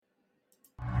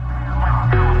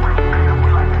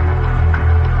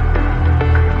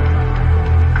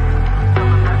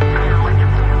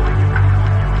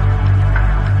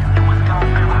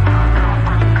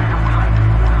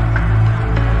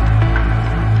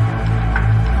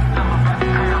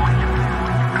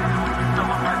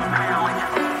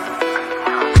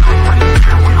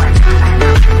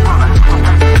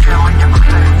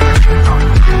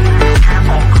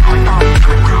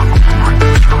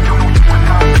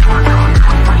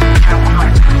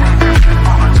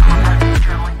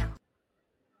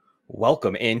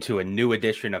Welcome into a new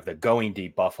edition of the Going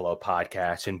Deep Buffalo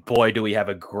podcast. And boy, do we have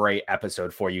a great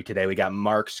episode for you today. We got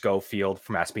Mark Schofield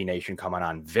from SB Nation coming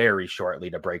on very shortly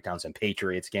to break down some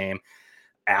Patriots game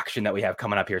action that we have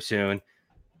coming up here soon.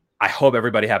 I hope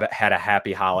everybody had a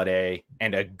happy holiday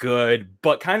and a good,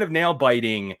 but kind of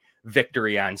nail-biting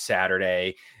victory on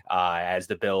Saturday as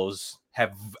the Bills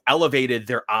have elevated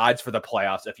their odds for the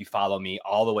playoffs, if you follow me,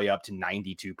 all the way up to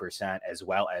 92%, as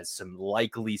well as some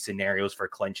likely scenarios for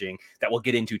clinching that we'll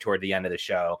get into toward the end of the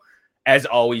show. As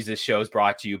always, this show is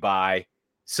brought to you by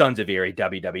Sons of Erie,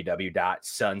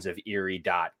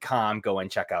 www.sonsoferie.com. Go and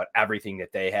check out everything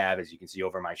that they have. As you can see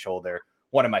over my shoulder,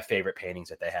 one of my favorite paintings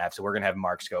that they have. So we're going to have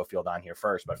Mark Schofield on here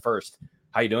first. But first,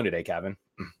 how you doing today, Kevin?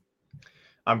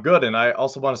 I'm good, and I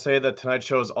also want to say that tonight's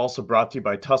show is also brought to you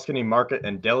by Tuscany Market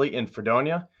and Deli in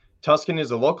Fredonia. Tuscany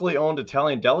is a locally owned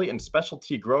Italian deli and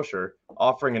specialty grocer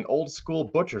offering an old-school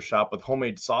butcher shop with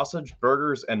homemade sausage,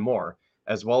 burgers, and more,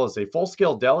 as well as a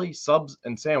full-scale deli, subs,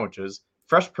 and sandwiches,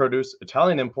 fresh produce,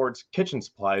 Italian imports, kitchen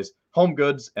supplies, home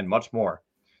goods, and much more.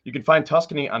 You can find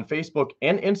Tuscany on Facebook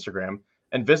and Instagram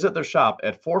and visit their shop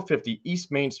at 450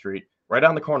 East Main Street, right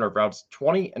on the corner of routes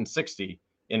 20 and 60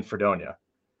 in Fredonia.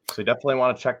 So you definitely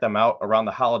want to check them out around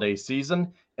the holiday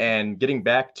season. And getting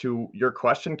back to your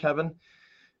question, Kevin,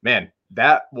 man,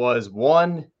 that was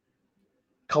one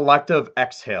collective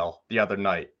exhale the other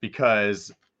night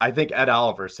because I think Ed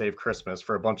Oliver saved Christmas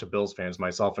for a bunch of Bills fans,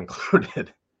 myself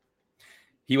included.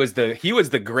 He was the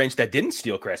Grinch that didn't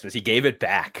steal Christmas. He gave it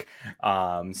back.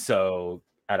 So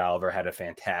Ed Oliver had a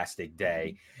fantastic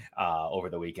day over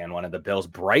the weekend. One of the Bills'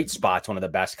 bright spots, one of the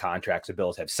best contracts the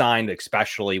Bills have signed,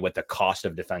 especially with the cost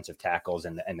of defensive tackles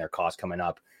and their cost coming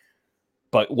up.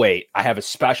 But wait, I have a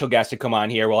special guest to come on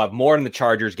here. We'll have more in the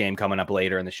Chargers game coming up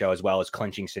later in the show, as well as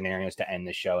clinching scenarios to end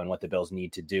the show and what the Bills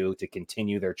need to do to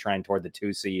continue their trend toward the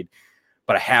 2 seed.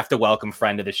 But I have to welcome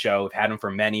friend of the show. We've had him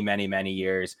for many, many, many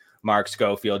years. Mark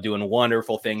Schofield doing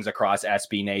wonderful things across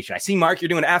SB Nation. I see, Mark, you're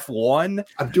doing F1.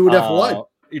 I'm doing F1.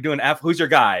 You're doing F. Who's your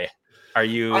guy? Are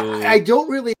you? I don't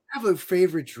really have a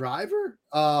favorite driver.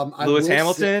 Lewis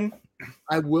Hamilton.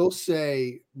 I will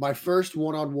say my first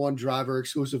one-on-one driver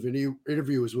exclusive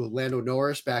interview was with Lando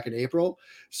Norris back in April.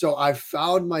 So I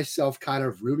found myself kind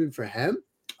of rooting for him.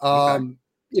 Okay.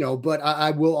 But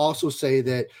I will also say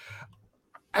that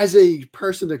as a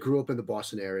person that grew up in the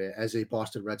Boston area, as a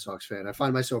Boston Red Sox fan, I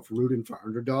find myself rooting for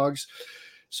underdogs.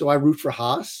 So I root for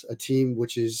Haas, a team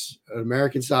which is an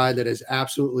American side that has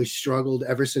absolutely struggled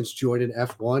ever since joining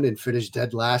F1 and finished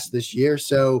dead last this year.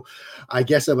 So I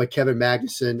guess I'm a Kevin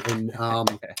Magnuson and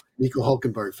Nico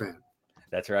Hulkenberg fan.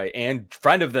 That's right. And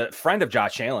friend of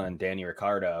Josh Allen, Danny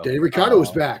Ricciardo. Danny Ricciardo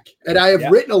was back. And I have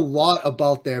written a lot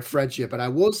about their friendship. And I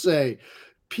will say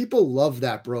people love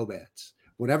that bromance.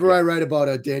 Whenever I write about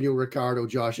a Daniel Ricciardo,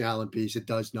 Josh Allen piece, it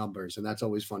does numbers, and that's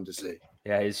always fun to see.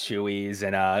 Yeah, his shoeies,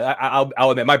 and I'll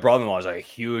admit, my brother-in-law is a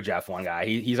huge F1 guy.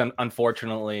 He's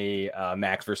unfortunately a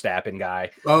Max Verstappen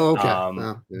guy. Oh,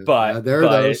 okay. But there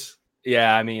are those.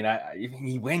 Yeah, I mean,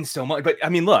 he wins so much. But I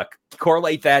mean, look,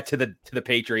 correlate that to the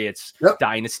Patriots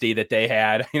dynasty that they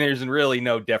had. I mean, there's really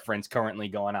no difference currently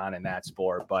going on in that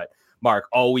sport. But Mark,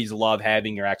 always love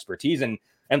having your expertise.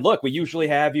 And look, we usually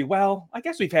have you. Well, I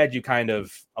guess we've had you kind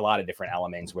of a lot of different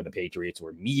elements where the Patriots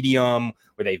were medium,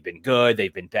 where they've been good,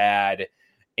 they've been bad,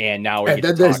 and now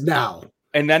there's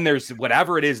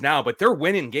whatever it is now. But they're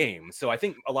winning games, so I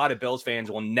think a lot of Bills fans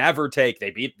will never take.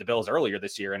 They beat the Bills earlier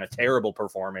this year in a terrible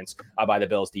performance by the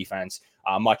Bills defense.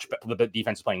 The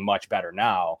defense is playing much better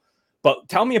now. But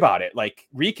tell me about it. Like,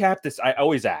 recap this. I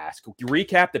always ask,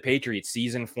 recap the Patriots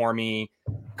season for me.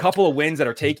 A couple of wins that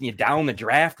are taking you down the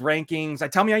draft rankings.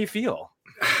 Tell me how you feel.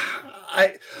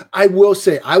 I will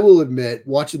say, I will admit,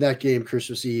 watching that game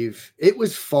Christmas Eve, it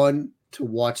was fun to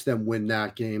watch them win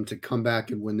that game, to come back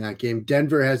and win that game.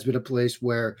 Denver has been a place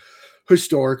where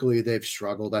historically they've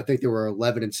struggled. I think they were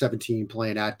 11-17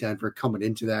 playing at Denver coming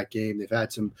into that game. They've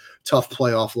had some tough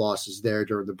playoff losses there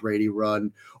during the Brady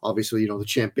run. Obviously, the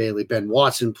Champ Bailey, Ben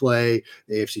Watson play,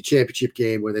 the AFC Championship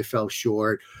game where they fell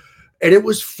short. And it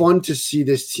was fun to see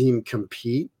this team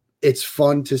compete. It's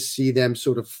fun to see them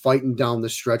sort of fighting down the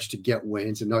stretch to get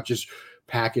wins and not just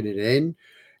packing it in.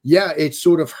 Yeah, it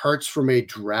sort of hurts from a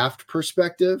draft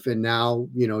perspective. And now,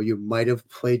 you might have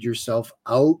played yourself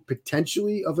out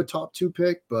potentially of a top 2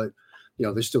 pick, but,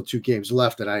 there's still 2 games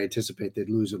left and I anticipate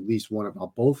they'd lose at least one, if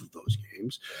not both of those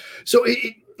games. So,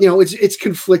 it's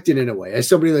conflicting in a way. As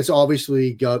somebody that's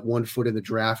obviously got one foot in the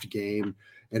draft game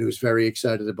and who's very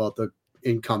excited about the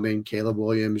incoming Caleb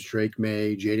Williams, Drake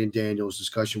May, Jaden Daniels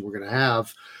discussion we're going to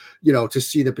have, to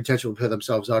see the potential to put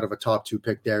themselves out of a top 2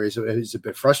 pick there is a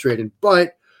bit frustrating.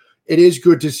 But it is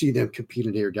good to see them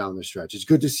competing here down the stretch. It's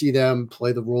good to see them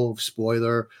play the role of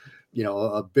spoiler,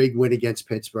 a big win against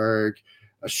Pittsburgh,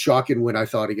 a shocking win, I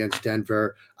thought, against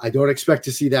Denver. I don't expect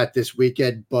to see that this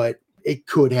weekend, but it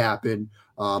could happen.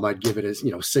 I'd give it as,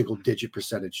 single-digit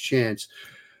percentage chance.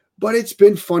 But it's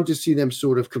been fun to see them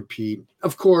sort of compete.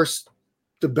 Of course,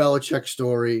 the Belichick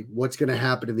story, what's going to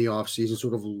happen in the offseason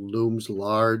sort of looms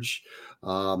large.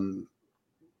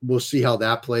 We'll see how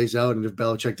that plays out, and if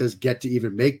Belichick does get to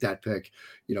even make that pick,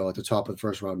 at the top of the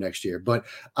first round next year. But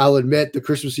I'll admit the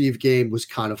Christmas Eve game was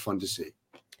kind of fun to see.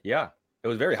 Yeah, it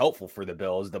was very helpful for the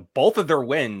Bills. Both of their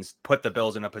wins put the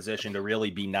Bills in a position to really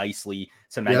be nicely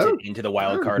cemented into the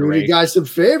wild card race. You guys some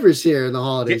favors here in the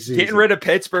holiday season. Getting rid of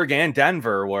Pittsburgh and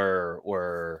Denver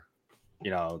were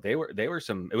they were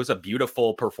some. It was a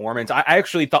beautiful performance. I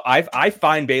actually thought I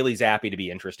find Bailey Zappi to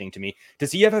be interesting to me.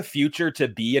 Does he have a future to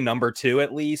be a number 2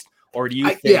 at least, or do you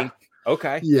think? Yeah.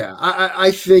 Okay. Yeah, I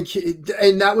think,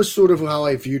 and that was sort of how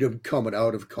I viewed him coming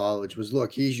out of college. Was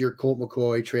look, he's your Colt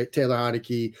McCoy, Taylor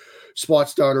Heineke, spot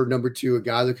starter number 2, a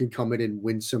guy that can come in and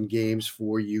win some games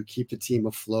for you, keep the team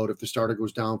afloat if the starter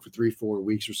goes down for 3-4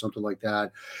 weeks or something like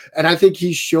that. And I think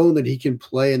he's shown that he can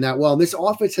play in that well. And this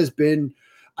offense has been,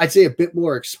 I'd say, a bit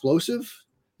more explosive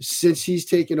since he's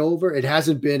taken over. It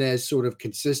hasn't been as sort of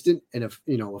consistent and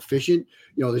efficient.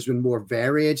 There's been more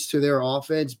variance to their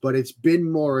offense, but it's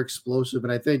been more explosive.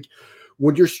 And I think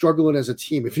when you're struggling as a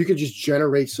team, if you can just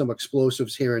generate some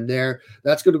explosives here and there,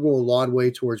 that's going to go a long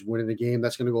way towards winning the game.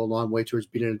 That's going to go a long way towards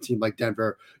beating a team like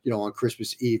Denver, on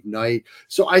Christmas Eve night.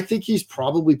 So I think he's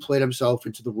probably played himself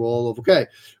into the role of, okay,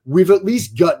 we've at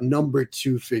least got number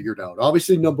 2 figured out.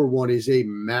 Obviously, number 1 is a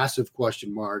massive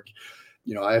question mark.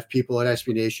 I have people at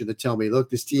SB Nation that tell me, look,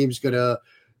 this team's going to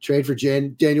trade for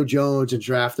Daniel Jones and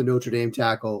draft the Notre Dame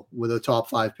tackle with a top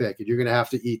 5 pick, and you're going to have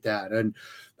to eat that. And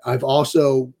I've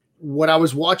also, when I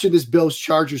was watching this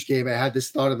Bills-Chargers game, I had this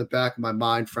thought in the back of my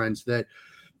mind, friends, that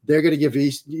they're going to give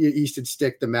Easton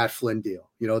Stick the Matt Flynn deal.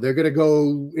 They're going to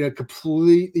go in a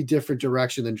completely different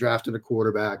direction than drafting a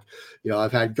quarterback.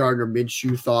 I've had Gardner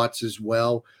Minshew thoughts as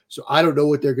well. So I don't know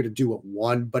what they're going to do at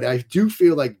 1, but I do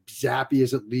feel like Zappi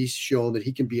has at least shown that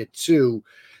he can be a 2.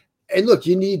 And look,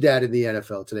 you need that in the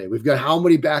NFL today. We've got how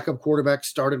many backup quarterbacks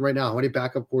started right now? How many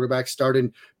backup quarterbacks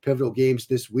started pivotal games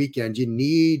this weekend? You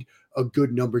need a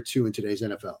good number 2 in today's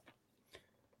NFL.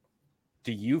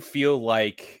 Do you feel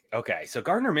like, okay, so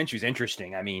Gardner Minshew's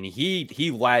interesting. I mean,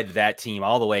 he led that team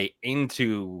all the way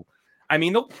into, I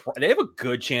mean, they have a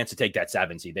good chance to take that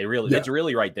 7 seed. It's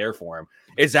really right there for him.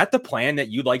 Is that the plan that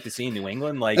you'd like to see in New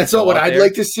England? Like, that's not what I'd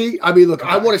like to see. I mean, look,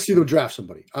 I want to see them draft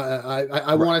somebody.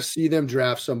 I want to see them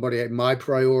draft somebody. My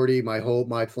priority, my hope,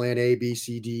 my plan A, B,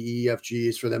 C, D, E, F, G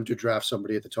is for them to draft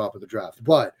somebody at the top of the draft.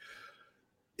 But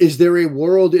is there a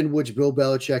world in which Bill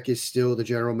Belichick is still the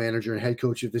general manager and head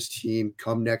coach of this team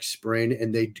come next spring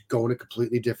and they go in a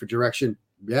completely different direction?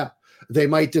 Yeah. They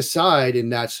might decide in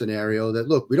that scenario that,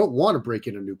 look, we don't want to break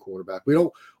in a new quarterback. We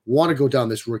don't want to go down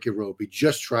this rookie road. We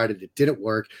just tried it. It didn't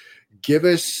work. Give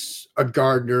us a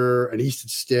Gardner, an Easton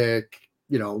Stick,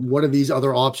 one of these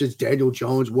other options, Daniel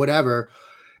Jones, whatever,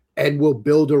 and we'll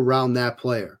build around that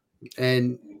player.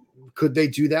 And could they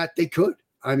do that? They could.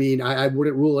 I mean, I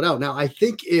wouldn't rule it out. Now, I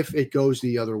think if it goes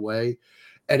the other way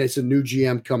and it's a new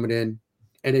GM coming in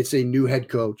and it's a new head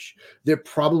coach, they're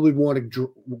probably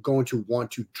going to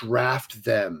want to draft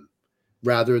them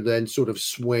rather than sort of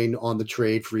swing on the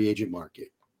trade free agent market.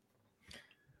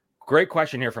 Great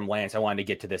question here from Lance. I wanted to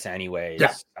get to this anyways.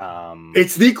 Yeah.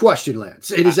 It's the question, Lance.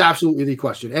 It is absolutely the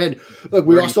question. And look,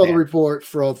 we all saw the report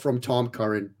from Tom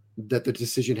Curran that the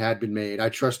decision had been made. I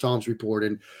trust Tom's report,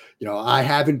 and I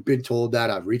haven't been told that.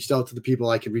 I've reached out to the people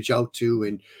I can reach out to,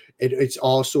 and it's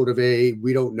all sort of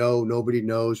we don't know, nobody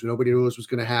knows what's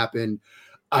going to happen.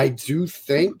 I do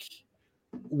think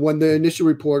when the initial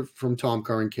report from Tom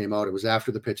Curran came out, it was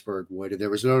after the Pittsburgh win, and there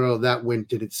was no, that win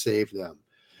didn't save them.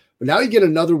 But now you get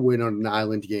another win on an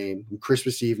island game,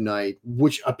 Christmas Eve night,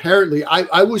 which apparently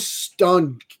I was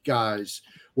stunned, guys,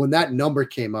 when that number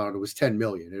came out. It was 10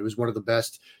 million. It was one of the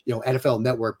best, NFL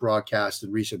Network broadcasts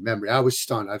in recent memory. I was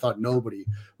stunned. I thought nobody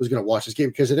was going to watch this game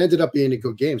because it ended up being a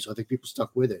good game. So I think people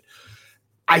stuck with it.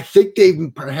 I think they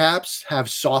perhaps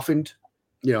have softened,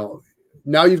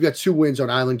 now you've got 2 wins on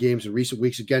island games in recent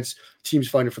weeks against teams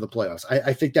fighting for the playoffs.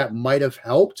 I think that might have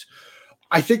helped.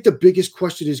 I think the biggest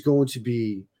question is going to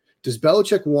be, does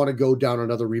Belichick want to go down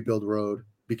another rebuild road?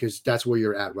 Because that's where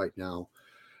you're at right now.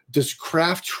 Does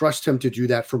Kraft trust him to do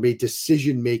that from a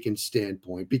decision-making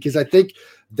standpoint? Because I think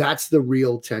that's the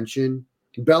real tension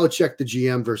Belichick the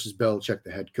GM versus Belichick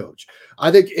the head coach.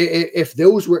 I think if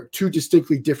those were two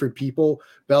distinctly different people,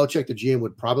 Belichick the GM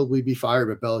would probably be fired,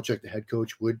 but Belichick the head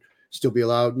coach would still be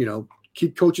allowed,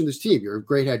 keep coaching this team. You're a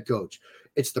great head coach.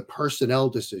 It's the personnel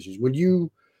decisions. When you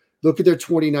look at their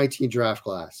 2019 draft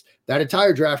class, that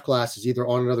entire draft class is either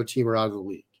on another team or out of the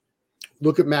league.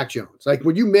 Look at Mac Jones. Like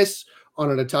when you miss on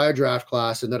an entire draft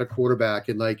class and then a quarterback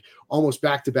in like almost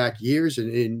back-to-back years and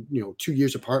in 2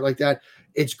 years apart like that,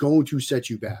 it's going to set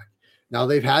you back. Now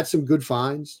they've had some good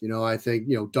finds. I think,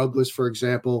 Douglas, for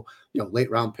example, late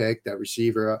round pick, that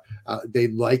receiver, they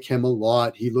like him a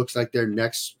lot. He looks like their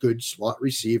next good slot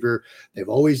receiver. They've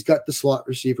always got the slot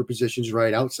receiver positions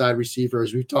right. Outside receiver,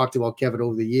 as we've talked about, Kevin,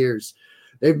 over the years,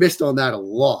 they've missed on that a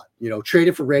lot.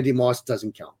 Traded for Randy Moss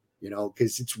doesn't count,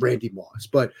 because it's Randy Moss.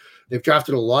 But they've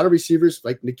drafted a lot of receivers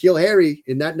like N'Keal Harry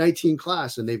in that 19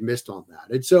 class, and they've missed on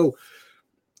that. And so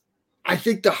I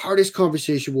think the hardest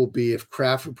conversation will be if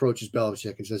Kraft approaches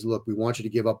Belichick and says, look, we want you to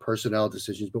give up personnel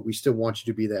decisions, but we still want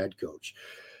you to be the head coach.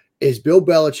 Is Bill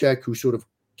Belichick, who sort of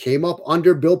came up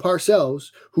under Bill Parcells,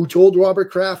 who told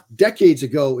Robert Kraft decades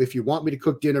ago, if you want me to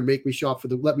cook dinner, let me shop for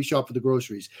the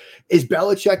groceries. Is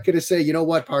Belichick going to say, you know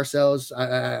what, Parcells,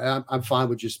 I'm fine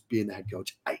with just being the head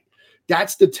coach?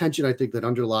 That's the tension, I think, that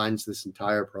underlines this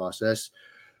entire process.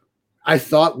 I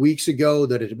thought weeks ago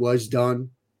that it was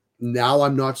done. Now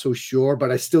I'm not so sure,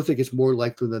 but I still think it's more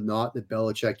likely than not that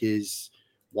Belichick is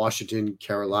Washington,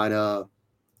 Carolina,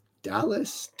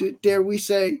 Dallas, dare we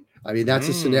say? I mean, that's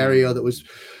a scenario that was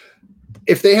 –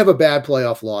 if they have a bad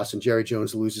playoff loss and Jerry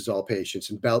Jones loses all patience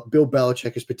and Bill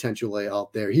Belichick is potentially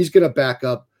out there, he's going to back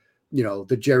up,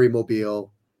 the Jerry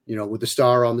Mobile, with the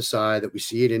star on the side that we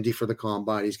see at Indy for the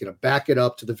Combine. He's going to back it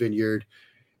up to the Vineyard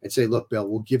and say, look, Bill,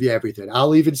 we'll give you everything.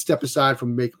 I'll even step aside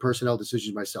from making personnel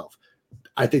decisions myself.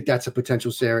 I think that's a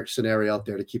potential scenario out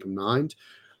there to keep in mind.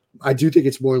 I do think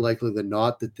it's more likely than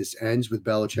not that this ends with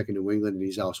Belichick in New England and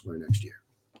he's elsewhere next year.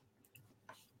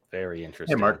 Very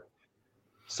interesting. Hey, Mark.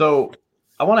 So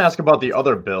I want to ask about the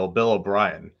other Bill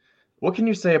O'Brien. What can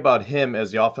you say about him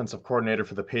as the offensive coordinator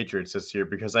for the Patriots this year?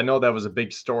 Because I know that was a big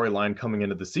storyline coming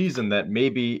into the season that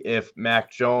maybe if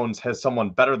Mac Jones has someone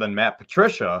better than Matt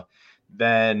Patricia,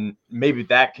 then maybe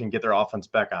that can get their offense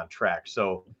back on track.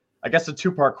 So I guess a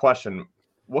two-part question.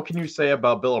 What can you say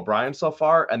about Bill O'Brien so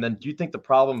far? And then do you think the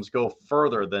problems go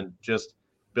further than just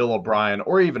Bill O'Brien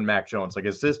or even Mac Jones? Like,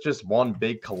 is this just one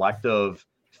big collective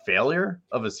failure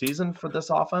of a season for this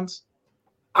offense?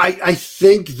 I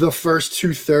think the first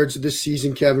 2/3 of this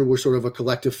season, Kevin, were sort of a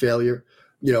collective failure.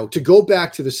 To go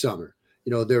back to the summer,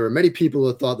 there were many people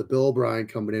that thought that Bill O'Brien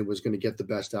coming in was going to get the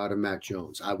best out of Mac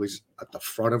Jones. I was at the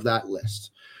front of that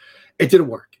list. It didn't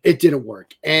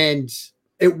work. And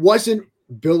it wasn't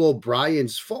Bill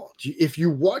O'Brien's fault. If you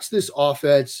watch this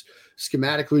offense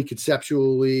schematically,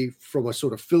 conceptually, from a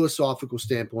sort of philosophical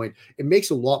standpoint, it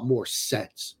makes a lot more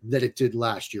sense than it did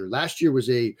last year. Last year was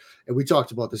and we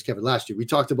talked about this, Kevin, last year. We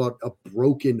talked about a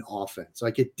broken offense.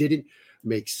 Like, it didn't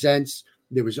make sense.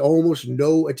 There was almost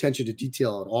no attention to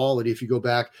detail at all. And if you go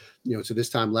back, to this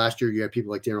time last year, you had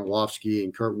people like Darren Orlovsky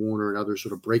and Kurt Warner and others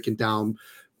sort of breaking down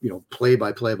play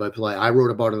by play. I wrote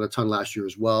about it a ton last year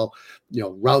as well.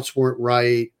 Routes weren't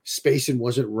right. Spacing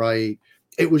wasn't right.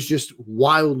 It was just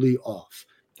wildly off.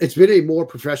 It's been a more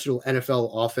professional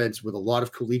NFL offense with a lot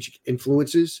of collegiate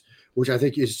influences, which I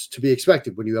think is to be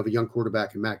expected when you have a young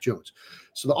quarterback in Mac Jones.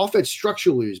 So the offense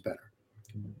structurally is better.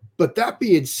 But that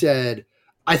being said,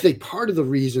 I think part of the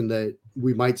reason that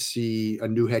we might see a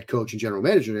new head coach and general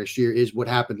manager next year is what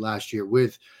happened last year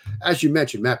with, as you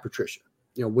mentioned, Matt Patricia.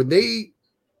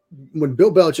 When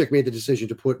Bill Belichick made the decision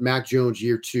to put Mac Jones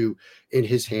year 2 in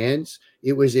his hands,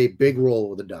 it was a big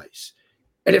roll of the dice.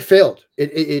 And it failed.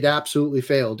 It absolutely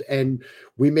failed. And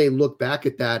we may look back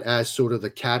at that as sort of the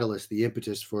catalyst, the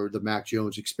impetus for the Mac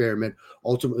Jones experiment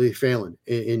ultimately failing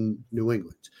in New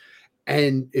England.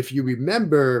 And if you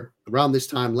remember, around this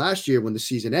time last year when the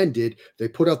season ended, they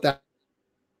put out that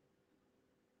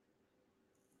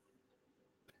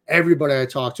everybody I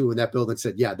talked to in that building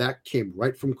said, yeah, that came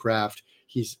right from Kraft.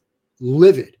 He's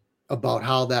livid about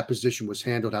how that position was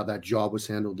handled, how that job was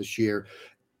handled this year.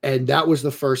 And that was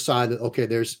the first sign that, okay,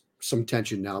 there's some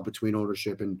tension now between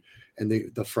ownership and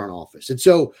the front office. And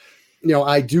so,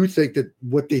 I do think that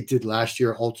what they did last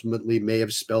year ultimately may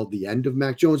have spelled the end of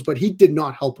Mac Jones, but he did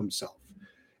not help himself.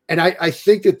 And I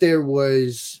think that there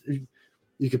was,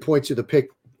 you could point to the pick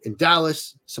in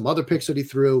Dallas, some other picks that he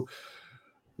threw.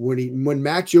 When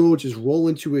Mac Jones is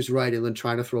rolling to his right and then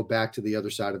trying to throw back to the other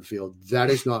side of the field,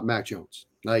 that is not Mac Jones.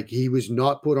 Like, he was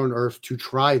not put on earth to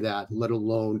try that, let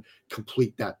alone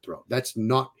complete that throw. That's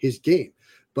not his game.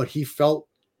 But he felt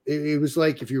It was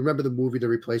like, if you remember the movie The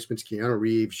Replacements, Keanu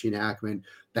Reeves, Gene Hackman,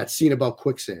 that scene about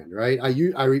quicksand, right?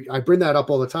 I bring that up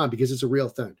all the time because it's a real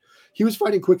thing. He was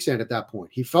fighting quicksand at that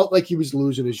point. He felt like he was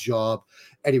losing his job,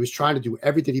 and he was trying to do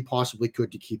everything he possibly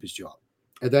could to keep his job.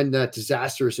 And then that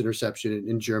disastrous interception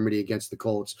in Germany against the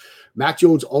Colts. Mac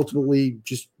Jones ultimately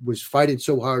just was fighting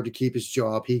so hard to keep his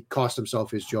job. He cost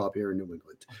himself his job here in New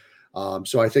England.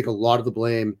 So I think a lot of the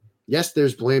blame, yes,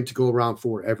 there's blame to go around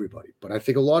for everybody, but I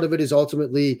think a lot of it is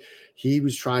ultimately he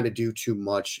was trying to do too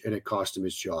much and it cost him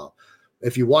his job.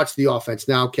 If you watch the offense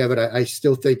now, Kevin, I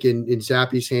still think in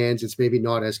Zappe's hands, it's maybe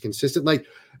not as consistent. Like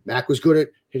Mac was good at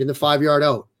hitting the 5-yard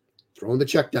out, throwing the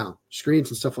check down, screens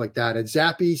and stuff like that. And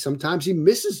Zappe, sometimes he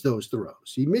misses those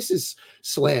throws. He misses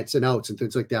slants and outs and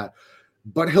things like that.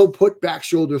 But he'll put back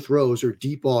shoulder throws or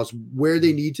deep balls where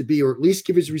they need to be, or at least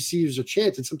give his receivers a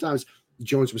chance. And sometimes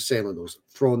Jones was sailing those,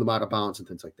 throwing them out of bounds and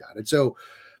things like that. And so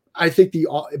I think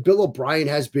Bill O'Brien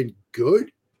has been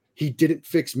good. He didn't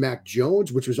fix Mac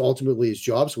Jones, which was ultimately his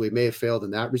job, so he may have failed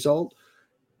in that result.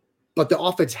 But the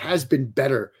offense has been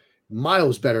better,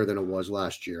 miles better than it was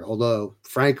last year. Although,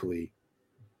 frankly,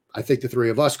 I think the three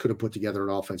of us could have put together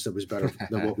an offense that was better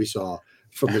than what we saw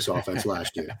from this offense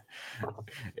last year.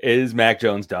 Is Mac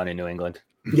Jones done in New England?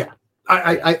 Yeah.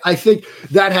 I think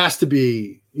that has to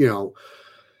be,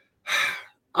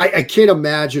 I can't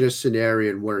imagine a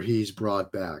scenario where he's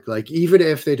brought back. Like, even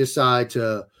if they decide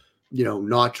to,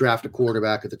 not draft a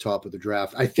quarterback at the top of the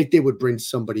draft, I think they would bring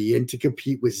somebody in to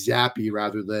compete with Zappe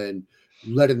rather than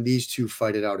letting these two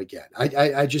fight it out again.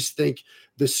 I just think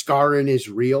the scarring is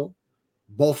real,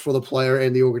 both for the player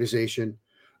and the organization.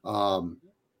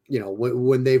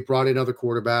 When they've brought in other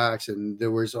quarterbacks and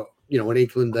there was an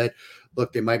inkling that,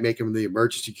 look, they might make him the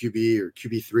emergency QB or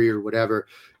QB3 or whatever,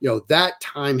 that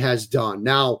time has done.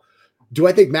 Now, do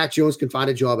I think Mac Jones can find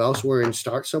a job elsewhere and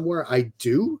start somewhere? I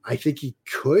do. I think he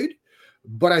could.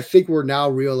 But I think we're now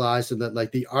realizing that,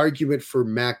 like, the argument for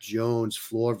Mac Jones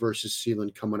floor versus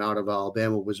ceiling coming out of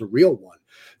Alabama was a real one.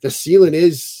 The ceiling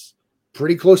is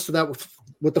pretty close to that with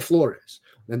what the floor is.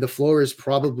 And the floor is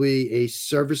probably a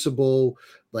serviceable,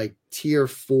 like, tier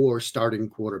 4 starting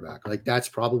quarterback. Like, that's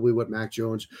probably what Mac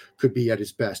Jones could be at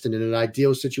his best. And in an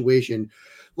ideal situation,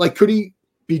 like, could he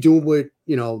be doing what,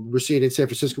 we're seeing in San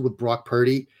Francisco with Brock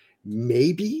Purdy?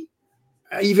 Maybe.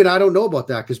 Even I don't know about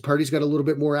that, because Purdy's got a little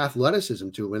bit more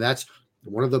athleticism to him. And that's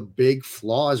one of the big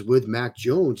flaws with Mac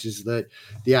Jones, is that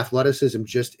the athleticism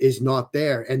just is not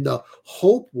there. And the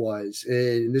hope was,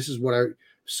 and this is what I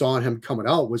saw in him coming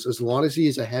out, was as long as he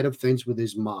is ahead of things with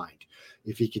his mind,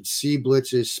 if he could see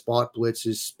blitzes,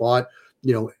 spot,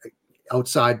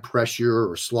 outside pressure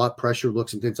or slot pressure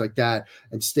looks and things like that,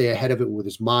 and stay ahead of it with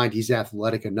his mind, he's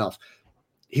athletic enough.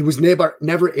 He was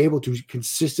never able to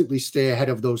consistently stay ahead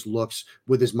of those looks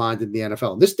with his mind in the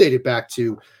NFL. And this dated back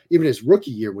to even his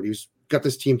rookie year when he got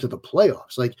this team to the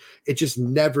playoffs. Like, it just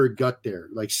never got there.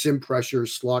 Like, sim pressure,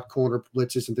 slot corner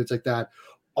blitzes and things like that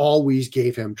always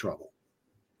gave him trouble.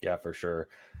 Yeah, for sure.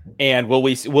 And will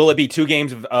it be 2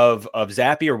 games of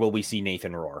Zappe, or will we see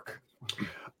Nathan Rourke?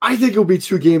 I think it'll be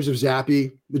 2 games of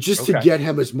Zappe, just to get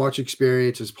him as much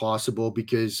experience as possible.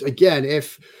 Because, again,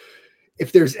 if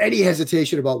there's any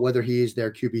hesitation about whether he is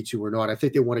their QB2 or not, I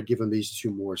think they want to give him these 2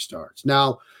 more starts.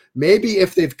 Now, maybe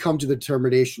if they've come to the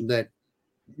determination that,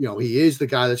 he is the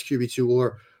guy that's QB2,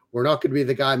 or we're not going to be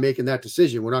the guy making that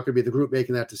decision, we're not going to be the group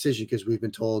making that decision because we've been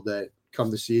told that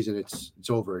come the season, it's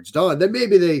over, it's done, then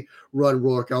maybe they run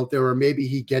Rourke out there, or maybe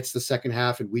he gets the second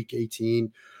half in week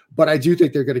 18. But I do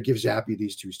think they're going to give Zappe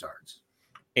these 2 starts.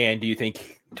 And do you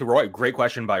think, to Roy, great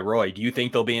question by Roy, do you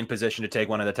think they'll be in position to take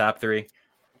one of the top 3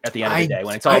 at the end of the day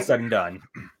when it's all said and done?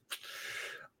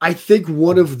 I think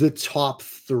one of the top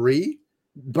 3,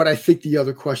 but I think the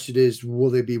other question is, will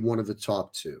they be one of the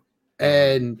top 2?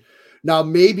 And now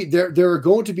maybe there are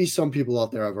going to be some people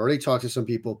out there. I've already talked to some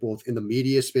people both in the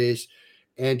media space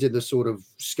and in the sort of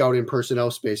scouting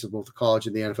personnel space of both the college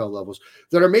and the NFL levels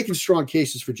that are making strong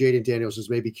cases for Jaden Daniels as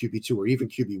maybe QB2 or even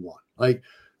QB1. Like,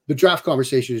 the draft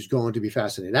conversation is going to be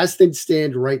fascinating. As things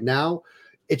stand right now,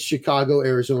 it's Chicago,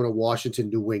 Arizona, Washington,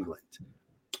 New England.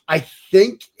 I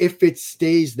think if it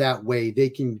stays that way, they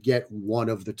can get one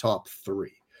of the top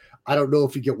 3. I don't know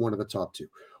if you get one of the top 2.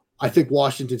 I think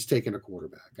Washington's taking a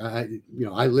quarterback.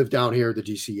 I live down here in the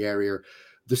DC area.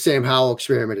 The Sam Howell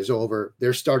experiment is over.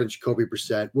 They're starting Jacoby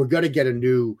Brissett. We're going to get a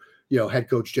new, head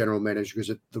coach, general manager,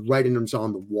 because the writing's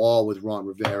on the wall with Ron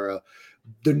Rivera.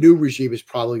 The new regime is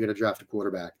probably going to draft a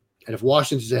quarterback. And if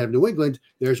Washington's ahead of New England,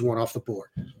 there's one off the board.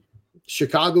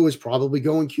 Chicago is probably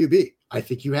going QB. I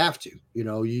think you have to.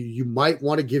 You might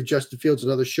want to give Justin Fields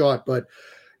another shot, but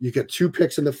You get 2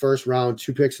 picks in the first round,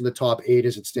 2 picks in the top 8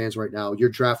 as it stands right now. You're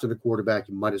drafting a quarterback.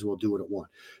 You might as well do it at 1.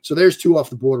 So there's 2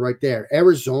 off the board right there.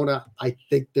 Arizona, I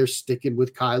think they're sticking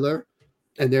with Kyler,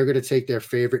 and they're going to take their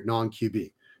favorite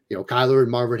non-QB. Kyler and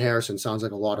Marvin Harrison sounds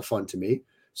like a lot of fun to me.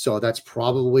 So that's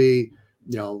probably,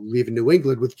 leaving New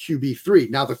England with QB3.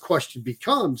 Now the question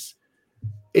becomes,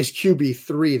 is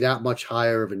QB3 that much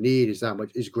higher of a need?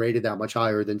 Is graded that much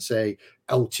higher than, say,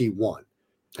 LT1?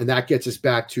 And that gets us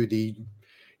back to the,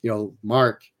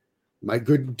 Mark, my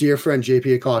good dear friend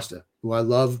JP Acosta, who I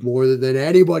love more than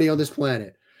anybody on this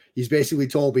planet. He's basically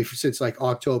told me since like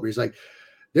October, he's like,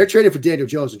 they're trading for Daniel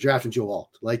Jones and drafting Joe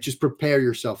Alt. Like, just prepare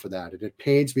yourself for that. And it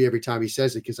pains me every time he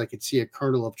says it because I can see a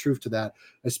kernel of truth to that,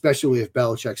 especially if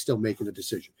Belichick's still making the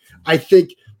decision. I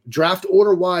think draft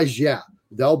order-wise, yeah,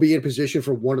 they'll be in position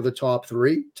for one of the top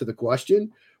 3. To the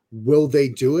question, will they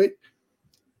do it?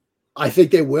 I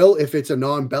think they will if it's a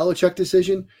non-Belichick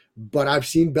decision, but I've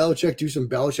seen Belichick do some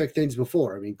Belichick things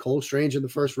before. I mean, Cole Strange in the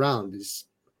first round is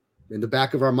in the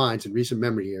back of our minds in recent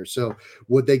memory here. So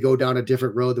would they go down a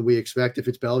different road than we expect if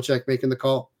it's Belichick making the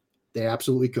call? They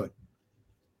absolutely could.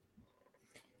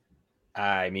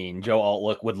 I mean, Joe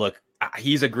Alt would look.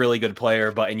 He's a really good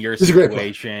player, but in your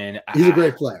situation, he's a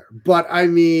great player. But I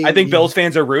mean, I think Bills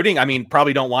fans are rooting. I mean,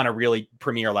 probably don't want a really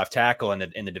premier left tackle in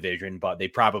the division, but they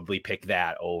probably pick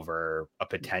that over a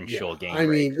potential game. I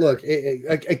mean, look,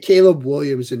 a Caleb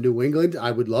Williams in New England,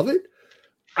 I would love it.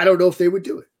 I don't know if they would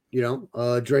do it.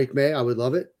 Drake May, I would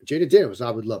love it. Jaden Daniels,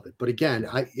 I would love it. But again,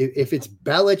 if it's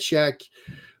Belichick,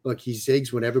 look, he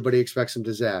zigs when everybody expects him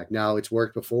to zag. Now, it's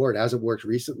worked before. It hasn't worked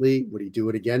recently. Would he do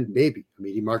it again? Maybe. I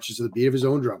mean, he marches to the beat of his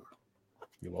own drummer.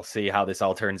 We'll see how this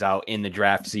all turns out in the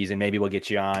draft season. Maybe we'll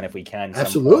get you on if we can.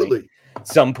 Absolutely.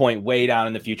 Some point way down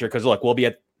in the future. Because, look, we'll be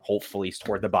at hopefully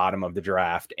toward the bottom of the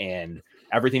draft. And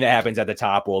everything that happens at the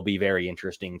top will be very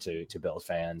interesting to Bills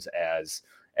fans as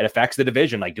it affects the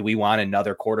division. Like, do we want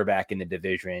another quarterback in the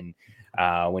division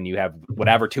when you have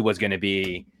whatever Tua's going to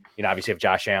be? Obviously, if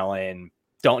Josh Allen,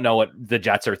 don't know what the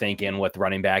Jets are thinking with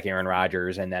running back Aaron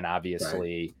Rodgers. And then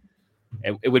obviously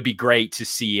it would be great to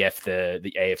see if the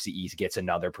AFC East gets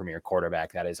another premier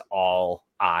quarterback that is all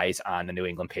eyes on the New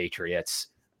England Patriots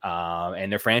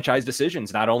and their franchise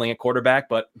decisions, not only at quarterback,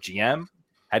 but GM,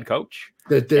 head coach.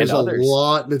 There's a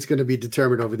lot that's going to be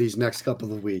determined over these next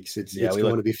couple of weeks. It's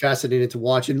going to be fascinating to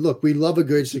watch. And look, we love a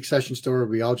good succession story.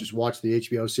 We all just watched the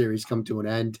HBO series come to an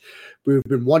end. We've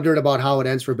been wondering about how it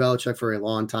ends for Belichick for a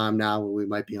long time now, and we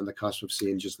might be on the cusp of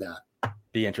seeing just that.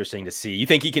 Be interesting to see. You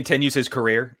think he continues his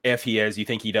career? If he is, you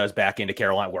think he does back into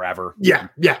Carolina, wherever? Yeah.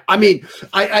 I mean,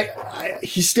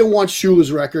 he still wants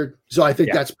Shula's record, so I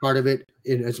think that's part of it.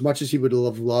 And as much as he would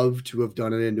have loved to have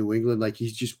done it in New England, like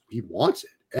he wants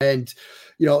it. And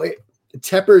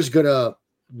Tepper's gonna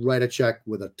write a check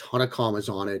with a ton of commas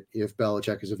on it if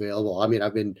Belichick is available. I mean,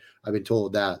 I've been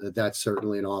told that's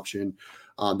certainly an option.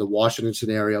 The Washington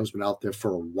scenario has been out there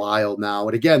for a while now,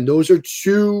 and again, those are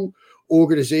 2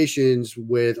 organizations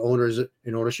with owners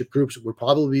and ownership groups that would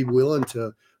probably be willing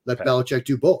to let Belichick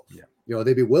do both. Yeah.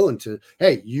 They'd be willing to.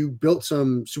 Hey, you built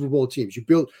some Super Bowl teams. You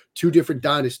built 2 different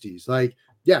dynasties. Like,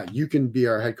 yeah, you can be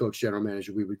our head coach, general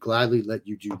manager. We would gladly let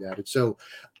you do that. And so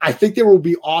I think there will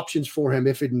be options for him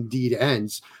if it indeed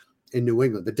ends in New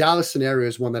England. The Dallas scenario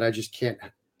is one that I just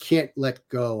can't let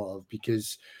go of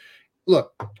because,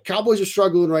 look, Cowboys are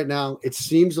struggling right now. It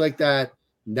seems like that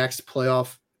next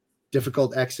playoff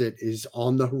difficult exit is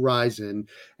on the horizon.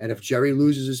 And if Jerry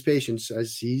loses his patience,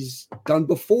 as he's done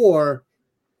before,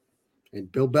 and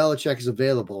Bill Belichick is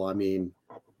available, I mean,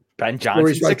 Ben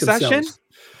Johnson's succession?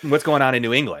 What's going on in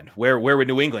New England? Where would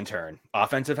New England turn?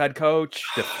 Offensive head coach?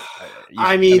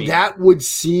 I mean, that would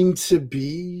seem to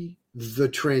be the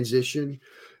transition.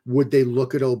 Would they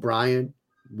look at O'Brien?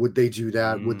 Would they do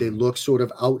that? Would they look sort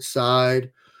of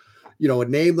outside? A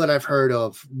name that I've heard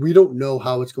of, we don't know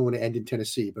how it's going to end in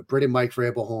Tennessee, but Britt and Mike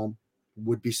Vrabel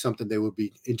would be something they would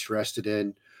be interested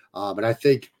in. And I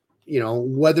think,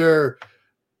 whether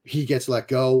he gets let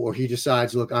go or he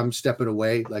decides, look, I'm stepping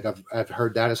away. Like I've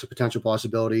heard that as a potential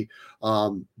possibility.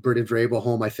 Britt and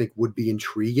Vrabel I think would be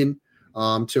intriguing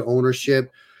to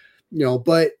ownership,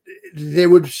 but there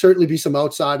would certainly be some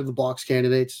outside of the box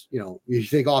candidates. You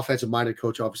think offensive minded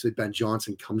coach, obviously Ben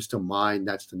Johnson comes to mind.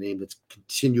 That's the name that's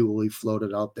continually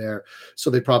floated out there.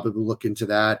 So they probably look into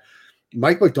that.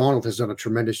 Mike McDonald has done a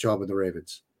tremendous job with the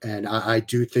Ravens. And I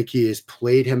do think he has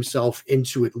played himself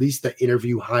into at least the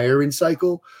interview hiring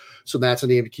cycle. So that's a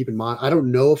name to keep in mind. I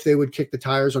don't know if they would kick the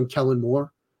tires on Kellen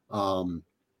Moore.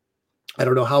 I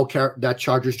don't know how that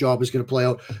Chargers job is going to play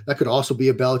out. That could also be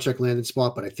a Belichick landing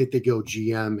spot, but I think they go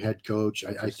GM, head coach.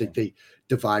 I think they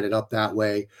divide it up that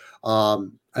way.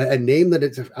 A name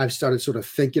that I've started sort of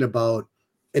thinking about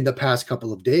in the past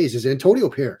couple of days is Antonio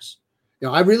Pierce.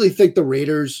 I really think the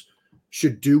Raiders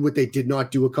should do what they did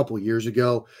not do a couple of years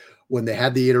ago when they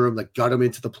had the interim that got them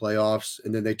into the playoffs,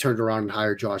 and then they turned around and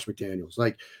hired Josh McDaniels.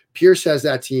 Like, Pierce has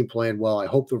that team playing well. I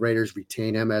hope the Raiders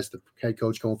retain him as the head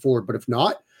coach going forward. But if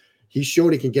not, he's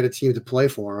shown he can get a team to play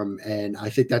for him, and I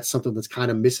think that's something that's kind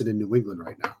of missing in New England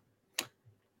right now.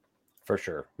 For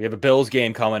sure. We have a Bills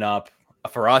game coming up.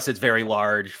 For us, it's very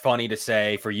large. Funny to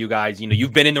say. For you guys,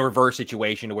 you've been in the reverse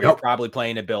situation where you're probably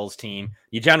playing a Bills team.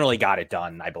 You generally got it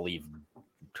done, I believe,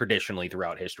 traditionally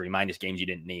throughout history, minus games you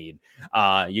didn't need.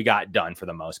 You got done for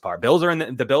the most part.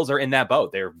 The Bills are in that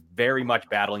boat. They're very much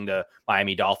battling the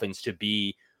Miami Dolphins to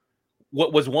be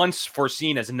what was once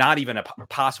foreseen as not even a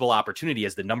possible opportunity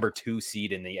as the number 2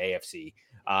 seed in the AFC.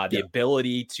 The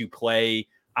ability to play,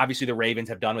 obviously the Ravens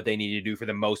have done what they need to do for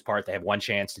the most part. They have one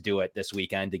chance to do it this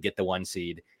weekend to get the 1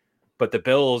 seed. But the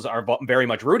Bills are very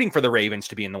much rooting for the Ravens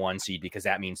to be in the 1 seed because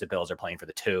that means the Bills are playing for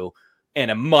the 2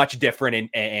 and a much different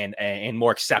and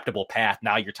more acceptable path.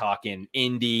 Now you're talking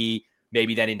Indy,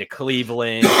 maybe then into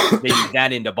Cleveland, maybe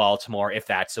then into Baltimore, if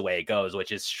that's the way it goes,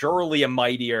 which is surely a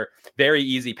mightier, very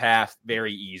easy path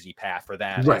for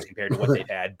them as compared to what they've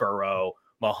had. Burrow,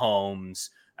 Mahomes,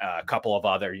 a couple of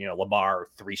other, Lamar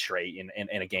 3 straight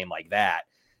in a game like that.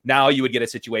 Now you would get a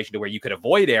situation to where you could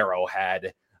avoid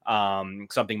Arrowhead,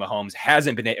 something Mahomes had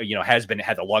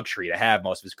the luxury to have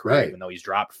most of his career, even though he's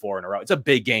dropped 4 in a row. It's a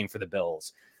big game for the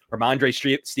Bills.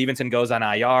 Ramondre Stevenson goes on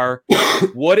IR.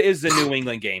 What is the New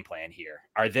England game plan here?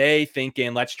 Are they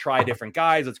thinking, let's try different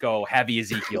guys? Let's go heavy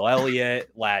Ezekiel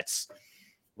Elliott. Let's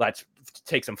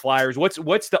take some flyers.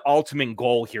 What's the ultimate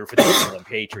goal here for the New England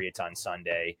Patriots on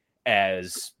Sunday?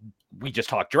 As we just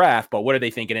talked draft, but what are they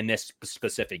thinking in this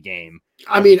specific game?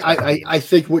 I mean, I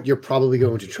think what you're probably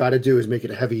going to try to do is make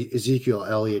it a heavy Ezekiel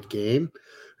Elliott game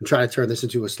and try to turn this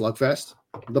into a slugfest.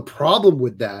 The problem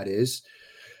with that is,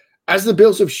 as the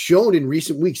Bills have shown in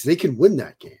recent weeks, they can win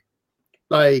that game.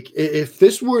 Like, if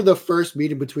this were the first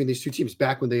meeting between these two teams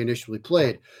back when they initially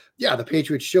played, the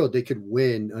Patriots showed they could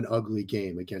win an ugly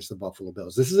game against the Buffalo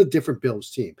Bills. This is a different Bills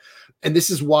team. And this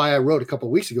is why I wrote a couple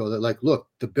of weeks ago that, like, look,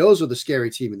 the Bills are the scary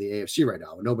team in the AFC right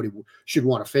now, and nobody should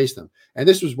want to face them. And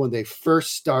this was when they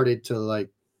first started to,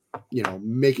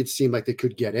 make it seem like they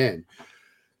could get in.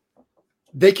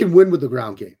 They can win with the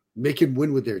ground game. They can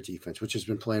win with their defense, which has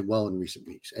been playing well in recent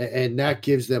weeks. And that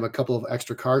gives them a couple of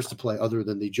extra cards to play other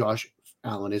than the Josh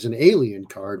Allen is an alien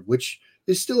card, which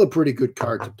is still a pretty good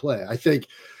card to play. I think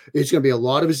it's going to be a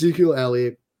lot of Ezekiel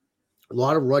Elliott, a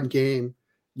lot of run game.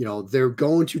 They're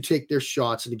going to take their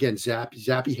shots. And again,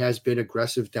 Zappy has been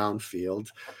aggressive downfield.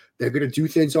 They're going to do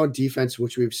things on defense,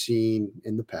 which we've seen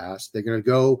in the past. They're going to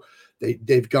go.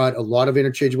 They've got a lot of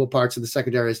interchangeable parts in the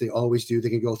secondary, as they always do. They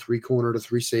can go 3 corner to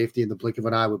 3 safety in the blink of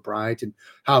an eye with Bryant and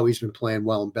how he's been playing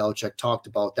well. And Belichick talked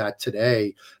about that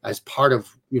today as part of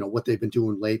what they've been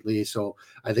doing lately. So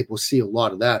I think we'll see a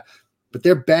lot of that. But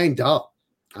they're banged up.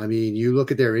 I mean, you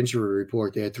look at their injury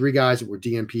report. They had 3 guys that were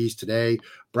DNPs today.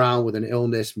 Brown with an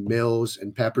illness, Mills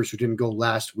and Peppers, who didn't go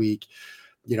last week.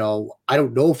 I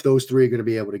don't know if those 3 are going to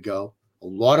be able to go. A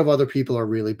lot of other people are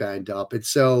really banged up. And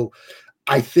so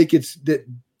I think it's that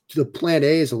the plan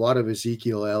A is a lot of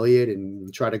Ezekiel Elliott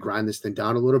and try to grind this thing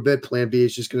down a little bit. Plan B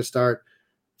is just going to start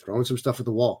throwing some stuff at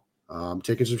the wall,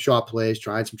 taking some shot plays,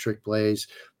 trying some trick plays,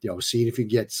 seeing if you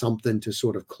get something to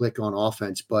sort of click on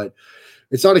offense. But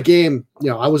it's not a game,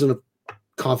 I wasn't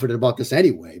confident about this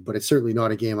anyway, but it's certainly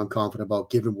not a game I'm confident about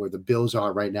given where the Bills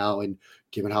are right now and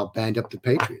given how banged up the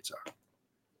Patriots are.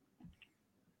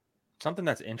 Something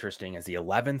that's interesting is the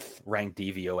 11th ranked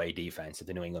DVOA defense that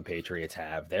the New England Patriots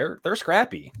have. They're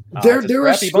scrappy. They're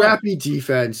a scrappy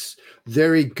defense,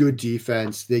 very good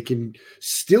defense. They can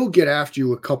still get after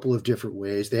you a couple of different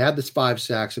ways. They had this 5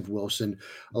 sacks of Wilson,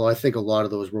 although I think a lot of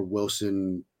those were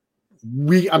Wilson.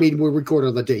 We're recording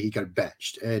on the day he got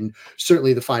benched, and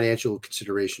certainly the financial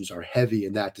considerations are heavy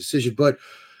in that decision. But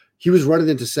he was running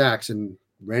into sacks and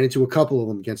ran into a couple of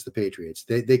them against the Patriots.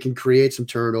 They can create some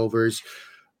turnovers.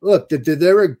 Look,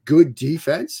 they're a good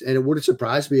defense, and it wouldn't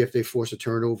surprise me if they force a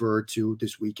turnover or 2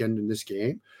 this weekend in this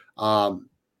game.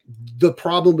 The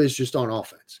problem is just on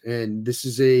offense, and this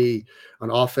is an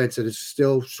offense that is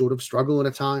still sort of struggling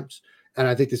at times. And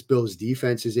I think this Bills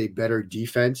defense is a better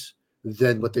defense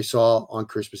than what they saw on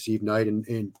Christmas Eve night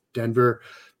in Denver,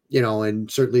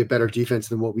 and certainly a better defense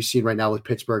than what we've seen right now with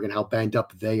Pittsburgh and how banged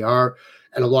up they are.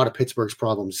 And a lot of Pittsburgh's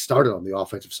problems started on the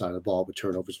offensive side of the ball with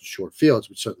turnovers and short fields,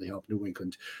 which certainly helped New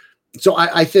England So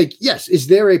I think, yes, is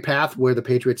there a path where the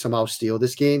Patriots somehow steal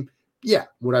this game? Yeah.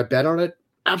 Would I bet on it?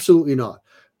 Absolutely not.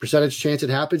 Percentage chance it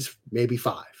happens? Maybe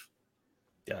 5.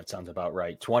 Yeah, that sounds about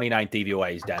right. 29th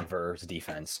DVOA is Denver's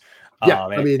defense. Yeah,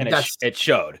 I mean, it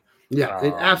showed. Yeah,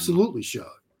 it absolutely showed.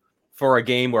 For a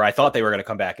game where I thought they were going to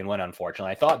come back and win,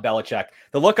 unfortunately. I thought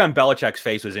the look on Belichick's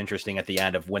face was interesting at the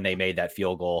end of when they made that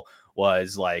field goal.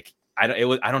 Was like, I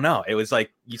don't know. It was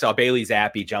like you saw Bailey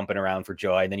Zappi jumping around for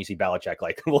joy, and then you see Belichick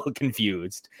like a little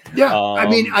confused. Yeah, I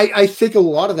mean, I think a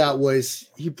lot of that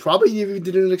was he probably even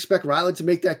didn't expect Ryland to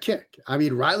make that kick. I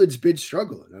mean, Ryland's been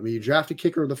struggling. I mean, you draft a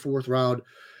kicker in the 4th round,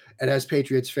 and as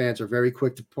Patriots fans are very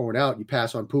quick to point out, you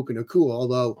pass on Puka Nacua,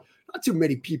 although not too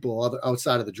many people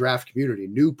outside of the draft community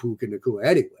knew Puka Nacua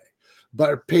anyway.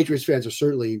 But Patriots fans are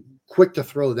certainly quick to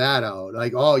throw that out.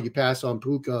 Like, oh, you pass on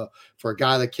Puka for a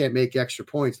guy that can't make extra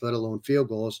points, let alone field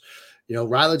goals. You know,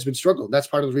 Ryland's been struggling. That's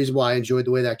part of the reason why I enjoyed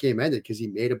the way that game ended, because he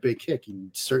made a big kick. He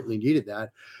certainly needed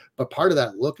that. But part of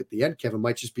that look at the end, Kevin,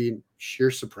 might just be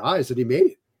sheer surprise that he made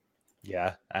it.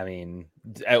 Yeah, I mean,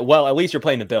 well, at least you're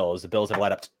playing the Bills. The Bills have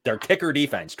let up their kicker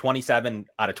defense. 27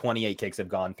 out of 28 kicks have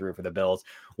gone through for the Bills.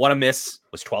 One miss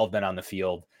was 12 men on the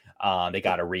field. They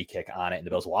got a re-kick on it, and the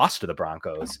Bills lost to the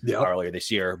Broncos earlier this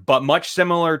year. But much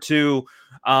similar to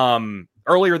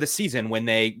earlier this season when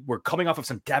they were coming off of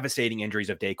some devastating injuries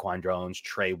of Daquan Jones,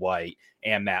 Trey White,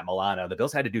 and Matt Milano, the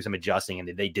Bills had to do some adjusting,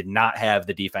 and they did not have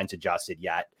the defense adjusted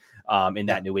yet in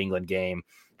that New England game.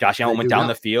 Josh Allen went down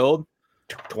the field.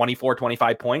 24,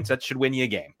 25 points, that should win you a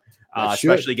game,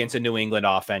 especially against a New England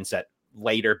offense that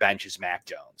later benches Mac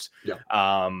Jones.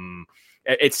 Yeah.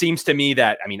 It seems to me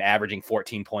that, I mean, averaging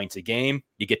 14 points a game,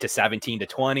 you get to 17 to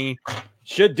 20,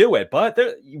 should do it. But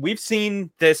we've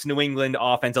seen this New England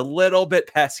offense a little bit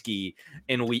pesky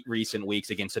in recent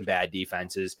weeks against some bad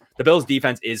defenses. The Bills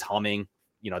defense is humming.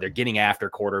 You know, they're getting after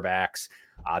quarterbacks.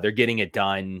 They're getting it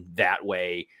done that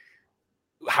way.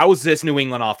 How's this New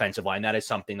England offensive line? That is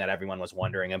something that everyone was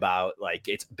wondering about. Like,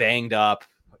 it's banged up.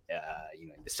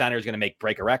 The center is going to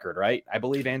break a record, right? I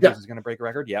believe Andrews is going to break a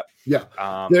record. Yep.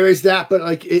 Yeah. There is that, but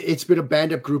like it's been a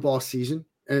banged up group all season.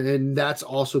 And that's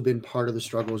also been part of the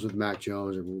struggles with Mac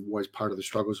Jones, or was part of the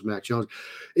struggles with Mac Jones.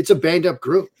 It's a banged up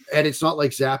group, and it's not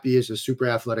like Zappi is a super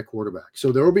athletic quarterback.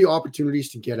 So there will be opportunities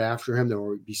to get after him. There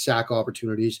will be sack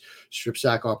opportunities, strip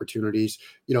sack opportunities.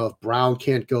 You know, if Brown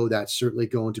can't go, that's certainly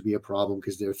going to be a problem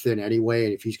because they're thin anyway.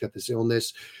 And if he's got this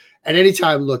illness, and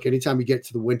anytime you get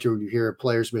to the winter and you hear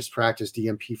players miss practice,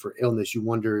 DMP for illness, you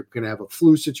wonder, going to have a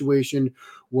flu situation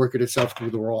working itself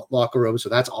through the locker room. So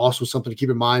that's also something to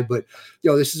keep in mind. But,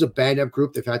 this is a banged up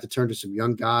group. They've had to turn to some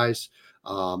young guys,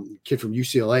 kid from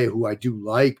UCLA, who I do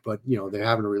like, but, they're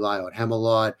having to rely on him a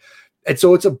lot. And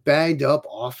so it's a banged up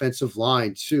offensive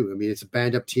line too. I mean, it's a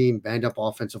banged up team, banged up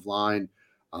offensive line.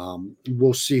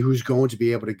 We'll see who's going to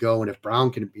be able to go and if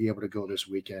Brown can be able to go this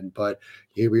weekend. But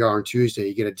here we are on Tuesday.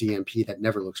 You get a DMP that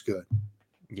never looks good.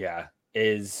 Yeah.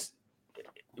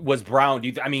 Was Brown,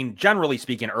 generally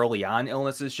speaking, early on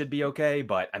illnesses should be okay.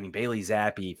 But Bailey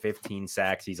Zappi, 15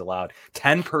 sacks he's allowed,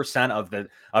 10%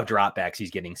 of dropbacks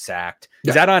he's getting sacked.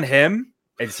 Is that on him?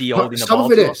 Is he holding the ball? Some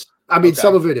of it is.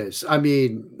 Some of it is. A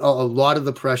lot of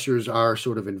the pressures are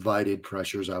sort of invited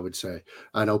pressures, I would say.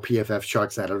 I know PFF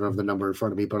charts that. I don't have the number in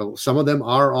front of me, but some of them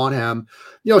are on him.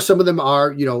 Some of them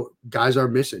are, guys are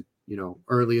missing,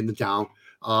 early in the down.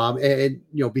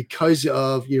 Because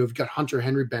of, you've got Hunter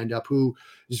Henry banged up, who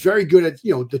is very good at,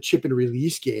 the chip and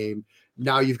release game.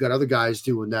 Now you've got other guys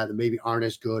doing that maybe aren't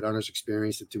as good, aren't as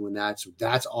experienced at doing that. So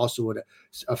that's also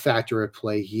a factor at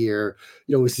play here.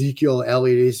 Ezekiel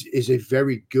Elliott is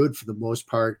very good for the most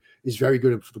part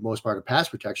of pass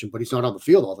protection, but he's not on the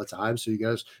field all the time. So you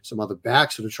got some other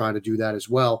backs that are trying to do that as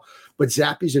well. But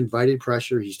Zappi's invited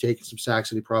pressure. He's taking some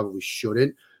sacks and he probably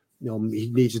shouldn't.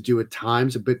 He needs to do at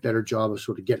times a bit better job of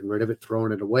sort of getting rid of it,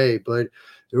 throwing it away. But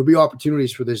there will be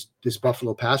opportunities for this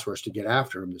Buffalo pass rush to get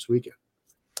after him this weekend.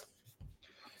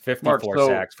 54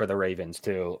 sacks for the Ravens,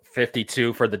 too.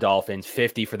 52 for the Dolphins,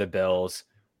 50 for the Bills,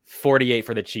 48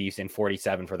 for the Chiefs, and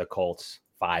 47 for the Colts.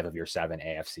 5 of your 7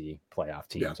 AFC playoff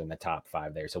teams in the top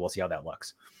 5 there. So we'll see how that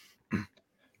looks.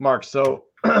 Mark, so,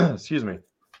 excuse me.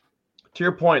 To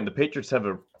your point, the Patriots have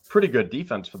a pretty good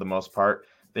defense for the most part.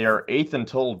 They are 8th in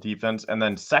total defense and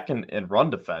then 2nd in run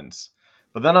defense.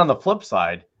 But then on the flip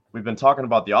side, we've been talking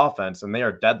about the offense, and they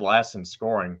are dead last in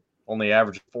scoring, only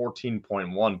average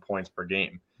 14.1 points per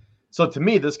game. So to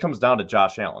me, this comes down to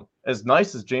Josh Allen. As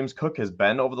nice as James Cook has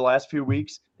been over the last few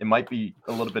weeks, it might be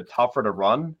a little bit tougher to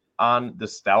run on the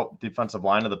stout defensive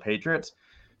line of the Patriots.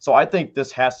 So I think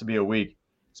this has to be a week,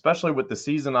 especially with the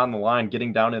season on the line,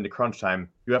 getting down into crunch time.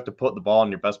 You have to put the ball in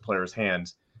your best player's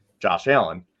hands, Josh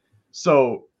Allen.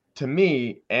 So to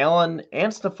me, Allen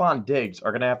and Stephon Diggs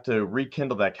are going to have to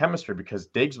rekindle that chemistry because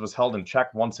Diggs was held in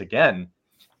check once again,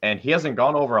 and he hasn't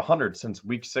gone over 100 since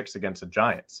week 6 against the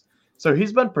Giants. So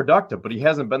he's been productive, but he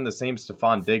hasn't been the same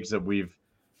Stephon Diggs that we've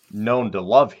known to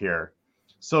love here.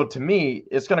 So to me,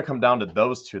 it's going to come down to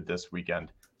those two this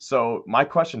weekend. So my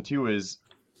question to you is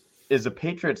the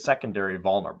Patriots secondary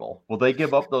vulnerable? Will they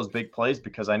give up those big plays?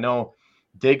 Because I know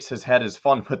Diggs has had his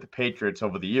fun with the Patriots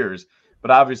over the years, but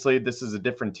obviously this is a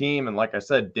different team. And like I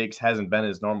said, Diggs hasn't been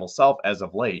his normal self as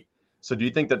of late. So do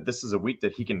you think that this is a week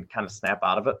that he can kind of snap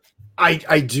out of it?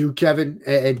 I do, Kevin.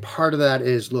 And part of that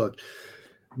is, look,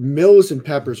 Mills and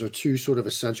Peppers are two sort of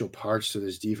essential parts to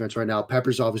this defense right now.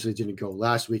 Peppers obviously didn't go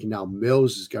last week, and now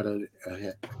Mills has got a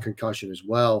concussion as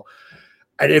well.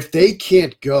 And if they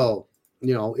can't go,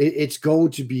 it's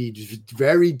going to be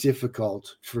very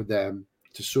difficult for them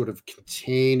to sort of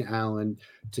contain Allen,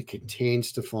 to contain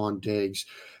Stephon Diggs,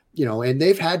 and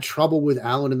they've had trouble with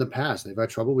Allen in the past. They've had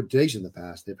trouble with Diggs in the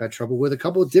past. They've had trouble with a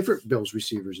couple of different Bills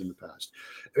receivers in the past.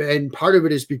 And part of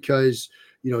it is because,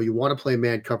 you want to play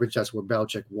man coverage. That's where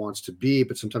Belichick wants to be.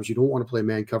 But sometimes you don't want to play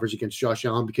man coverage against Josh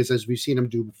Allen because, as we've seen him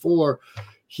do before,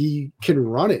 he can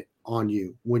run it on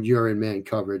you when you're in man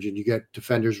coverage and you get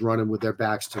defenders running with their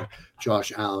backs to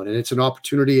Josh Allen. And it's an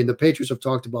opportunity. And the Patriots have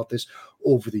talked about this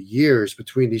over the years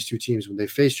between these two teams when they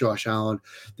face Josh Allen,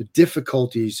 the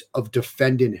difficulties of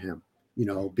defending him,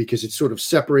 because it sort of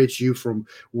separates you from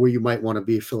where you might want to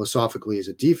be philosophically as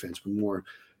a defense with more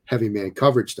heavy man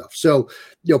coverage stuff. So,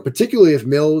 particularly if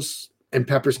Mills and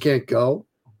Peppers can't go,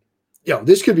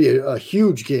 this could be a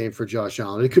huge game for Josh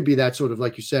Allen. It could be that sort of,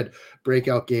 like you said,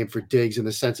 breakout game for Diggs in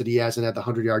the sense that he hasn't had the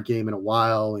 100-yard game in a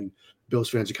while, and Bills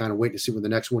fans are kind of waiting to see when the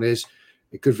next one is.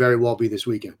 It could very well be this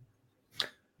weekend.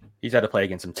 He's had to play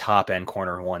against some top-end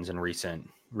corner ones in recent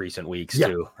weeks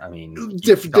too. I mean,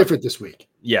 different this week.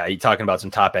 Yeah, you're talking about some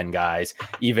top-end guys.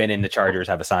 Even in the Chargers,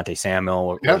 have Asante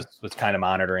Samuel was kind of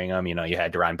monitoring them. You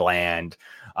had Deron Bland.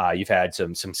 You've had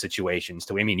some situations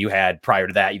too. I mean, you had prior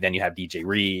to that, then you have DJ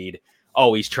Reed.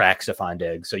 Always tracks Stephon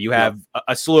Diggs. So you have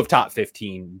a slew of top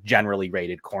 15 generally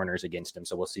rated corners against him.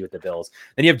 So we'll see with the Bills.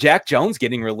 Then you have Jack Jones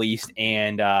getting released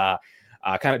and kind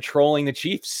of trolling the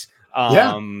Chiefs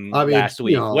last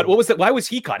week. What was that? Why was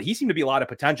he cut? He seemed to be a lot of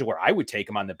potential where I would take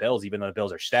him on the Bills, even though the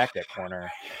Bills are stacked at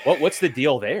corner. What's the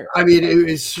deal there? I mean,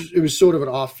 it was sort of an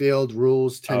off-field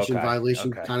rules tension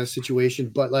violation kind of situation.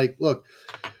 But look,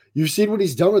 you've seen what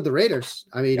he's done with the Raiders.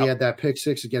 I mean, he had that pick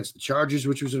six against the Chargers,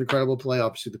 which was an incredible play.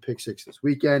 Obviously, the pick six this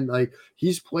weekend.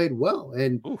 He's played well.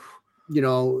 And,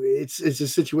 it's a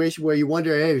situation where you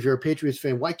wonder, hey, if you're a Patriots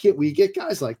fan, why can't we get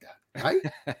guys like that? Right?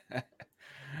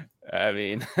 I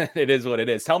mean, it is what it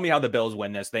is. Tell me how the Bills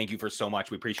win this. Thank you for so much.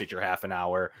 We appreciate your half an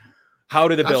hour. How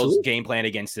do the Bills game plan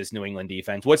against this New England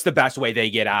defense? What's the best way they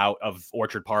get out of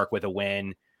Orchard Park with a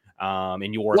win?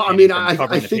 In your opinion, I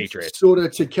think Patriots? Sort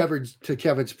of to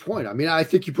Kevin's point. I mean, I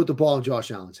think you put the ball in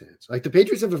Josh Allen's hands. The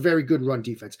Patriots have a very good run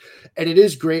defense, and it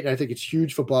is great. And I think it's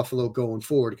huge for Buffalo going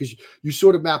forward because you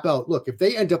sort of map out. Look, if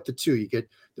they end up to 2, you get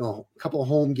a couple of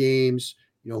home games.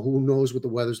 Who knows what the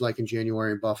weather's like in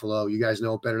January in Buffalo? You guys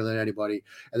know it better than anybody.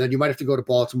 And then you might have to go to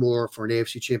Baltimore for an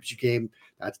AFC Championship game.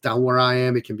 That's down where I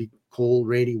am. It can be cold,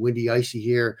 rainy, windy, icy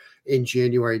here in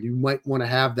January. You might want to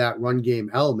have that run game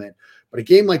element. But a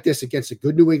game like this against a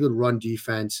good New England run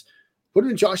defense, put it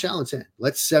in Josh Allen's hand.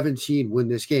 Let 17 win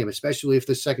this game, especially if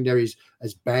the secondary is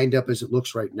as banged up as it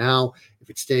looks right now. If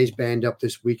it stays banged up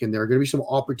this weekend, there are going to be some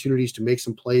opportunities to make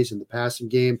some plays in the passing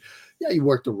game. Yeah, you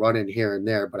work the run in here and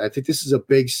there, but I think this is a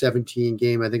big 17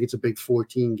 game. I think it's a big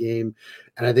 14 game,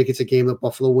 and I think it's a game that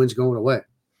Buffalo wins going away.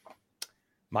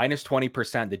 Minus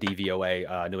 20% the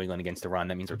DVOA, New England against the run.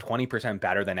 That means they're 20%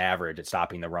 better than average at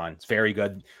stopping the run. It's very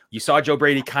good. You saw Joe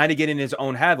Brady kind of get in his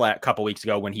own head a couple weeks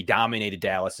ago when he dominated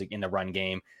Dallas in the run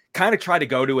game. Kind of tried to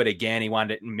go to it again. He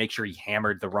wanted to make sure he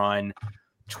hammered the run.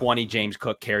 20 James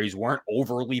Cook carries weren't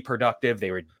overly productive.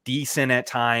 They were decent at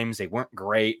times. They weren't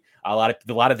great. A lot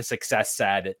of the success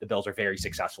said the Bills are very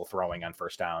successful throwing on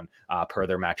first down per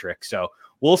their metrics. So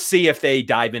we'll see if they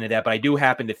dive into that. But I do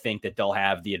happen to think that they'll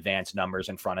have the advanced numbers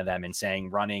in front of them and saying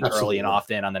running early and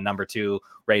often on the number 2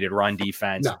 rated run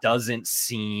defense doesn't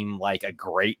seem like a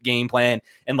great game plan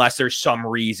unless there's some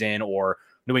reason or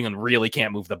New England really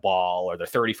can't move the ball or the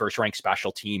 31st ranked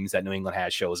special teams that New England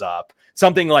has shows up.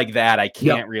 Something like that, I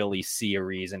can't really see a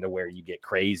reason to where you get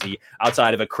crazy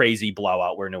outside of a crazy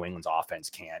blowout where New England's offense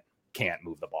can't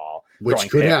move the ball. Which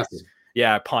could happen.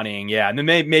 Yeah, punting. Yeah, and then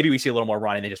maybe we see a little more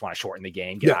running. They just want to shorten the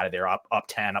game, get out of there, up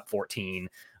 10, up 14.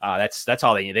 That's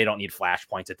all they need. They don't need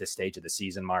flashpoints at this stage of the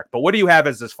season, Mark. But what do you have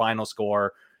as this final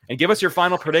score? and give us your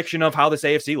final prediction of how this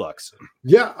AFC looks.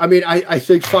 Yeah, I mean, I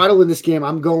think final in this game,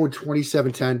 I'm going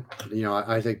 27-10. You know,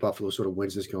 I think Buffalo sort of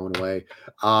wins this going away.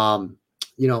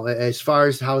 You know, as far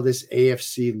as how this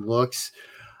AFC looks,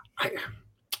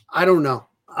 I don't know.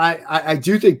 I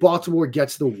do think Baltimore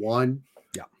gets the one.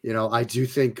 Yeah. You know, I do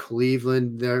think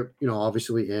Cleveland, they're, you know,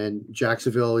 obviously in.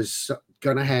 Jacksonville is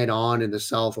going to head on in the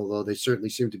South, although they certainly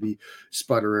seem to be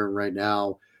sputtering right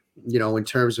now, you know, in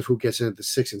terms of who gets into the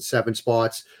 6 and 7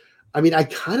 spots. I mean, I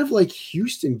kind of like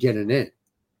Houston getting in,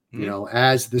 you know,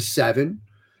 as the 7,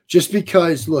 just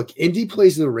because, look, Indy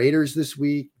plays the Raiders this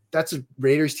week. That's a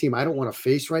Raiders team I don't want to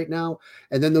face right now.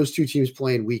 And then those two teams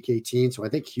play in week 18. So I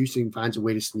think Houston finds a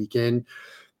way to sneak in.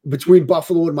 Between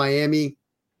Buffalo and Miami,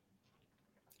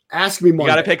 ask me more.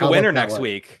 You got to pick a winner next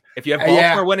week. If you have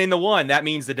Baltimore winning the 1, that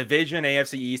means the division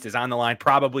AFC East is on the line,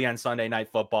 probably on Sunday Night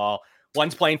Football.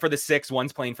 One's playing for the 6,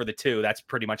 one's playing for the 2. That's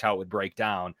pretty much how it would break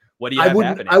down. What do you have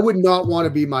happening? I would not want to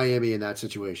be Miami in that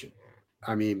situation.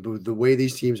 I mean, the way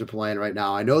these teams are playing right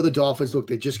now, I know the Dolphins, look,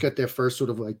 they just got their first sort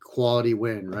of like quality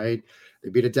win, right? They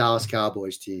beat a Dallas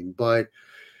Cowboys team, but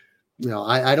you know,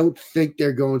 I don't think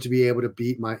they're going to be able to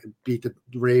beat the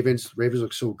Ravens. Ravens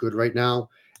look so good right now.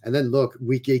 And then look,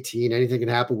 week 18, anything can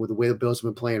happen with the way the Bills have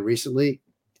been playing recently.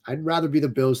 I'd rather be the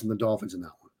Bills than the Dolphins in that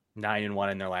one.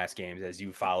 9-1 in their last games. As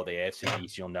you follow the AFC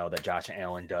East, you'll know that Josh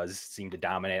Allen does seem to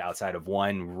dominate outside of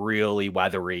one really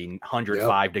weathery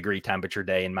 105-degree temperature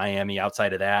day in Miami.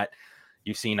 Outside of that,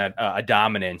 you've seen a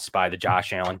dominance by the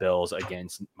Josh Allen Bills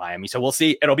against Miami. So we'll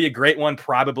see. It'll be a great one,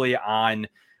 probably on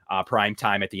prime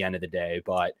time at the end of the day.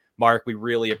 But Mark, we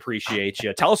really appreciate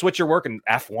you. Tell us what you're working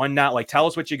F1 now. Like, tell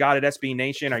us what you got at SB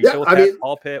Nation. Are you still with that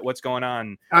Paul Pitt? What's going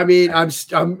on? I mean, I'm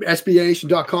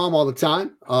SBNation.com all the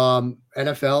time.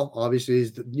 NFL obviously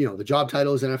is the job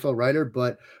title is NFL writer,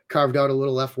 but carved out a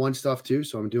little F1 stuff too.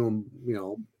 So I'm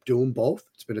doing both.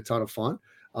 It's been a ton of fun.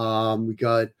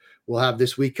 We'll have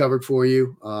this week covered for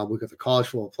you. We've got the college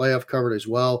football playoff covered as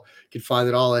well. You can find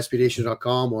it all at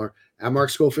SBNation.com or at Mark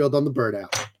Schofield on the Bird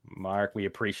app. Mark, we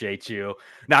appreciate you.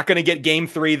 Not going to get game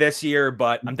 3 this year,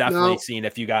 but I'm definitely seeing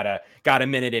if you got a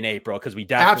minute in April, because we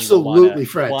definitely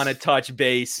want to touch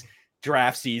base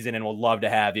draft season, and we'll love to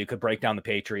have you. Could break down the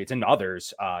Patriots and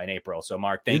others in April. So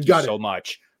Mark, thank you so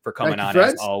much for coming on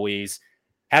as always.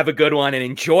 Have a good one and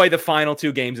enjoy the final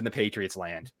 2 games in the Patriots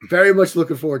land. Very much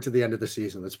looking forward to the end of the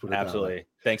season. Let's put it absolutely. That way.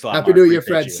 Thanks a lot. Happy New Year,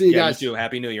 Fred. See you guys. You too.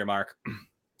 Happy New Year, Mark.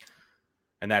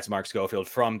 And that's Mark Schofield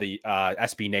from the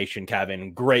SB Nation.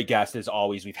 Kevin, great guest as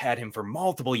always. We've had him for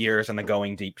multiple years on the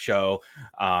Going Deep show,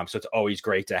 so it's always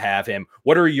great to have him.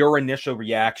 What are your initial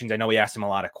reactions? I know we asked him a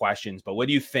lot of questions, but what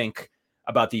do you think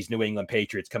about these New England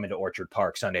Patriots coming to Orchard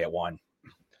Park Sunday at 1?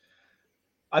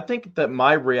 I think that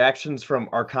my reactions from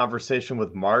our conversation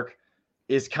with Mark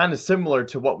is kind of similar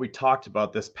to what we talked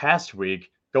about this past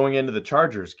week going into the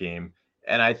Chargers game.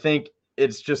 And I think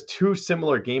it's just 2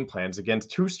 similar game plans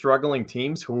against 2 struggling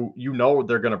teams who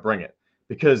they're going to bring it,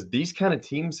 because these kind of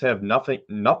teams have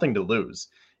nothing to lose.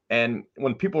 And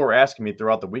when people were asking me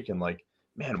throughout the weekend, like,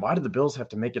 man, why did the Bills have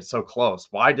to make it so close?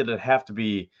 Why did it have to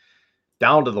be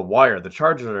down to the wire? The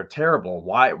Chargers are terrible.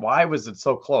 Why was it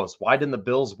so close? Why didn't the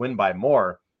Bills win by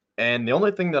more? And the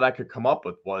only thing that I could come up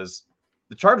with was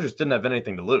the Chargers didn't have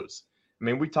anything to lose. I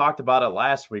mean, we talked about it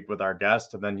last week with our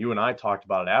guest, and then you and I talked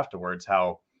about it afterwards,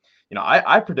 how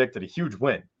I predicted a huge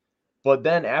win. But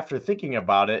then after thinking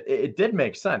about it, it did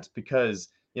make sense, because,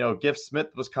 Gift Smith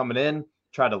was coming in,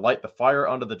 tried to light the fire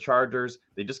under the Chargers.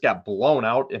 They just got blown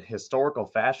out in historical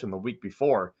fashion the week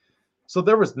before. So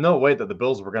there was no way that the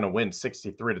Bills were going to win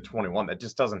 63-21. That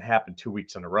just doesn't happen 2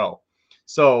 weeks in a row.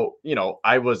 So,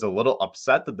 I was a little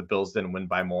upset that the Bills didn't win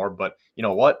by more, but you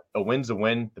know what? A win's a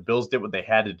win. The Bills did what they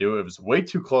had to do. It was way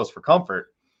too close for comfort,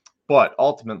 but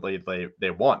ultimately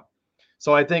they won.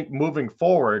 So I think moving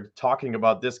forward, talking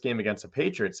about this game against the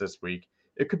Patriots this week,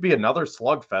 it could be another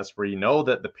slugfest where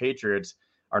that the Patriots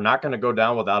are not going to go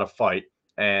down without a fight.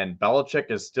 And Belichick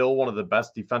is still one of the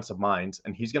best defensive minds,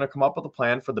 and he's going to come up with a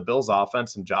plan for the Bills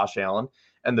offense and Josh Allen.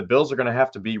 And the Bills are going to have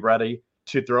to be ready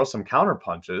to throw some counter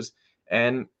punches.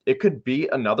 And it could be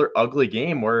another ugly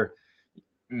game where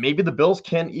maybe the Bills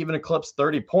can't even eclipse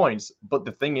 30 points. But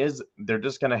the thing is, they're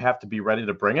just going to have to be ready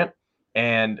to bring it.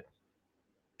 And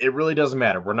it really doesn't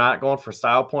matter. We're not going for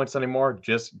style points anymore.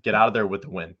 Just get out of there with the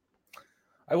win.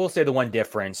 I will say the one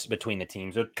difference between the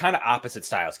teams, they're kind of opposite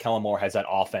styles. Kellen Moore has that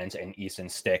offense and Easton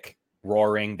Stick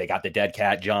roaring. They got the dead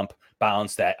cat jump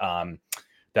bounce that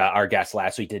our guest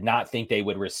last week did not think they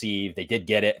would receive. They did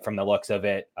get it from the looks of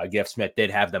it. Gift Smith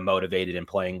did have them motivated and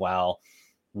playing well.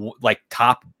 like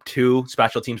top 2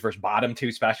 special teams versus bottom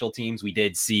 2 special teams. We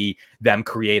did see them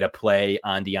create a play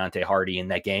on Deontay Hardy in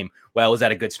that game. Well, was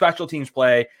that a good special teams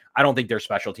play? I don't think their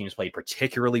special teams played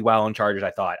particularly well in Chargers.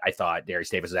 I thought Darius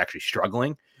Davis was actually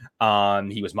struggling.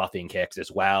 He was muffing kicks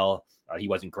as well. He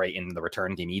wasn't great in the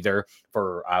return game either.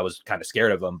 I was kind of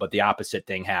scared of him, but the opposite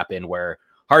thing happened where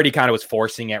Hardy kind of was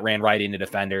forcing it, ran right into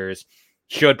defenders.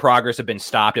 Should progress have been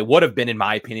stopped? It would have been, in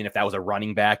my opinion, if that was a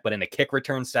running back, but in a kick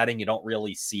return setting, you don't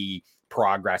really see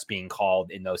progress being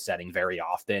called in those settings very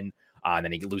often. And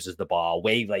then he loses the ball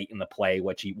way late in the play,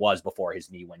 which he was before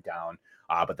his knee went down.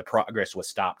 But the progress was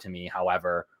stopped to me.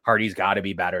 However, Hardy's got to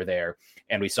be better there.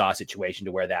 And we saw a situation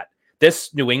to where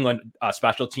this New England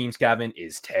special teams, Kevin,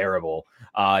 is terrible.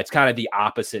 It's kind of the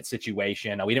opposite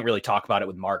situation. We didn't really talk about it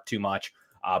with Mark too much,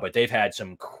 but they've had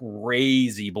some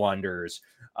crazy blunders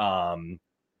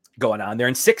going on there.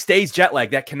 In 6 days jet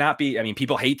lag, that cannot be. I mean,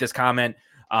 people hate this comment,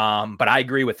 but I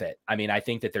agree with it. I mean, I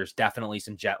think that there's definitely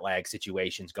some jet lag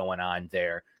situations going on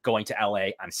there. Going to LA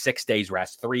on 6 days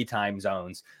rest, 3 time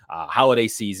zones, holiday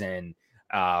season,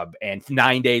 and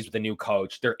 9 days with a new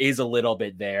coach. There is a little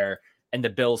bit there, and the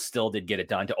Bills still did get it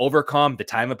done to overcome the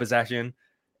time of possession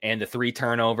and the 3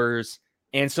 turnovers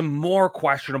and some more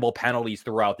questionable penalties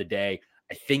throughout the day.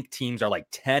 I think teams are like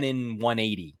 10 and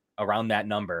 180 around that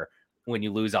number when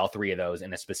you lose all 3 of those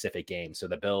in a specific game. So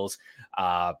the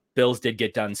Bills did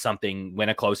get done something, win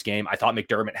a close game. I thought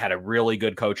McDermott had a really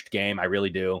good coached game. I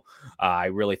really do. I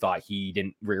really thought he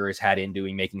didn't rear his head in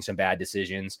making some bad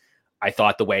decisions. I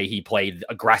thought the way he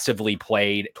aggressively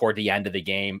played toward the end of the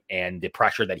game and the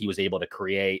pressure that he was able to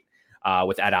create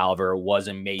with Ed Oliver was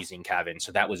amazing, Kevin.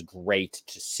 So that was great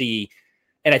to see.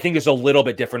 And I think it's a little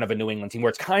bit different of a New England team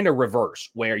where it's kind of reverse,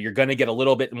 where you're going to get a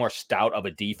little bit more stout of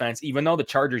a defense, even though the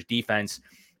Chargers defense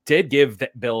did give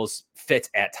the Bills fits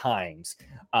at times.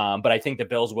 But I think the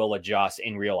Bills will adjust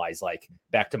and realize, like,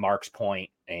 back to Mark's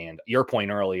point and your point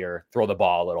earlier, throw the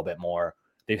ball a little bit more.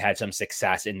 They've had some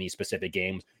success in these specific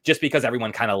games. Just because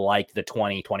everyone kind of liked the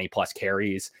 20 plus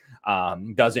carries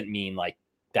doesn't mean like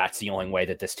that's the only way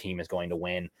that this team is going to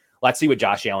win. Let's see what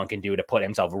Josh Allen can do to put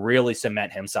himself, really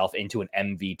cement himself into an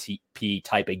MVP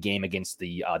type of game against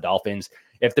the Dolphins.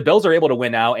 If the Bills are able to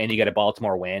win out and you get a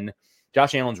Baltimore win,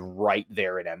 Josh Allen's right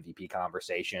there at MVP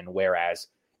conversation, whereas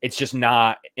it's just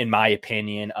not, in my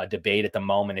opinion, a debate at the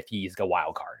moment if he's the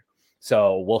wild card.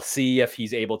 So we'll see if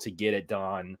he's able to get it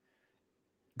done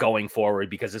going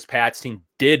forward, because this Pats team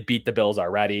did beat the Bills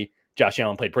already. Josh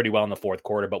Allen played pretty well in the fourth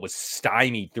quarter, but was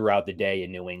stymied throughout the day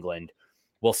in New England.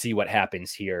 We'll see what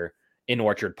happens here in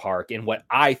Orchard Park in what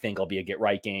I think will be a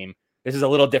get-right game. This is a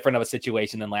little different of a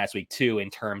situation than last week, too, in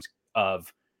terms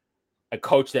of a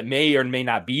coach that may or may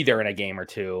not be there in a game or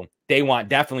two. They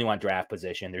definitely want draft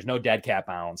position. There's no dead cat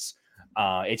bounce.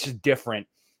 It's just different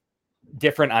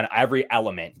on every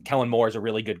element. Kellen Moore is a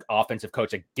really good offensive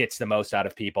coach that gets the most out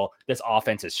of people. This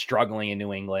offense is struggling in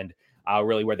New England.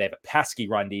 Really where they have a pesky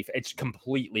run defense. It's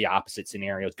completely opposite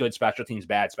scenarios. Good special teams,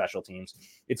 bad special teams.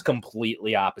 It's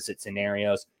completely opposite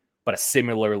scenarios, but a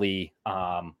similarly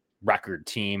record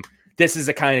team. This is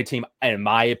the kind of team, in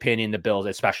my opinion, the Bills,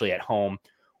 especially at home,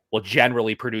 will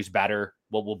generally produce better.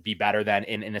 Will be better than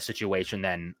in a situation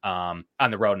than on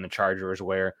the road in the Chargers,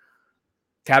 where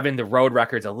Kevin, the road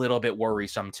record's a little bit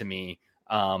worrisome to me,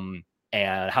 and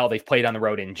how they've played on the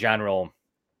road in general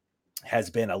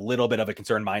has been a little bit of a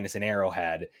concern, minus an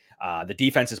Arrowhead. The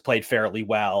defense has played fairly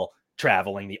well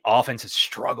traveling. The offense has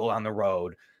struggled on the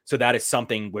road. So that is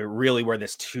something where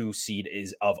this 2 seed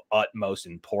is of utmost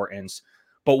importance.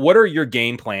 But what are your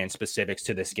game plan specifics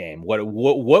to this game?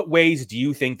 What ways do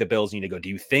you think the Bills need to go?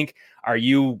 Are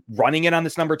you running it on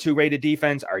this number 2 rated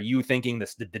defense? Are you thinking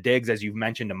the digs, as you've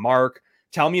mentioned to Mark?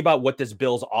 Tell me about what this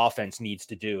Bills offense needs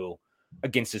to do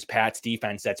against this Pats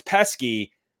defense that's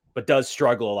pesky, but does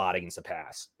struggle a lot against the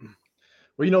pass.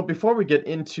 Well, before we get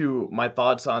into my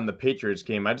thoughts on the Patriots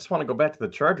game, I just want to go back to the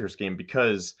Chargers game,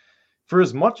 because for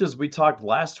as much as we talked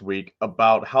last week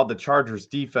about how the Chargers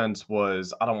defense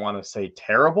was, I don't want to say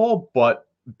terrible, but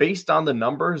based on the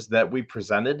numbers that we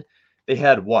presented, they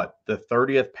had the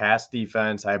 30th pass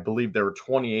defense. I believe they were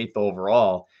 28th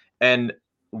overall. And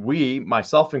we,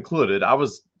 myself included, I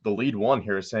was the lead one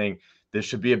here saying, this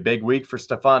should be a big week for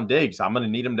Stephon Diggs. I'm going to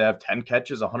need him to have 10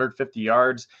 catches, 150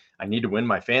 yards. I need to win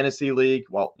my fantasy league.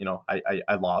 Well,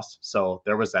 I lost. So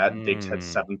there was that. Diggs had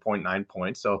 7.9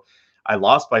 points. So I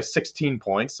lost by 16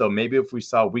 points. So maybe if we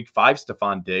saw week 5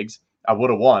 Stephon Diggs, I would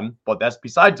have won. But that's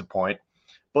besides the point.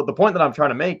 But the point that I'm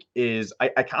trying to make is I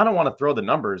kind of want to throw the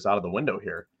numbers out of the window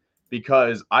here,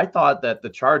 because I thought that the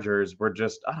Chargers were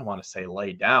just, I don't want to say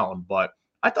lay down, but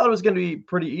I thought it was going to be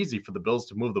pretty easy for the Bills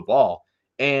to move the ball.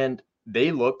 And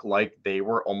they look like they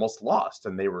were almost lost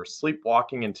and they were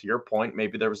sleepwalking. And to your point,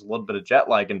 maybe there was a little bit of jet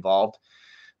lag involved,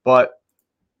 but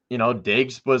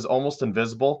Diggs was almost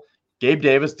invisible. Gabe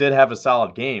Davis did have a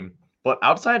solid game, but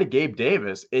outside of Gabe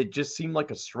Davis, it just seemed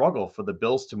like a struggle for the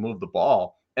Bills to move the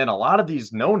ball. And a lot of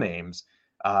these no names,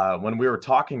 when we were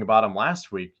talking about him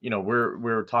last week, we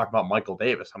were talking about Michael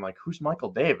Davis. I'm like, who's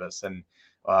Michael Davis? And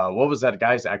what was that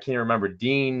guy's? I can't remember.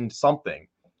 Dean something.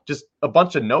 Just a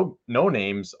bunch of no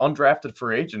names, undrafted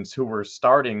free agents who were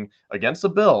starting against the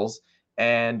Bills.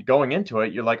 And going into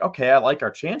it, you're like, okay, I like our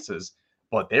chances,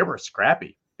 but they were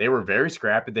scrappy. They were very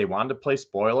scrappy. They wanted to play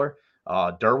spoiler.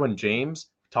 Derwin James,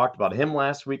 talked about him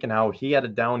last week and how he had a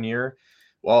down year.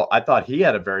 Well, I thought he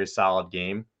had a very solid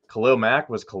game. Khalil Mack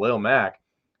was Khalil Mack.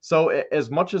 So as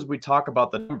much as we talk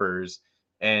about the numbers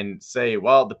and say,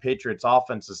 well, the Patriots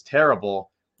offense is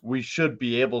terrible, we should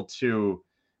be able to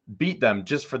beat them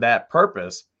just for that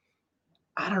purpose.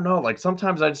 I don't know. Like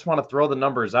sometimes I just want to throw the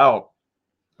numbers out.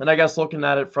 And I guess looking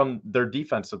at it from their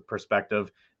defensive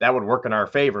perspective, that would work in our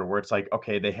favor where it's like,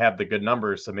 okay, they have the good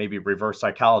numbers. So maybe reverse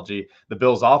psychology. The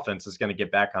Bills offense is going to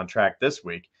get back on track this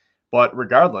week. But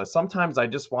regardless, sometimes I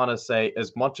just want to say,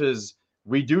 as much as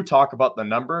we do talk about the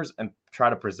numbers and try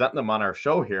to present them on our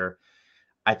show here,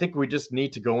 I think we just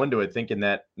need to go into it thinking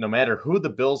that no matter who the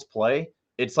Bills play,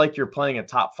 it's like you're playing a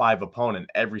top 5 opponent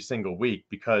every single week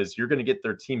because you're going to get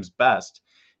their team's best.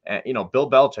 And, Bill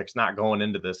Belichick's not going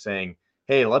into this saying,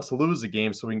 hey, let's lose the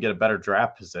game so we can get a better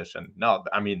draft position. No,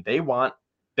 I mean, they want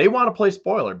to play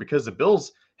spoiler because the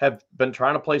Bills have been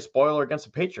trying to play spoiler against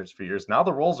the Patriots for years. Now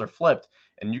the roles are flipped,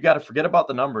 and you got to forget about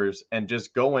the numbers and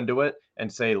just go into it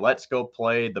and say, let's go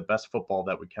play the best football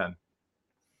that we can.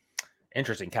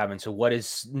 Interesting, Kevin. So what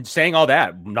is, saying all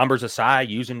that, numbers aside,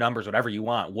 using numbers, whatever you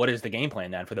want, what is the game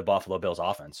plan then for the Buffalo Bills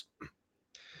offense?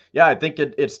 Yeah, I think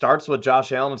it starts with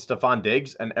Josh Allen and Stephon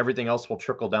Diggs, and everything else will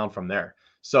trickle down from there.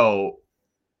 So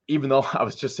even though I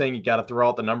was just saying you got to throw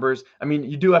out the numbers, I mean,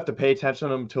 you do have to pay attention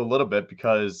to them to a little bit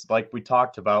because like we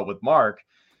talked about with Mark,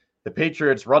 the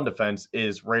Patriots run defense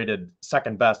is rated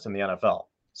second best in the NFL.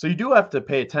 So you do have to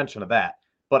pay attention to that.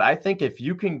 But I think if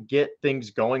you can get things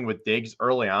going with Diggs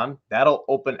early on, that'll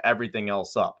open everything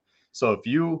else up. So if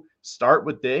you start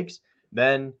with Diggs,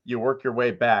 then you work your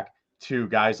way back to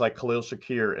guys like Khalil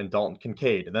Shakir and Dalton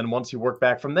Kincaid. And then once you work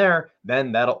back from there,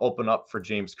 then that'll open up for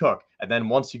James Cook. And then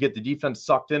once you get the defense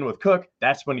sucked in with Cook,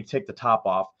 that's when you take the top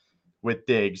off with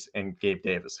Diggs and Gabe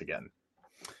Davis again.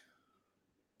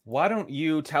 Why don't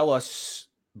you tell us,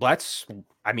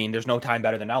 there's no time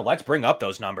better than now. Let's bring up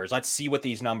those numbers. Let's see what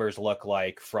these numbers look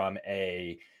like from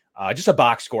just a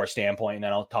box score standpoint, and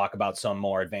then I'll talk about some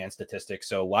more advanced statistics.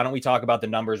 So why don't we talk about the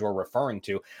numbers we're referring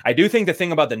to? I do think the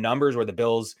thing about the numbers where the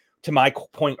Bills, to my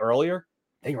point earlier,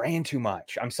 they ran too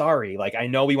much. I'm sorry. Like, I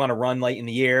know we want to run late in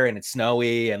the year and it's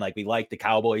snowy and like we like the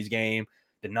Cowboys game.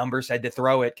 The numbers said to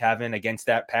throw it, Kevin, against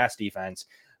that pass defense.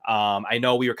 I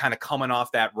know we were kind of coming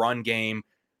off that run game,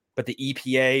 but the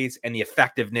EPAs and the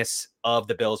effectiveness of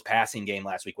the Bills passing game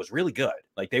last week was really good.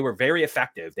 Like, they were very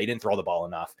effective. They didn't throw the ball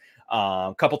enough.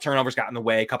 A couple turnovers got in the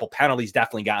way. A couple penalties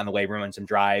definitely got in the way, ruined some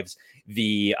drives.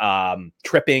 The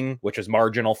tripping, which was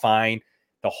marginal, fine.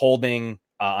 The holding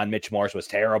on Mitch Morse was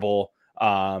terrible.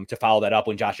 To follow that up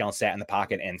when Josh Allen sat in the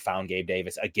pocket and found Gabe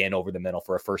Davis again over the middle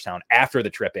for a first down after the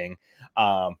tripping,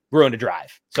 ruined a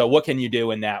drive. So what can you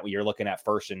do in that when you're looking at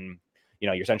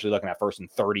you're essentially looking at 1st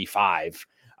and 35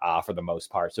 for the most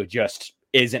part. So just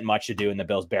isn't much to do. And the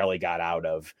Bills barely got out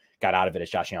of it as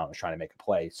Josh Allen was trying to make a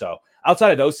play. So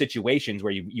outside of those situations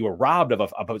where you were robbed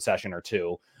of a possession or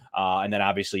two, and then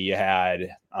obviously you had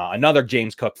another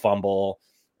James Cook fumble,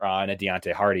 and a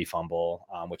Deontay Hardy fumble,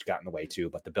 which got in the way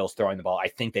too. But the Bills throwing the ball, I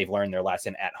think they've learned their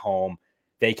lesson at home.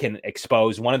 They can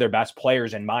expose one of their best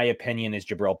players, in my opinion, is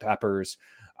Jabril Peppers.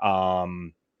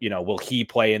 Will he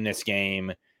play in this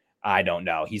game? I don't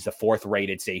know. He's the 4th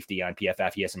rated safety on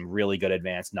PFF. He has some really good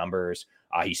advanced numbers.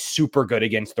 He's super good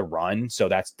against the run. So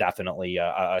that's definitely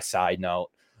a side note.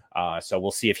 So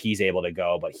we'll see if he's able to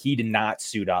go, but he did not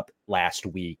suit up last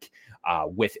week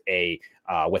with a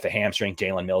hamstring.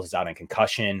 Jalen Mills is out on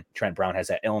concussion. Trent Brown has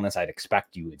that illness. I'd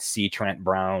expect you would see Trent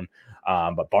Brown,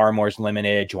 but Barmore's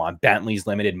limited. Juwan Bentley's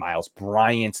limited. Miles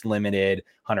Bryant's limited.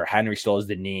 Hunter Henry still has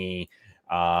the knee.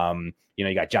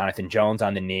 You got Jonathan Jones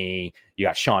on the knee. You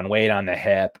got Sean Wade on the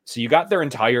hip. So you got their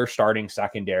entire starting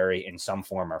secondary in some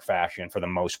form or fashion, for the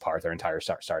most part, their entire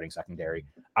starting secondary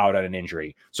out on an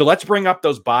injury. So let's bring up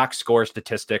those box score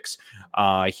statistics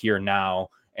here now,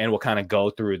 and we'll kind of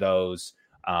go through those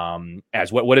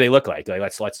as what do they look like?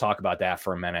 Let's talk about that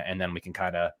for a minute, and then we can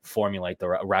kind of formulate the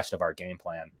rest of our game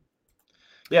plan.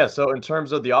 Yeah, so in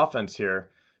terms of the offense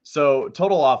here, So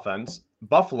total offense,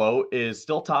 Buffalo is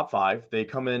still top 5. They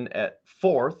come in at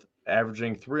 4th,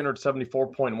 averaging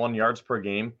 374.1 yards per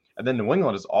game. And then New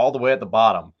England is all the way at the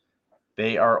bottom.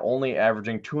 They are only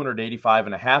averaging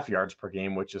 285.5 yards per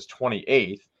game, which is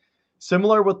 28th.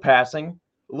 Similar with passing,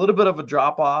 a little bit of a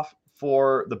drop-off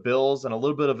for the Bills and a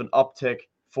little bit of an uptick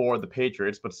for the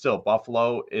Patriots, but still,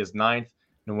 Buffalo is 9th,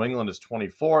 New England is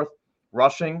 24th.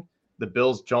 Rushing, the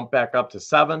Bills jump back up to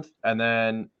 7th, and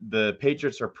then the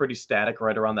Patriots are pretty static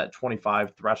right around that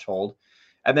 25 threshold.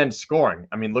 And then scoring,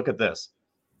 I mean, look at this.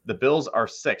 The Bills are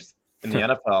 6th in the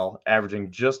NFL, averaging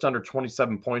just under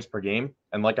 27 points per game.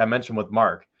 And like I mentioned with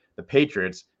Mark, the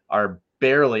Patriots are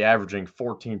barely averaging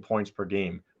 14 points per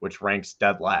game, which ranks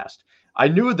dead last. I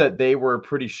knew that they were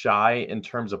pretty shy in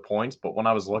terms of points, but when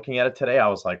I was looking at it today, I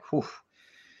was like, whew,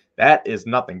 that is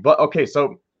nothing. But okay,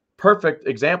 so perfect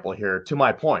example here to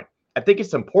my point. I think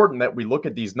it's important that we look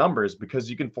at these numbers because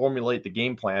you can formulate the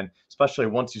game plan, especially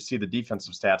once you see the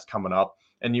defensive stats coming up,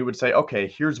 and you would say, okay,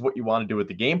 here's what you want to do with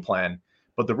the game plan.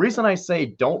 But the reason I say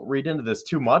don't read into this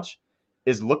too much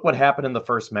is look what happened in the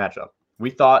first matchup. We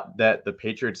thought that the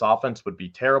Patriots offense would be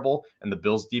terrible and the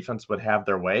Bills defense would have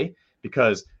their way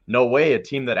because no way a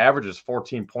team that averages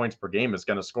 14 points per game is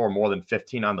going to score more than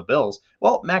 15 on the Bills.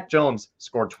 Well, Mac Jones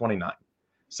scored 29.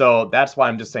 So that's why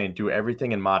I'm just saying do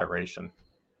everything in moderation.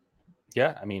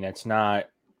 Yeah, I mean, it's not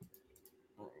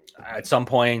at some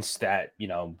points that,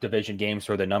 division games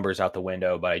throw the numbers out the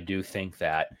window, but I do think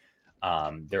that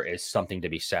there is something to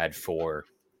be said for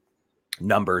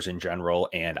numbers in general,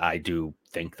 and I do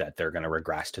think that they're going to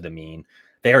regress to the mean.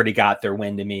 They already got their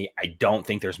win to me. I don't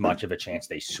think there's much of a chance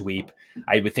they sweep.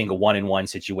 I would think a 1-1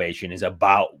 situation is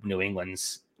about New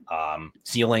England's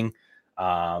ceiling,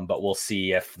 but we'll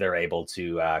see if they're able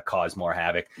to cause more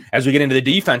havoc. As we get into the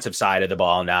defensive side of the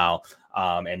ball now,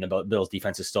 and the Bills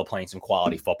defense is still playing some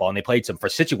quality football, and they played some for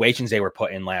situations they were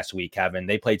put in last week, Kevin.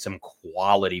 They played some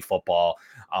quality football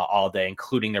all day,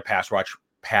 including their pass rush,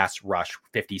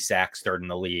 50 sacks, 3rd in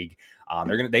the league.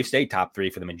 They've stayed top 3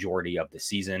 for the majority of the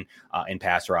season in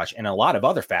pass rush and a lot of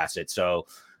other facets. So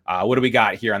what do we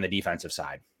got here on the defensive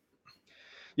side?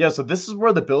 Yeah, so this is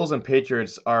where the Bills and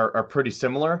Patriots are pretty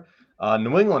similar.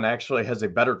 New England actually has a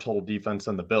better total defense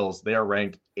than the Bills. They are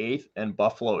ranked 8th and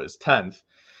Buffalo is 10th.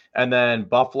 And then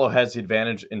Buffalo has the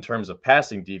advantage in terms of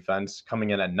passing defense, coming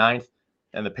in at 9th,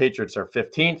 and the Patriots are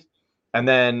 15th. And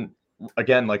then,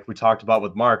 again, like we talked about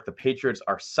with Mark, the Patriots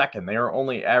are 2nd. They are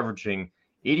only averaging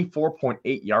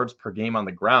 84.8 yards per game on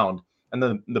the ground. And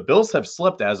the Bills have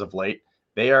slipped as of late.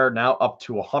 They are now up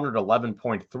to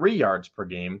 111.3 yards per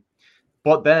game.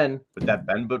 But then, with that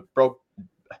bend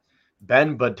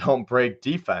but don't break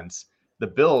defense, the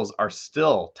Bills are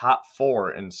still top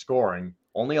 4 in scoring,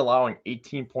 only allowing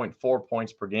 18.4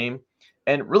 points per game.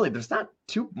 And really, there's not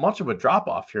too much of a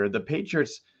drop-off here. The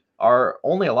Patriots are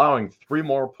only allowing 3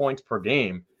 more points per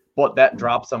game, but that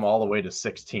drops them all the way to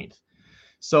 16th.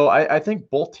 So I think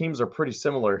both teams are pretty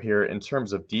similar here in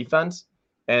terms of defense.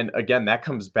 And again, that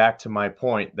comes back to my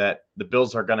point that the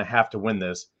Bills are going to have to win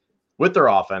this with their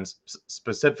offense,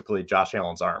 specifically Josh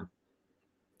Allen's arm.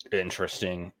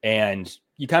 Interesting. And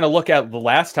you kind of look at the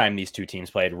last time these two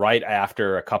teams played, right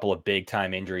after a couple of big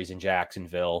time injuries in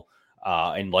Jacksonville,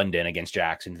 in London against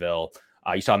Jacksonville.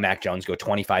 You saw Mac Jones go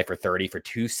 25 for 30 for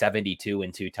 272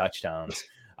 and 2 touchdowns.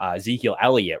 Ezekiel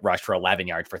Elliott rushed for 11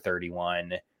 yards for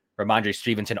 31. Ramondre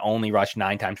Stevenson only rushed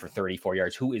 9 times for 34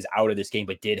 yards, who is out of this game,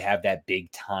 but did have that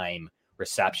big time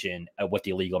reception with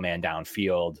the illegal man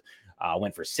downfield.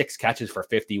 Went for 6 catches for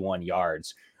 51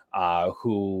 yards.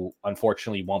 Who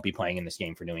unfortunately won't be playing in this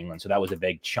game for New England. So that was a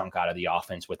big chunk out of the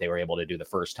offense, what they were able to do the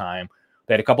first time.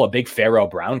 They had a couple of big Pharaoh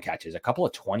Brown catches, a couple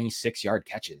of 26-yard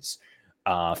catches.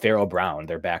 Pharaoh Brown,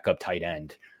 their backup tight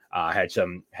end, had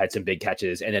some big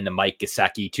catches. And then the Mike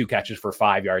Gesicki, 2 catches for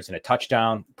 5 yards and a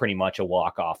touchdown, pretty much a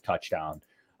walk-off touchdown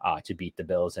to beat the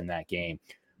Bills in that game.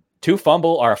 A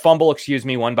fumble,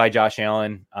 one by Josh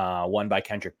Allen, one by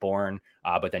Kendrick Bourne,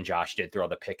 but then Josh did throw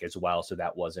the pick as well, so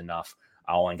that was enough.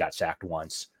 Allen got sacked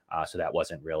once, so that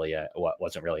wasn't really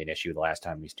an issue the last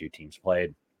time these two teams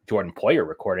played. Jordan Poyer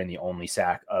recording the only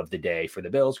sack of the day for the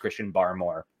Bills. Christian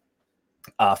Barmore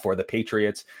for the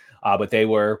Patriots, but they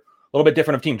were a little bit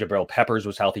different of team. Jabril Peppers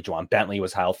was healthy. Juwan Bentley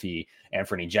was healthy.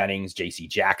 Anthony Jennings, J.C.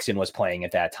 Jackson was playing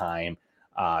at that time.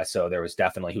 So there was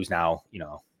definitely who's now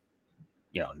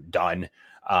done.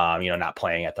 Not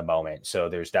playing at the moment. So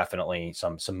there's definitely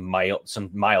some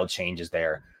mild changes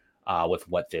there. With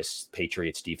what this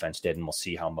Patriots defense did, and we'll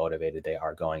see how motivated they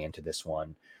are going into this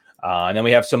one. And then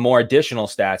we have some more additional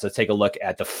stats. Let's take a look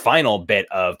at the final bit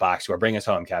of box score. Bring us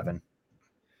home, Kevin.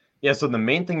 Yeah, so the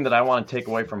main thing that I want to take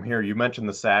away from here, you mentioned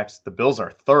the sacks. The Bills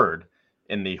are third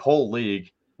in the whole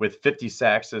league with 50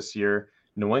 sacks this year.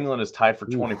 New England is tied for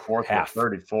 24th with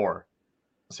 34.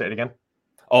 Say it again.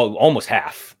 Oh, almost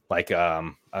half. Like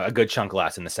a good chunk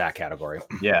less in the sack category.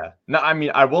 Yeah. No, I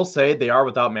mean, I will say they are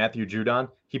without Matthew Judon.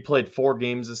 He played 4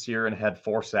 games this year and had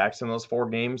 4 sacks in those 4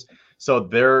 games. So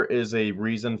there is a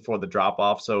reason for the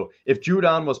drop-off. So if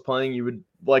Judon was playing, you would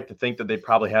like to think that they'd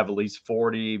probably have at least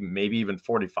 40, maybe even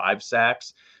 45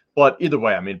 sacks. But either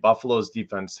way, I mean, Buffalo's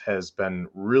defense has been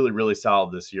really, really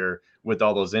solid this year with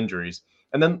all those injuries.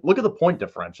 And then look at the point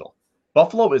differential.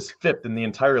 Buffalo is 5th in the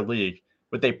entire league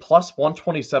with a plus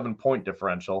 127 point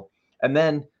differential. And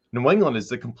then New England is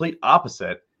the complete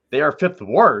opposite. They are 5th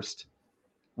worst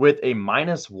with a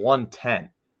minus 110.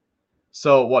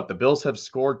 So what? The Bills have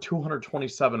scored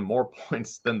 227 more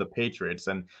points than the Patriots.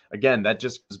 And again, that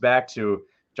just goes back to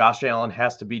Josh Allen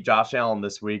has to beat Josh Allen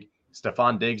this week.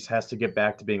 Stephon Diggs has to get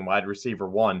back to being wide receiver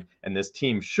 1, and this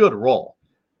team should roll.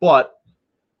 But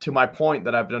to my point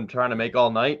that I've been trying to make all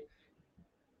night,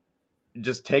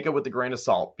 just take it with a grain of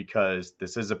salt because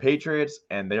this is the Patriots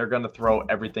and they're going to throw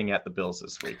everything at the Bills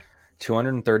this week.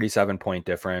 237 point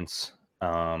difference.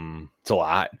 It's a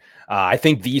lot. I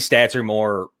think these stats are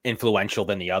more influential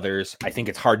than the others. I think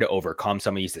it's hard to overcome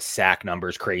some of these. The sack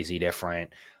numbers crazy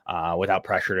different without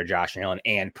pressure to Josh Allen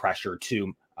and pressure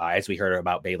to, as we heard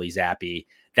about Bailey Zappi.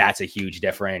 That's a huge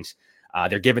difference.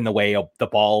 They're giving away the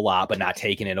ball a lot, but not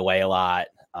taking it away a lot.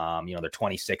 They're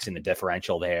 26 in the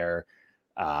differential there.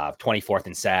 24th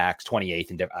in sacks,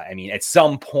 28th in I mean, at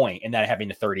some point, and then having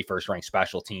the 31st ranked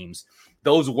special teams,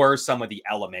 those were some of the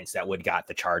elements that would got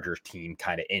the Chargers team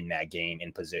kind of in that game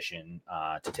in position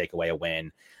to take away a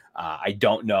win. I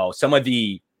don't know. Some of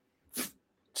the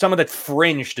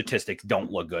fringe statistics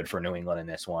don't look good for New England in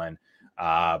this one.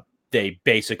 They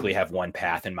basically have one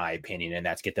path, in my opinion, and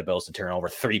that's get the Bills to turn over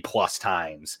 3+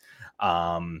 times.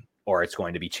 Or it's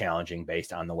going to be challenging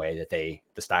based on the way that the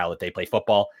style that they play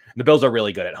football. And the Bills are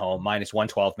really good at home. Minus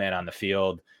 112 man on the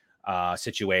field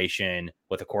situation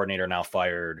with a coordinator now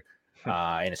fired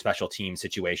in a special team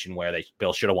situation where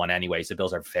Bills should have won anyways. The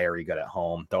Bills are very good at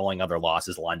home. The only other loss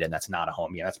is London. That's not a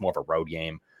home game. That's more of a road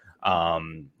game.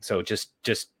 So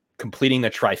just completing the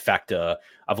trifecta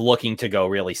of looking to go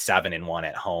really 7-1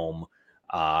 at home.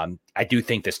 I do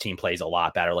think this team plays a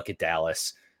lot better. Look at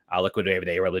Dallas. Look what they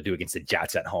were able to do against the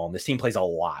Jets at home. This team plays a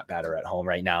lot better at home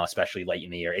right now, especially late in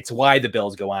the year. It's why the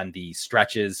Bills go on these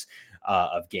stretches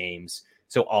of games.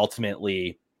 So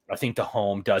ultimately, I think the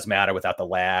home does matter without the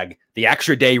lag. The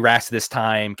extra day rest this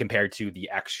time compared to the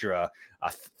extra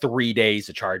 3 days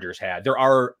the Chargers had.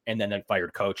 And then the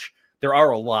fired coach. There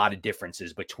are a lot of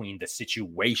differences between the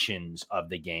situations of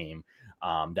the game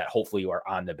that hopefully are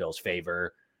on the Bills'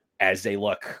 favor as they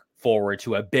look forward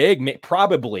to a big,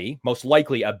 probably most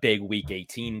likely a big week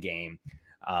 18 game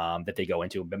that they go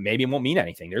into, but maybe it won't mean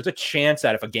anything. There's a chance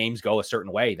that if a games go a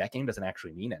certain way, that game doesn't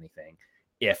actually mean anything.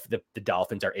 If the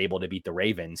Dolphins are able to beat the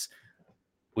Ravens,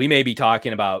 we may be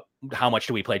talking about how much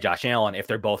do we play Josh Allen if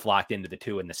they're both locked into the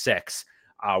 2 and the 6,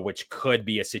 which could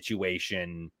be a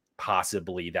situation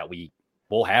possibly that we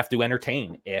will have to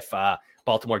entertain if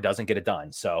Baltimore doesn't get it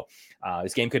done. So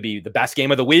this game could be the best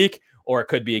game of the week, or it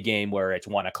could be a game where it's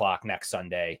 1:00 next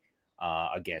Sunday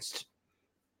against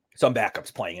some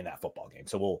backups playing in that football game.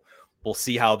 So we'll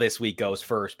see how this week goes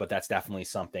first, but that's definitely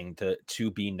something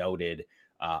to be noted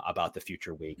about the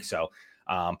future week. So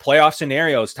playoff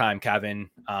scenarios time, Kevin,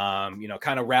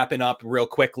 kind of wrapping up real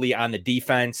quickly on the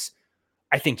defense.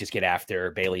 I think just get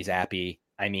after Bailey Zappi.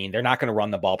 I mean, they're not going to run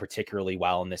the ball particularly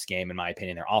well in this game, in my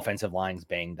opinion. Their offensive line's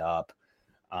banged up.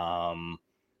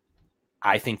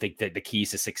 I think that the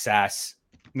keys to success,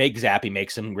 make Zappi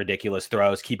make some ridiculous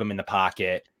throws, keep him in the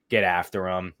pocket, get after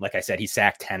him. Like I said, he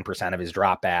sacked 10% of his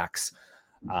dropbacks.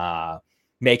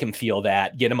 Make him feel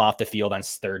that, get him off the field on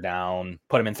 3rd down,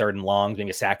 put him in 3rd and long, maybe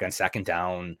a sack on 2nd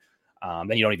down.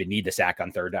 Then you don't even need the sack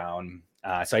on 3rd down.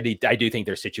 So I do think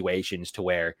there's situations to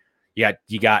where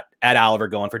you got Ed Oliver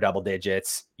going for double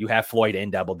digits. You have Floyd in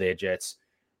double digits.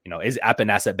 Is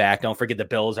Epinesa back? Don't forget the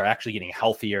Bills are actually getting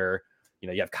healthier.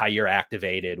 You have Kyer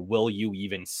activated. Will you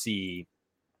even see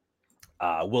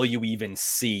a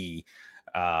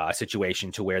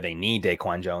situation to where they need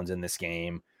Daquan Jones in this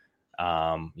game?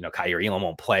 Kyer Elam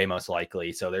won't play most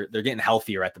likely. So they're getting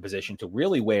healthier at the position to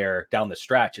really where down the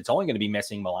stretch, it's only going to be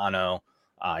missing Milano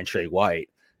and Trey White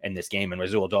in this game. And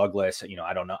Rasul Douglas,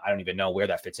 I don't know. I don't even know where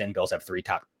that fits in. Bills have 3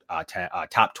 top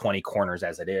 20 corners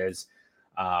as it is.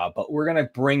 But we're going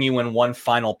to bring you in one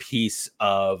final piece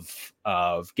of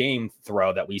game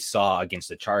throw that we saw against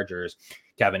the Chargers.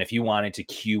 Kevin, if you wanted to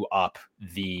queue up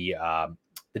the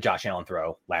the Josh Allen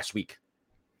throw last week.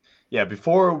 Yeah,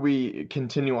 before we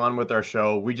continue on with our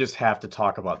show, we just have to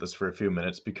talk about this for a few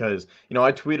minutes because,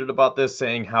 I tweeted about this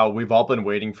saying how we've all been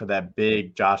waiting for that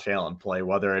big Josh Allen play,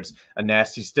 whether it's a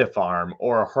nasty stiff arm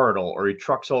or a hurdle or he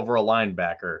trucks over a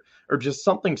linebacker or just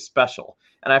something special.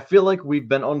 And I feel like we've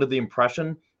been under the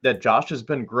impression that Josh has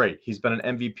been great. He's been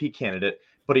an MVP candidate,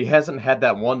 but he hasn't had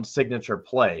that one signature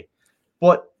play.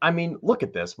 But, I mean, look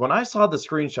at this. When I saw the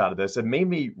screenshot of this, it made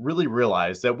me really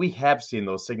realize that we have seen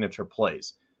those signature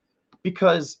plays.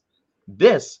 Because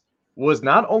this was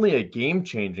not only a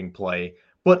game-changing play,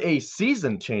 but a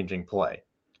season-changing play.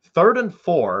 3rd and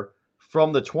 4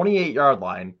 from the 28-yard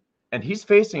line, and he's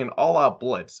facing an all-out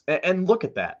blitz. And look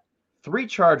at that. 3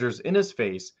 Chargers in his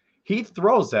face. He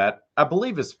throws that. I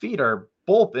believe his feet are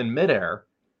both in midair.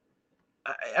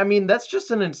 I mean, that's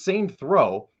just an insane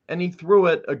throw. And he threw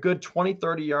it a good 20,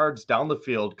 30 yards down the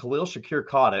field. Khalil Shakir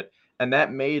caught it, and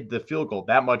that made the field goal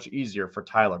that much easier for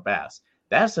Tyler Bass.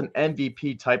 That's an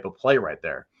MVP type of play right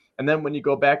there. And then when you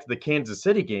go back to the Kansas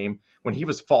City game, when he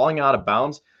was falling out of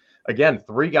bounds, again,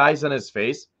 3 guys in his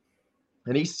face,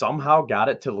 and he somehow got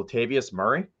it to Latavius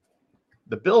Murray.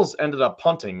 The Bills ended up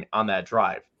punting on that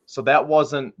drive. So that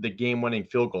wasn't the game-winning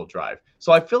field goal drive.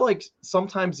 So I feel like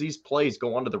sometimes these plays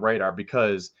go under the radar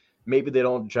because maybe they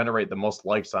don't generate the most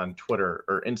likes on Twitter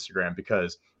or Instagram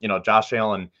because, Josh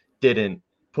Allen didn't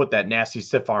put that nasty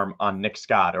stiff arm on Nick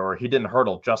Scott, or he didn't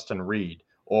hurdle Justin Reed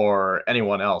or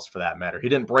anyone else for that matter. He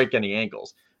didn't break any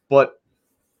ankles. But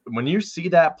when you see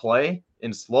that play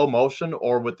in slow motion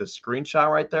or with the screenshot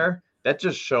right there, that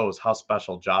just shows how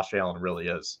special Josh Allen really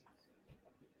is.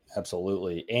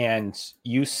 Absolutely. And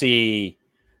you see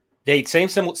same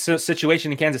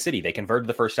situation in Kansas City. They converted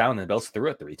the first down and the Bills threw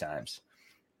it 3 times.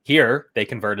 Here, they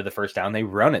converted the first down. They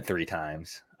run it 3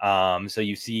 times. So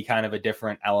you see kind of a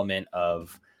different element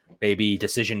of maybe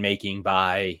decision-making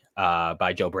by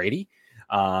Joe Brady.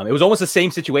 It was almost the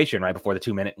same situation right before the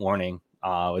 2-minute warning.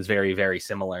 It was very, very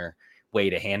similar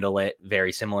way to handle it.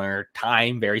 Very similar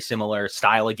time, very similar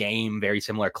style of game, very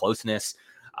similar closeness.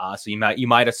 So you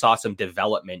might have saw some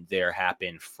development there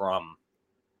happen from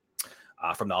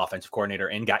the offensive coordinator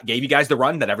and gave you guys the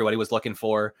run that everybody was looking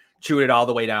for, chewed it all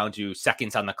the way down to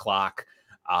seconds on the clock,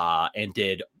 and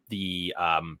did the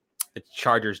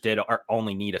Chargers did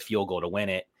only need a field goal to win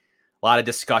it. A lot of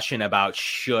discussion about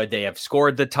should they have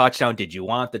scored the touchdown? Did you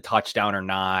want the touchdown or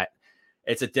not?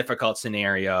 It's a difficult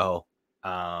scenario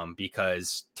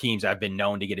because teams have been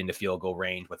known to get into field goal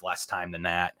range with less time than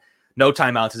that. No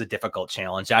timeouts is a difficult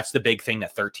challenge. That's the big thing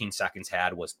that 13 seconds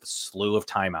had was the slew of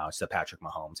timeouts that Patrick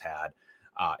Mahomes had.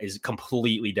 Is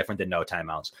completely different than no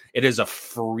timeouts. It is a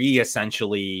free,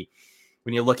 essentially,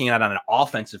 when you're looking at it on an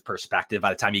offensive perspective, by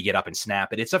the time you get up and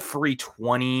snap it, it's a free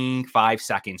 25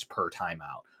 seconds per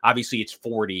timeout. Obviously, it's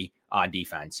 40 on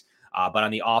defense. But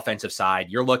on the offensive side,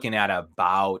 you're looking at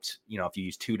about, if you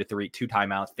use 2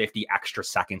 timeouts, 50 extra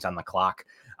seconds on the clock.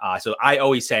 So I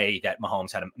always say that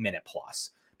Mahomes had a minute plus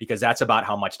because that's about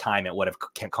how much time it would have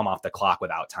come off the clock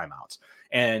without timeouts.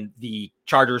 And the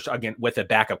Chargers, again, with a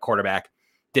backup quarterback,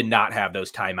 did not have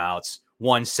those timeouts.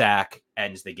 1 sack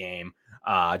ends the game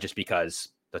just because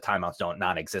the timeouts don't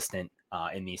non-existent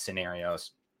in these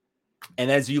scenarios.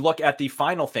 And as you look at the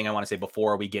final thing I want to say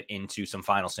before we get into some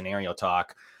final scenario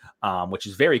talk, which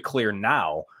is very clear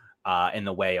now in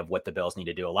the way of what the Bills need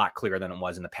to do, a lot clearer than it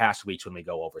was in the past weeks when we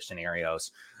go over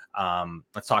scenarios.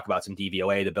 Let's talk about some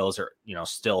DVOA. The Bills are,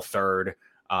 still 3rd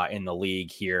in the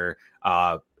league here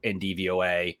in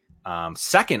DVOA.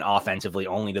 2nd offensively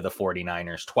only to the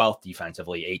 49ers, 12th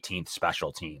defensively, 18th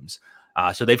special teams.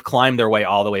 So they've climbed their way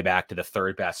all the way back to the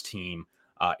 3rd best team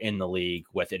in the league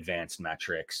with advanced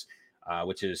metrics,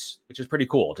 which is pretty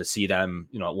cool to see them.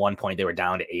 At one point they were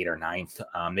down to 8th or 9th.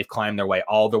 They've climbed their way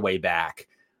all the way back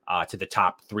to the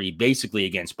top 3, basically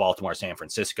against Baltimore, San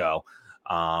Francisco.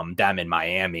 Them and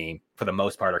Miami, for the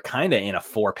most part, are kind of in a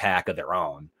 4-pack of their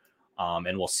own.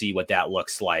 And we'll see what that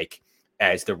looks like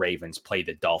as the Ravens play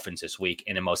the Dolphins this week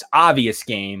in the most obvious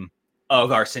game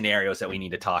of our scenarios that we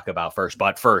need to talk about first.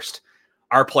 But first,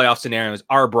 our playoff scenarios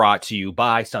are brought to you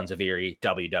by Sons of Erie,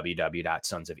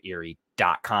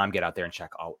 www.sonsoferie.com. Get out there and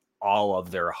check out all of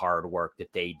their hard work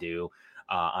that they do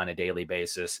on a daily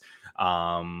basis,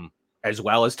 as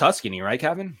well as Tuscany, right,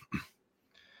 Kevin?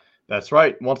 That's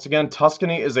right. Once again,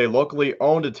 Tuscany is a locally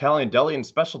owned Italian deli and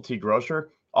specialty grocer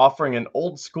offering an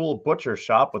old-school butcher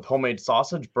shop with homemade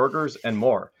sausage, burgers, and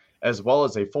more, as well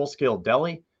as a full-scale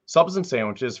deli, subs and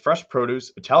sandwiches, fresh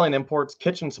produce, Italian imports,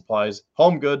 kitchen supplies,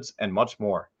 home goods, and much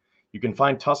more. You can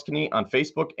find Tuscany on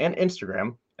Facebook and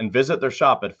Instagram and visit their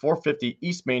shop at 450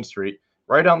 East Main Street,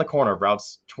 right on the corner of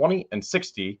routes 20 and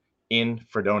 60 in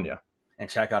Fredonia. and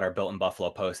check out our Built in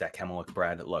Buffalo post at Kennewick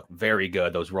Bread. Look very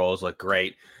good. Those rolls look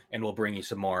great, and we'll bring you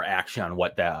some more action on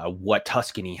what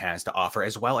Tuscany has to offer,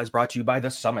 as well as brought to you by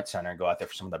the Summit Center. Go out there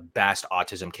for some of the best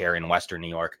autism care in Western New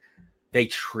York. They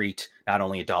treat not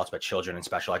only adults but children in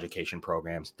special education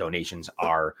programs. Donations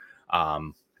are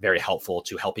very helpful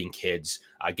to helping kids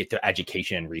get the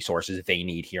education and resources they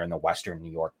need here in the Western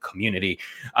New York community.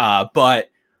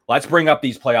 But let's bring up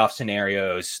these playoff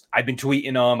scenarios. I've been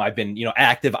tweeting them. I've been,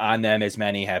 active on them, as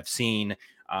many have seen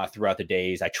throughout the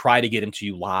days. I try to get them to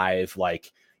you live.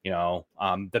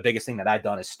 The biggest thing that I've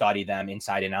done is study them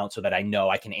inside and out so that I know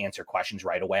I can answer questions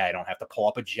right away. I don't have to pull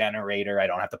up a generator. I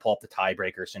don't have to pull up the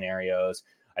tiebreaker scenarios.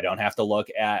 I don't have to look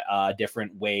at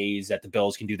different ways that the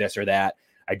Bills can do this or that.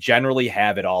 I generally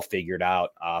have it all figured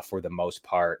out for the most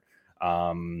part.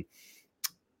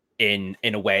 In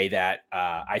a way that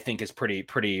I think is pretty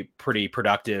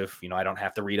productive. I don't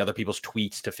have to read other people's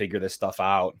tweets to figure this stuff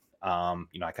out.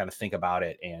 I kind of think about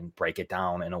it and break it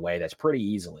down in a way that's pretty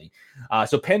easily.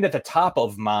 So pinned at the top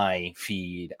of my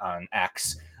feed on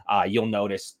X, you'll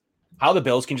notice how the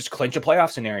Bills can just clinch a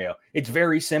playoff scenario. It's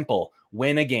very simple.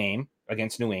 Win a game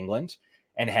against New England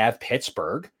and have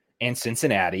Pittsburgh and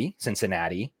Cincinnati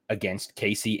against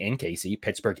KC in KC,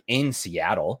 Pittsburgh in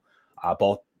Seattle,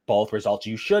 both results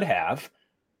you should have,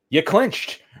 you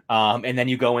clinched. And then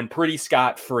you go in pretty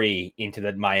scot-free into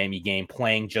the Miami game,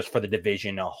 playing just for the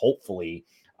division, hopefully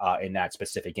in that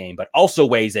specific game. But also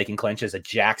ways they can clinch is a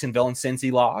Jacksonville and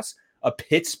Cincy loss, a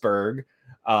Pittsburgh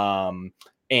and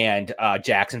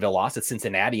Jacksonville loss, a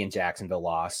Cincinnati and Jacksonville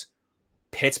loss,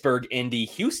 Pittsburgh, Indy,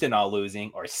 Houston all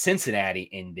losing, or Cincinnati,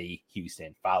 Indy,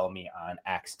 Houston. Follow me on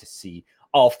X to see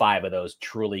all 5 of those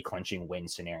truly clinching win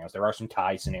scenarios. There are some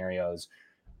tie scenarios.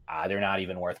 They're not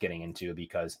even worth getting into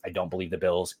because I don't believe the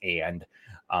Bills and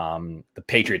the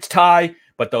Patriots tie,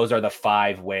 but those are the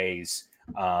 5 ways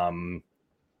that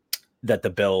the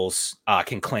Bills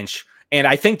can clinch. And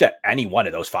I think that any one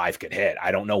of those 5 could hit.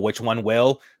 I don't know which one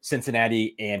will.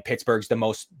 Cincinnati and Pittsburgh's the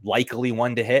most likely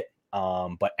one to hit,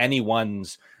 but any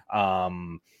ones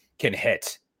can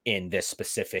hit in this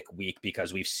specific week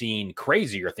because we've seen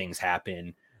crazier things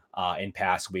happen in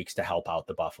past weeks to help out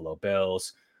the Buffalo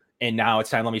Bills. And now it's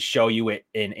time. Let me show you it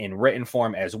in written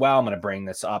form as well. I'm going to bring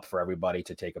this up for everybody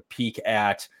to take a peek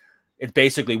at. It's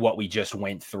basically what we just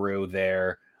went through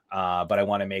there, but I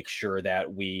want to make sure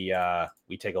that we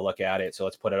take a look at it. So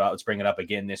let's put it up. Let's bring it up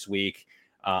again this week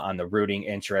on the rooting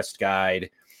interest guide.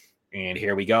 And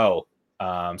here we go.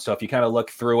 So if you kind of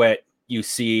look through it, you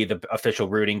see the official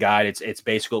rooting guide. It's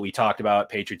basically what we talked about,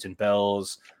 Patriots and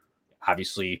Bills.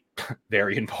 Obviously,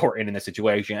 very important in this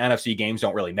situation. NFC games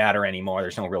don't really matter anymore.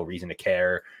 There's no real reason to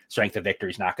care. Strength of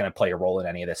victory is not going to play a role in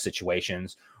any of the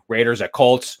situations. Raiders at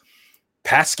Colts.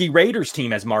 Pesky Raiders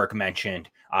team, as Mark mentioned.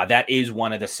 That is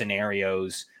one of the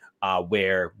scenarios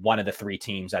where one of the 3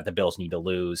 teams that the Bills need to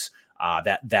lose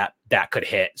that could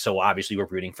hit. So obviously, we're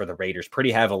rooting for the Raiders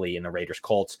pretty heavily in the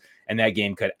Raiders-Colts, and that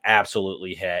game could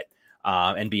absolutely hit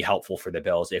and be helpful for the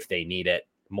Bills if they need it.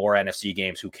 More NFC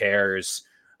games, who cares?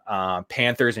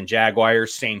 Panthers and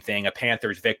Jaguars, same thing. A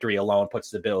Panthers victory alone puts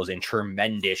the Bills in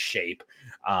tremendous shape.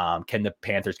 Can the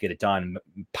Panthers get it done?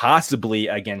 Possibly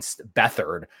against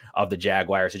Beathard of the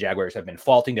Jaguars. The Jaguars have been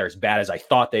faulting. They're as bad as I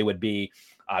thought they would be.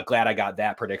 Glad I got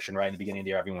that prediction right in the beginning of the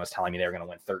year. Everyone was telling me they were going to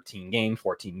win 13 games,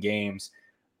 14 games.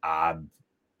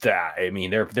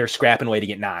 They're scrapping away to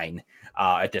get 9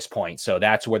 at this point. So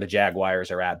that's where the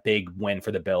Jaguars are at. Big win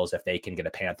for the Bills if they can get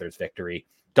a Panthers victory.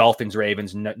 Dolphins,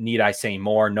 Ravens, need I say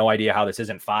more? No idea how this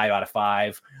isn't 5 out of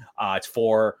 5. It's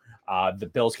 4. The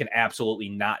Bills can absolutely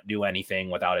not do anything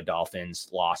without a Dolphins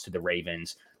loss to the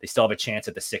Ravens. They still have a chance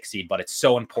at the 6th seed, but it's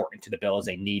so important to the Bills.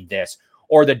 They need this.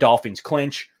 Or the Dolphins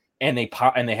clinch, and they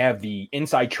have the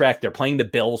inside track. They're playing the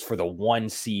Bills for the 1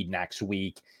 seed next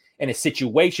week in a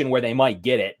situation where they might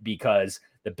get it because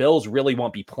the Bills really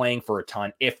won't be playing for a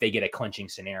ton if they get a clinching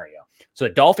scenario. So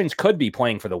the Dolphins could be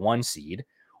playing for the 1 seed,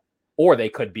 or they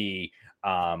could be,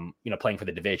 playing for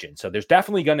the division. So there's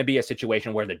definitely going to be a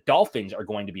situation where the Dolphins are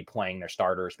going to be playing their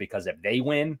starters because if they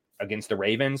win against the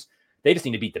Ravens, they just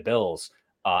need to beat the Bills,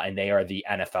 and they are the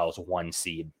NFL's 1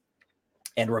 seed.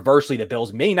 And reversely, the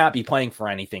Bills may not be playing for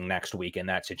anything next week in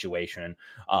that situation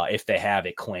if they have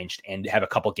it clinched and have a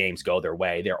couple games go their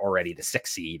way. They're already the 6th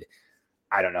seed.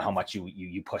 I don't know how much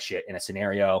you push it in a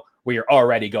scenario where you're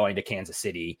already going to Kansas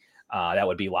City. That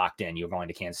would be locked in. You're going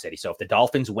to Kansas City. So if the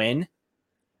Dolphins win,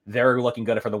 they're looking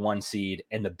good for the 1 seed,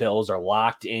 and the Bills are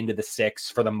locked into the 6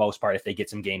 for the most part if they get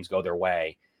some games go their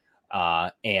way.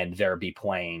 And they'll be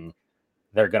playing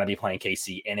they're going to be playing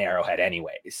KC in Arrowhead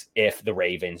anyways, if the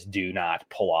Ravens do not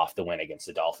pull off the win against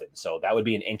the Dolphins. So that would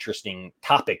be an interesting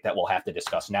topic that we'll have to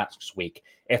discuss next week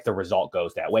if the result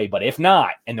goes that way. But if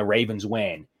not, and the Ravens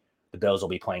win, the Bills will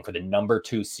be playing for the number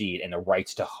 2 seed and the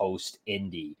rights to host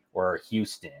Indy or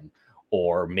Houston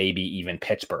or maybe even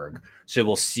Pittsburgh. So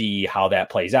we'll see how that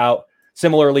plays out.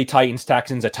 Similarly,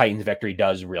 Titans-Texans, a Titans victory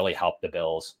does really help the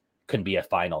Bills. Couldn't be a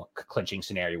final clinching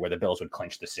scenario where the Bills would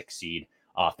clinch the 6th seed.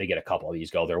 If they get a couple of these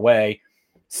go their way.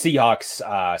 Seahawks,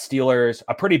 Steelers,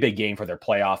 a pretty big game for their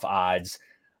playoff odds.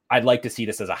 I'd like to see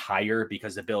this as a higher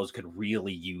because the Bills could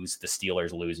really use the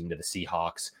Steelers losing to the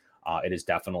Seahawks. It is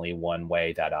definitely one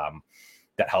way that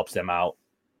that helps them out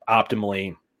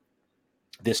optimally.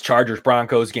 This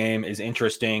Chargers-Broncos game is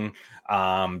interesting.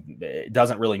 It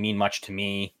doesn't really mean much to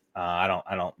me. I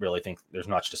don't really think there's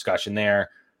much discussion there.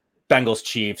 Bengals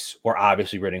Chiefs, we're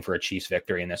obviously rooting for a Chiefs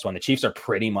victory in this one. The Chiefs are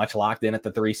pretty much locked in at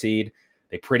the 3 seed.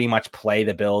 They pretty much play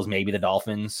the Bills, maybe the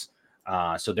Dolphins.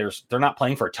 So they're not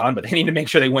playing for a ton, but they need to make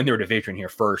sure they win their division here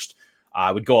first.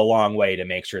 Would go a long way to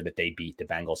make sure that they beat the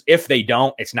Bengals. If they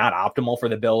don't, it's not optimal for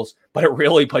the Bills, but it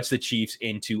really puts the Chiefs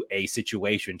into a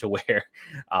situation to where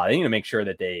they need to make sure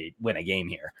that they win a game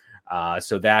here.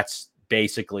 So that's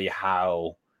basically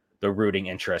how the rooting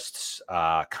interests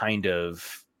kind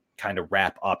of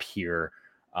wrap up here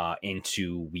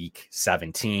into week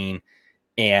 17.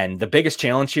 And the biggest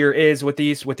challenge here is with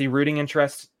the rooting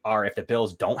interests are if the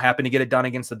Bills don't happen to get it done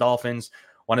against the Dolphins.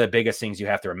 One of the biggest things you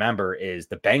have to remember is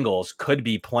the Bengals could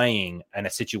be playing in a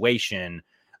situation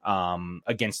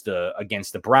against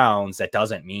the Browns that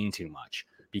doesn't mean too much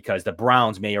because the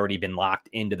Browns may already been locked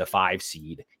into the 5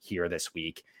 seed here this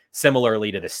week.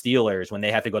 Similarly to the Steelers, when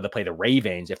they have to go to play the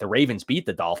Ravens, if the Ravens beat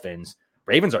the Dolphins,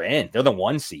 Ravens are in. They're the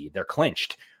 1 seed. They're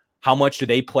clinched. How much do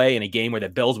they play in a game where the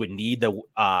Bills would need the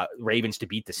Ravens to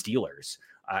beat the Steelers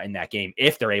in that game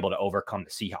if they're able to overcome the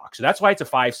Seahawks? So that's why it's a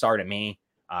 5-star to me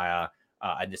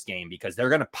in this game because they're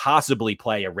going to possibly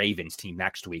play a Ravens team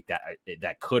next week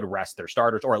that could rest their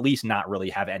starters or at least not really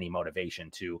have any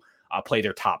motivation to play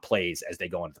their top plays as they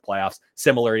go into the playoffs.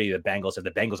 Similarly to the Bengals, if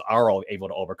the Bengals are able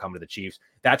to overcome to the Chiefs,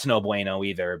 that's no bueno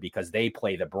either because they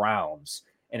play the Browns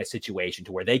in a situation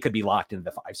to where they could be locked into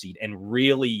the 5 seed and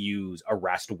really use a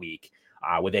rest week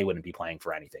where they wouldn't be playing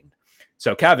for anything.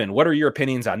 So Kevin, what are your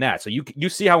opinions on that? So you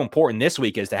see how important this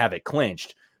week is to have it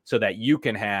clinched so that you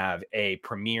can have a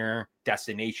premier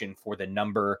destination for the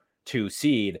number 2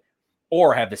 seed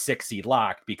or have the 6 seed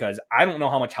locked because I don't know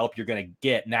how much help you're going to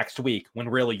get next week when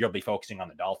really you'll be focusing on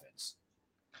the Dolphins.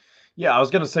 Yeah, I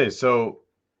was going to say, so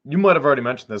you might have already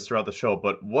mentioned this throughout the show,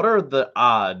 but what are the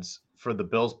odds for the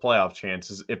Bills' playoff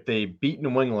chances if they beat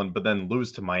New England but then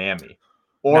lose to Miami,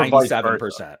 or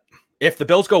 97%? If the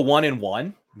Bills go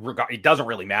 1-1, it doesn't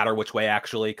really matter which way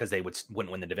actually because they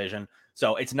wouldn't win the division.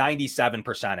 So it's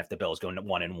 97% if the Bills go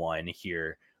 1-1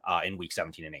 here in week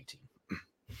 17 and 18.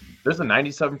 There's a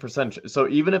 97%. So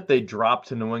even if they drop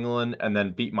to New England and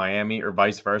then beat Miami or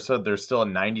vice versa, there's still a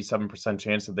 97%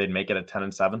 chance that they'd make it at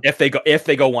 10-7. If they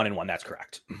go 1-1, that's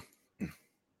correct.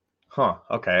 Huh.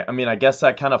 Okay. I mean, I guess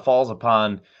that kind of falls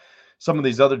upon some of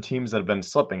these other teams that have been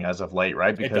slipping as of late,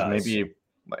 right? Because maybe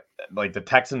like the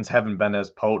Texans haven't been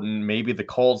as potent. Maybe the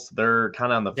Colts, they're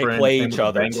kind of on the fringe. They play each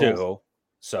other too.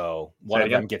 So one of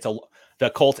them gets the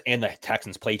Colts and the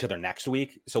Texans play each other next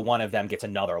week. So one of them gets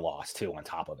another loss too on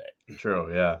top of it.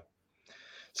 True. Yeah.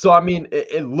 So, I mean,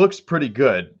 it looks pretty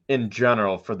good in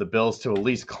general for the Bills to at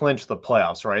least clinch the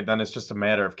playoffs, right? Then it's just a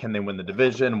matter of can they win the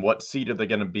division? What seed are they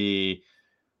going to be?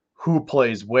 Who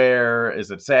plays where?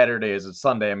 Is it Saturday? Is it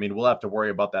Sunday? I mean, we'll have to worry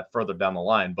about that further down the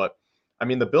line. But, I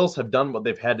mean, the Bills have done what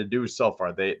they've had to do so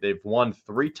far. They've won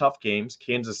 3 tough games,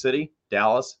 Kansas City,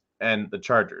 Dallas, and the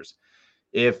Chargers.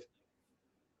 If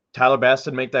Tyler Bass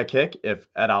didn't make that kick, if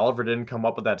Ed Oliver didn't come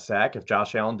up with that sack, if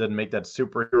Josh Allen didn't make that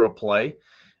superhero play,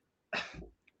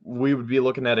 we would be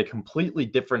looking at a completely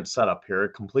different setup here, a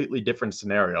completely different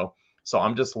scenario. So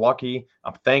I'm just lucky.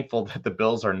 I'm thankful that the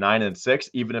Bills are 9-6,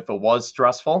 even if it was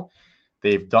stressful.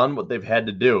 They've done what they've had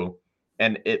to do.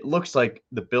 And it looks like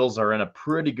the Bills are in a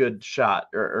pretty good shot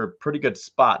or pretty good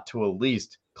spot to at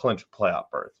least clinch a playoff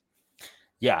berth.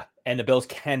 Yeah. And the Bills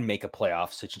can make a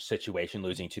playoff situation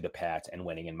losing to the Pats and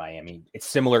winning in Miami. It's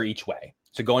similar each way.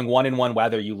 So going 1-1,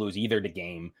 whether you lose either the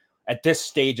game, at this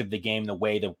stage of the game, the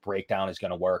way the breakdown is going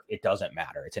to work, it doesn't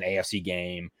matter. It's an AFC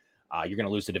game. You're going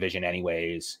to lose the division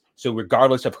anyways. So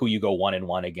regardless of who you go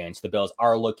 1-1 against, the Bills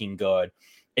are looking good.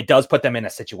 It does put them in a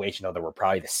situation, though, that we're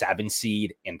probably the 7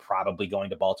 seed and probably going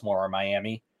to Baltimore or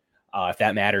Miami, if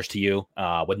that matters to you,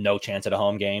 with no chance at a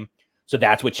home game. So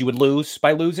that's what you would lose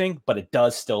by losing, but it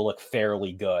does still look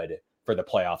fairly good for the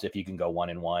playoffs if you can go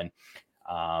 1-1.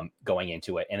 going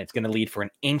into it. And it's going to lead for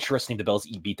the Bills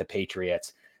beat the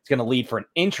Patriots. It's going to lead for an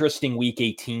interesting week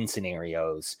 18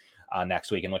 scenarios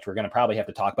next week, in which we're going to probably have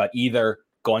to talk about either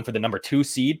going for the number 2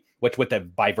 seed, which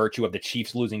by virtue of the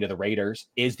Chiefs losing to the Raiders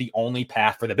is the only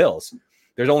path for the Bills.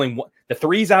 There's only one. The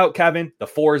 3's out, Kevin. The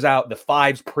 4's out. The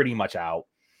 5's pretty much out.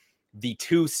 The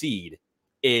 2 seed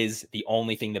is the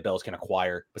only thing the Bills can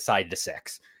acquire beside the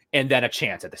 6, and then a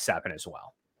chance at the 7 as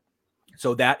well.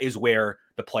 So that is where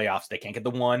the playoffs, they can't get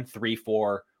the 1, 3,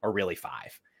 4, or really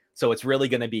 5. So it's really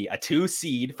going to be a 2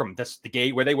 seed from the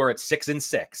gate where they were at 6 and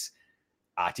 6.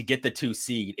 To get the 2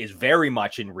 seed is very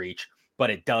much in reach, but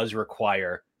it does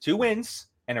require 2 wins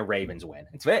and a Ravens win.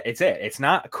 It's it. It's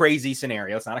not a crazy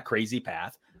scenario. It's not a crazy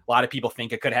path. A lot of people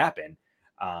think it could happen.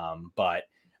 But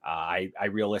I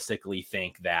realistically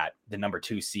think that the number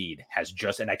 2 seed has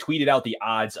and I tweeted out the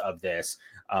odds of this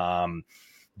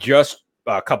just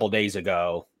a couple days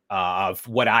ago of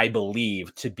what I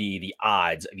believe to be the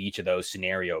odds of each of those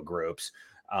scenario groups.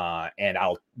 And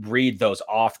I'll read those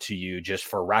off to you just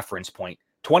for reference point.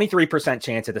 23%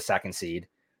 chance at the 2nd seed,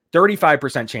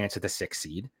 35% chance at the 6th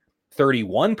seed,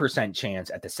 31%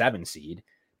 chance at the 7th seed,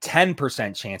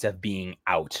 10% chance of being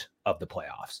out of the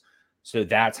playoffs. So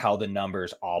that's how the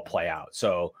numbers all play out.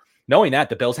 So knowing that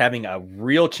the Bills having a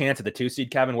real chance at the 2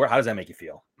 seed, Kevin, how does that make you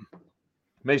feel?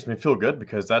 Makes me feel good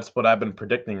because that's what I've been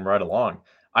predicting right along.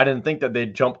 I didn't think that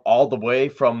they'd jump all the way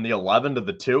from the 11 to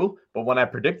the 2, but when I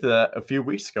predicted that a few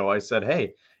weeks ago, I said,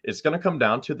 hey, it's going to come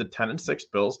down to the 10 and 6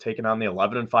 Bills taking on the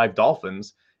 11 and 5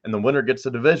 Dolphins, and the winner gets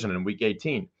the division in week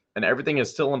 18. And everything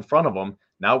is still in front of them.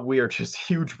 Now we are just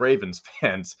huge Ravens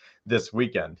fans this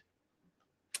weekend.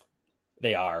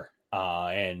 They are.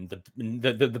 And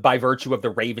the by virtue of the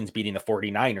Ravens beating the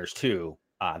 49ers too,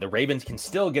 the Ravens can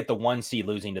still get the 1 seed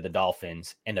losing to the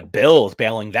Dolphins, and the Bills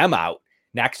bailing them out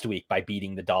next week by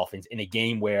beating the Dolphins in a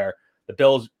game where the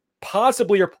Bills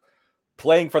possibly are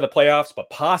playing for the playoffs, but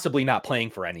possibly not playing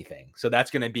for anything. So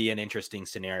that's going to be an interesting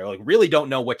scenario. Like, really don't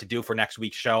know what to do for next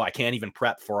week's show. I can't even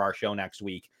prep for our show next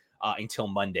week until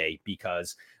Monday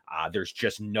because there's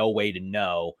just no way to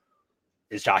know,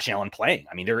 is Josh Allen playing?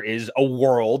 I mean, there is a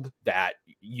world that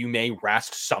you may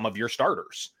rest some of your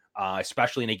starters,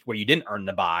 especially where you didn't earn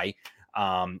the bye.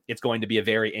 It's going to be a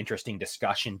very interesting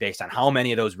discussion based on how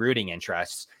many of those rooting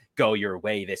interests go your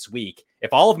way this week.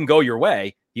 If all of them go your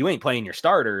way, you ain't playing your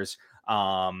starters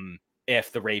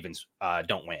if the Ravens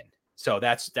don't win. So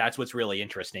that's what's really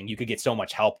interesting. You could get so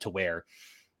much help to where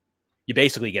you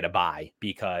basically get a bye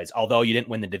because although you didn't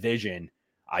win the division,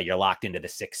 you're locked into the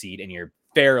 6th seed and you're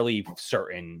fairly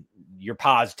certain you're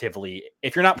positively,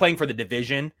 if you're not playing for the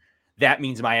division, that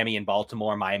means Miami and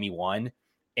Baltimore, Miami won.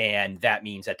 And that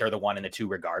means that they're the 1 and the 2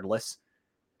 regardless.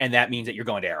 And that means that you're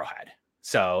going to Arrowhead.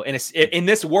 So in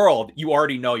this world, you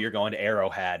already know you're going to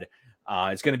Arrowhead.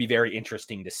 It's going to be very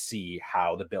interesting to see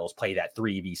how the Bills play that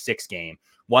 3v6 game.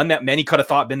 One that many could have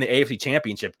thought been the AFC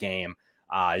Championship game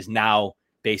is now,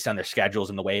 based on their schedules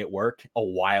and the way it worked, a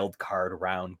wild card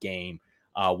round game.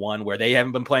 One where they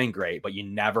haven't been playing great, but you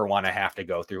never want to have to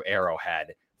go through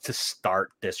Arrowhead to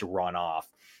start this run off.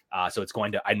 So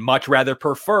I'd much rather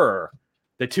prefer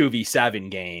the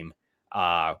 2v7 game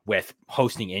with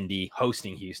hosting Indy,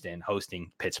 hosting Houston,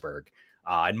 hosting Pittsburgh.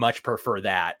 I'd much prefer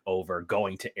that over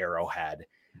going to Arrowhead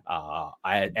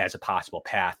as a possible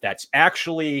path. That's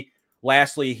actually,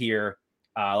 lastly here,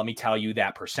 let me tell you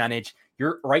that percentage.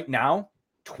 You're right now,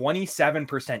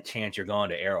 27% chance you're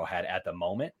going to Arrowhead at the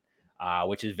moment,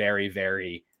 which is very,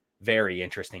 very, very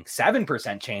interesting.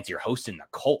 7% chance you're hosting the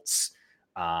Colts.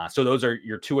 So those are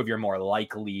your 2 of your more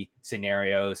likely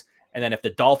scenarios. And then if the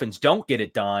Dolphins don't get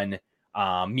it done,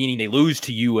 meaning they lose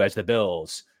to you as the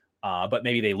Bills, but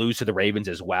maybe they lose to the Ravens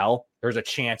as well, there's a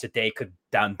chance that they could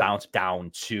bounce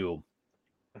down to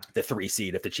the 3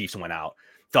 seed if the Chiefs went out.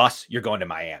 Thus, you're going to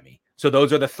Miami. So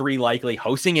those are the 3 likely: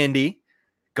 hosting Indy,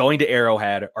 going to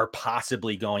Arrowhead, or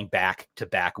possibly going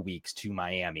back-to-back weeks to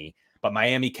Miami. But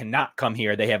Miami cannot come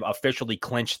here. They have officially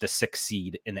clinched the 6th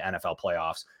seed in the NFL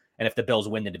playoffs. And if the Bills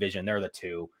win the division, they're the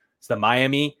 2. So the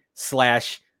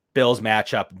Miami/Bills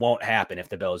matchup won't happen if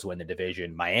the Bills win the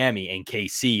division. Miami and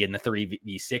KC in the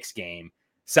 3v6 game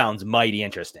sounds mighty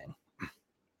interesting.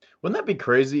 Wouldn't that be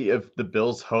crazy if the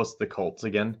Bills host the Colts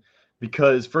again?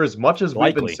 Because for as much as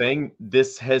we've been saying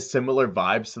this has similar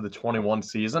vibes to the 21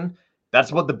 season,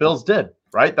 that's what the Bills did,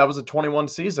 right? That was a 21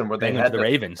 season where they had the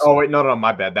Ravens. Oh, wait, no,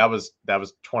 my bad. That was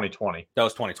 2020. That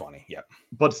was 2020, yeah.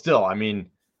 But still, I mean,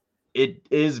 it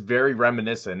is very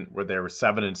reminiscent where they were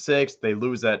 7 and 6. They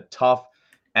lose that tough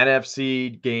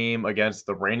NFC game against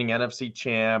the reigning NFC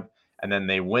champ, and then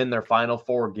they win their final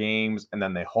 4 games, and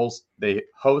then they host the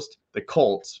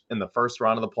Colts in the first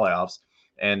round of the playoffs.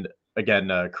 And again,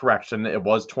 correction, it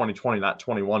was 2020, not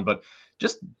 21, but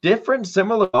just different,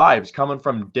 similar vibes coming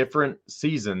from different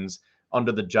seasons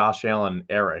under the Josh Allen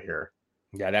era here.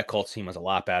 Yeah, that Colts team was a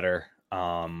lot better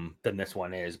than this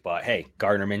one is. But hey,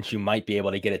 Gardner Minshew might be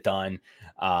able to get it done.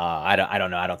 I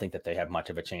don't know. I don't think that they have much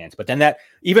of a chance. But then that,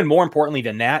 even more importantly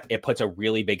than that, it puts a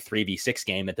really big 3v6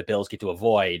 game that the Bills get to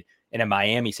avoid in a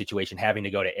Miami situation, having to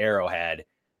go to Arrowhead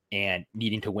and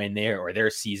needing to win there, or their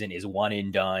season is one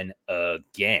and done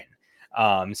again.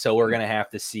 So we're going to have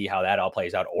to see how that all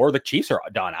plays out, or the Chiefs are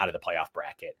done out of the playoff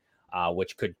bracket,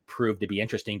 which could prove to be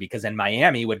interesting, because then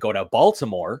Miami would go to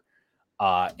Baltimore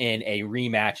in a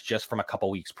rematch just from a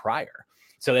couple weeks prior.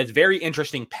 So that's very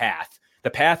interesting path. The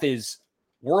path is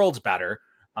worlds better,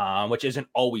 which isn't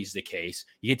always the case.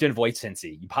 You get to avoid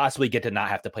Cincy. You possibly get to not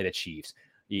have to play the Chiefs.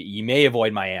 You may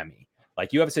avoid Miami.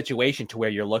 Like, you have a situation to where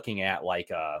you're looking at like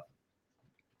a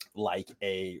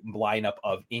lineup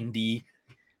of Indy,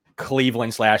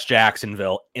 Cleveland /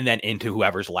 Jacksonville, and then into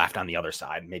whoever's left on the other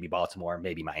side, maybe Baltimore,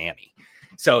 maybe Miami.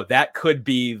 So that could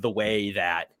be the way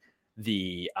that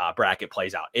the bracket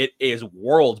plays out. It is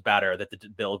worlds better that the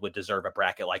Bills would deserve a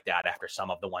bracket like that after some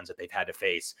of the ones that they've had to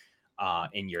face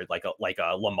in years, like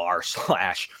a Lamar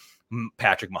 /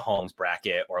 Patrick Mahomes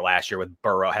bracket, or last year with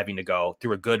Burrow having to go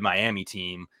through a good Miami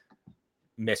team,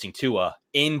 missing Tua,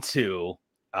 into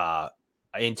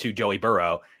Joey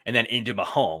Burrow, and then into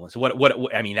Mahomes.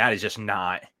 What I mean, that is just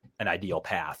not an ideal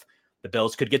path. The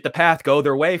Bills could get the path go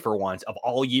their way for once of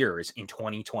all years in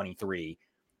 2023,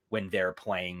 when they're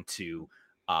playing to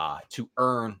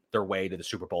earn their way to the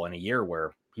Super Bowl in a year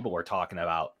where people were talking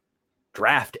about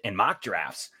draft and mock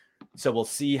drafts. So we'll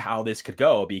see how this could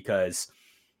go, because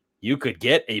you could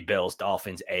get a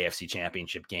Bills-Dolphins AFC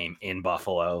Championship game in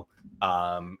Buffalo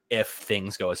if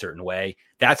things go a certain way.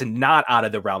 That's not out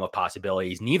of the realm of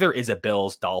possibilities. Neither is a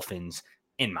Bills-Dolphins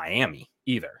in Miami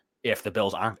either, if the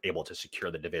Bills aren't able to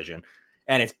secure the division.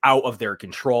 And it's out of their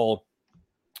control.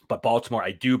 But Baltimore,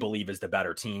 I do believe, is the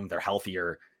better team. They're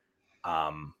healthier.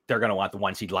 They're going to want the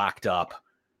 1 seed locked up.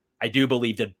 I do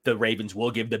believe that the Ravens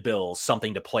will give the Bills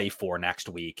something to play for next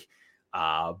week.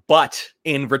 But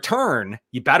in return,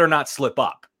 you better not slip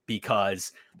up,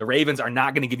 because the Ravens are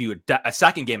not going to give you a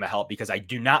second game of help, because I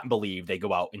do not believe they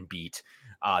go out and beat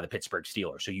the Pittsburgh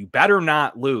Steelers. So you better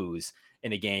not lose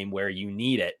in a game where you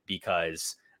need it,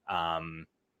 because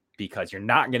you're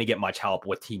not going to get much help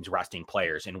with teams resting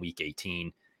players in week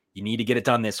 18. You need to get it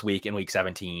done this week in week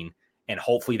 17, and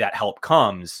hopefully that help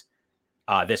comes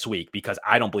this week, because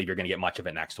I don't believe you're going to get much of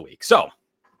it next week. So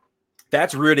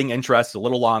that's rooting interest, a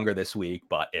little longer this week,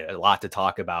 but a lot to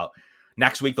talk about.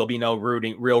 Next week, there'll be no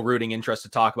real rooting interest to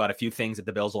talk about. A few things that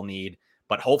the Bills will need,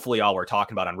 but hopefully all we're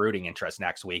talking about on rooting interest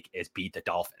next week is beat the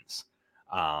Dolphins.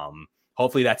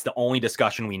 Hopefully that's the only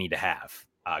discussion we need to have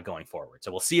going forward.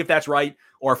 So we'll see if that's right,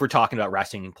 or if we're talking about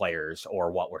resting players,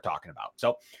 or what we're talking about.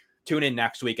 So tune in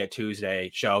next week at Tuesday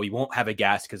show. We won't have a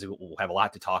guest, because we'll have a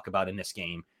lot to talk about in this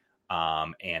game.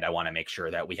 And I want to make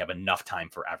sure that we have enough time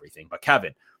for everything. But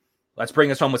Kevin, let's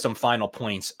bring us home with some final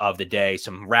points of the day,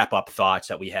 some wrap-up thoughts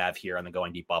that we have here on the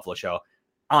Going Deep Buffalo Show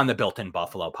on the Built-In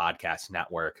Buffalo Podcast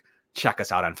Network. Check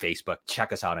us out on Facebook.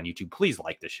 Check us out on YouTube. Please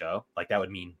like the show. Like, that would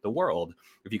mean the world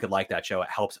if you could like that show. It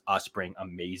helps us bring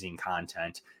amazing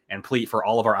content. And please, for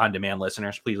all of our on-demand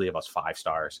listeners, please leave us 5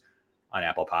 stars on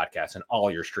Apple Podcasts and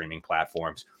all your streaming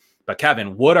platforms. But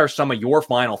Kevin, what are some of your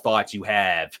final thoughts you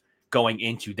have going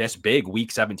into this big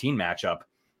Week 17 matchup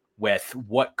with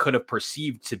what could have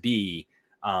perceived to be,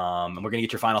 and we're going to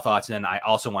get your final thoughts, and then I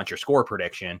also want your score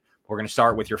prediction. We're going to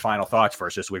start with your final thoughts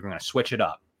first this week. We're going to switch it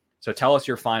up. So tell us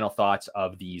your final thoughts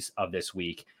of this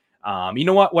week. You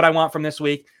know what I want from this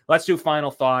week? Let's do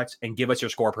final thoughts and give us your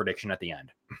score prediction at the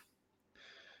end.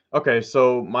 Okay,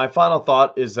 so my final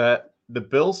thought is that the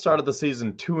Bills started the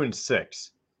season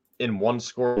 2-6 in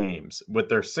 1-score games, with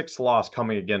their 6th loss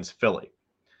coming against Philly.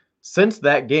 Since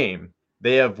that game,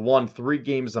 they have won 3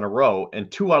 games in a row, and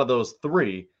 2 out of those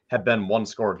 3 have been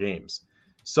 1-score games.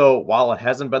 So while it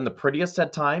hasn't been the prettiest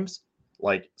at times,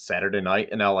 like Saturday night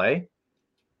in LA,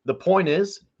 the point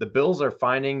is the Bills are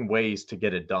finding ways to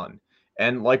get it done.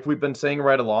 And like we've been saying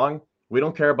right along, we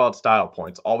don't care about style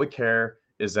points. All we care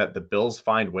is that the Bills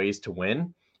find ways to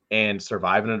win and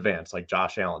survive in advance, like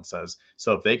Josh Allen says.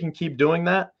 So if they can keep doing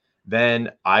that,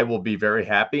 then I will be very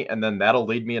happy. And then that'll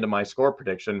lead me into my score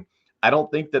prediction. I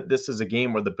don't think that this is a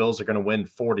game where the Bills are going to win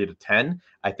 40-10.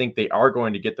 I think they are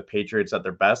going to get the Patriots at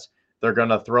their best. They're going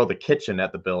to throw the kitchen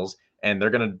at the Bills, and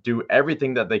they're going to do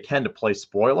everything that they can to play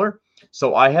spoiler.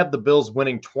 So I have the Bills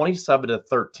winning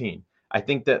 27-13. I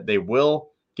think that they will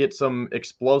get some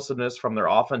explosiveness from their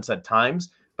offense at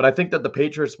times, But I think that the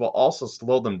Patriots will also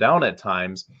slow them down at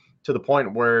times to the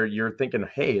point where you're thinking,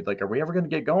 hey, like, are we ever going to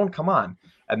get going? Come on.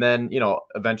 And then,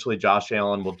 eventually Josh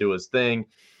Allen will do his thing.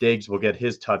 Diggs will get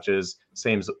his touches.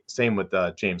 Same with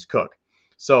James Cook.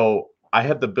 So I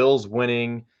have the Bills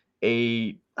winning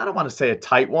I don't want to say a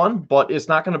tight one, but it's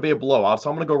not going to be a blowout. So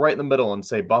I'm going to go right in the middle and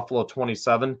say Buffalo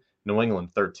 27, New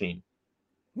England 13.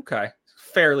 Okay.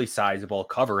 Fairly sizable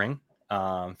covering,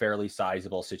 fairly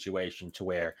sizable situation to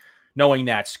where knowing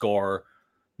that score,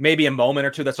 maybe a moment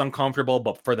or two that's uncomfortable,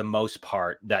 but for the most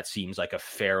part, that seems like a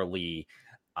fairly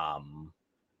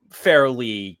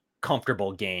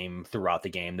comfortable game throughout the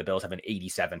game. The Bills have an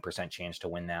 87% chance to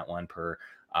win that one per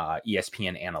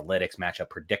ESPN Analytics matchup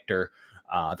predictor.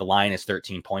 The line is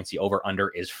 13 points. The over-under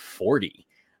is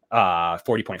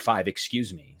 40.5,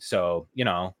 excuse me. So,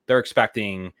 they're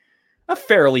expecting a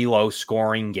fairly low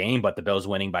scoring game, but the Bills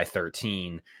winning by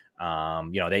 13.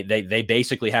 They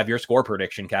basically have your score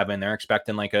prediction, Kevin. They're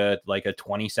expecting like a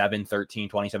 27-13,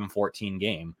 27-14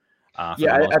 game. I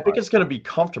think it's going to be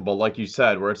comfortable, like you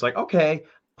said, where it's like, okay,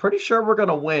 pretty sure we're going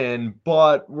to win,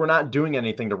 but we're not doing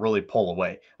anything to really pull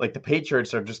away. Like the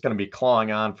Patriots are just going to be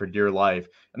clawing on for dear life,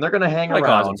 and they're going to hang around.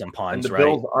 Causing some puns, and right?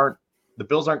 The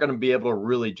Bills aren't going to be able to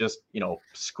really just,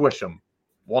 squish them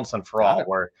once and for all,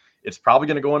 where it's probably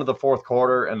going to go into the fourth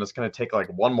quarter, and it's going to take like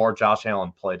one more Josh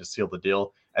Allen play to seal the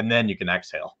deal, and then you can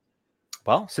exhale.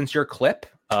 Well, since your clip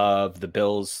of the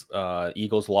Bills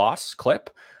Eagles loss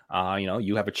clip,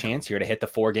 you have a chance here to hit the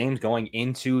 4 games going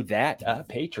into that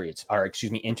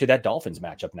into that Dolphins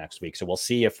matchup next week. So we'll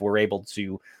see if we're able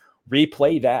to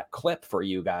replay that clip for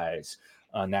you guys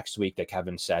next week that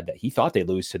Kevin said that he thought they'd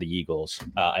lose to the Eagles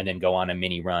and then go on a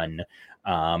mini run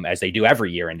as they do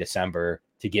every year in December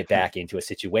to get back into a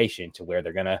situation to where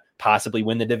they're going to possibly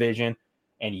win the division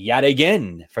and yet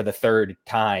again for the third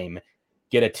time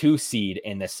get a 2 seed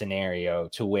in this scenario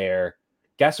to where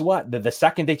guess what? The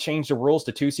second they changed the rules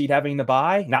to 2 seed not having the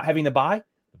bye,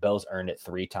 the Bills earned it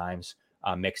 3 times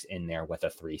mixed in there with a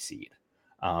 3 seed.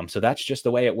 So that's just the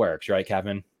way it works, right,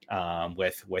 Kevin?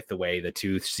 With the way the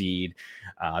 2 seed,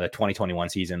 the 2021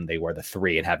 season, they were the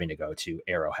 3 and having to go to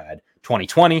Arrowhead.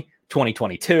 2020,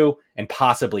 2022, and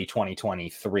possibly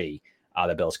 2023,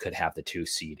 the Bills could have the 2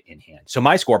 seed in hand. So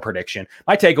my score prediction,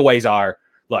 my takeaways are,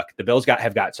 look, the Bills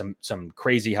have got some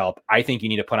crazy help. I think you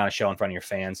need to put on a show in front of your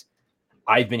fans.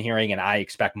 I've been hearing, and I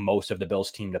expect most of the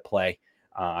Bills team to play.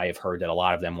 I have heard that a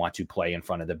lot of them want to play in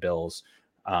front of the Bills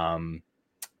crowd,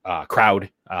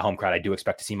 home crowd. I do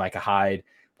expect to see Micah Hyde.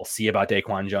 We'll see about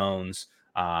Daquan Jones.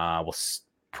 We'll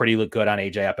pretty look good on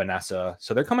AJ Epinesa.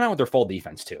 So they're coming out with their full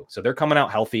defense too. So they're coming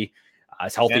out healthy,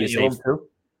 as healthy as they've.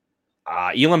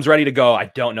 Elam's ready to go.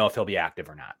 I don't know if he'll be active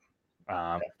or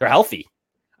not. They're healthy.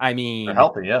 They're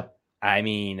healthy, yeah. I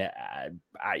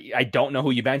don't know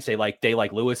who you bench. They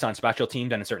like Lewis on special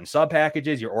teams and in certain sub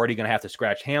packages. You're already going to have to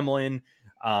scratch Hamlin.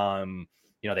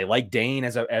 They like Dane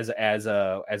as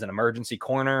an emergency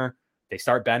corner. They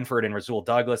start Benford and Rasul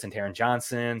Douglas and Taron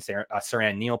Johnson.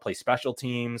 Saran Neal plays special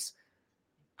teams.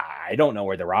 I don't know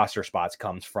where the roster spots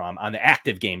comes from on the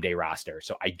active game day roster.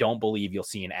 So I don't believe you'll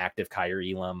see an active Kyer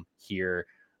Elam here.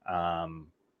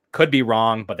 Could be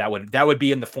wrong, but that would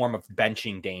be in the form of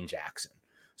benching Dane Jackson.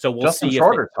 So we'll see. Justin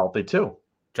Shorter's healthy too.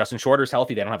 Justin Shorter's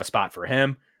healthy. They don't have a spot for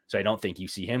him. So I don't think you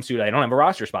see him suited. I don't have a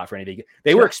roster spot for anything.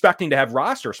 They were expecting to have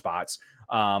roster spots,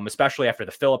 especially after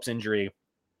the Phillips injury.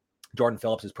 Jordan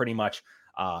Phillips is pretty much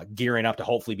gearing up to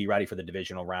hopefully be ready for the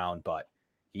divisional round, but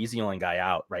he's the only guy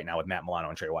out right now with Matt Milano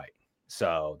and Trey White.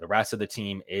 So the rest of the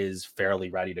team is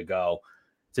fairly ready to go.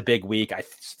 It's a big week. I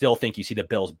still think you see the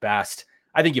Bills best.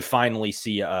 I think you finally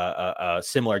see a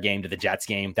similar game to the Jets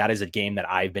game. That is a game that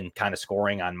I've been kind of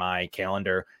scoring on my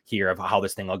calendar here of how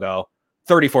this thing will go.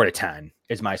 34-10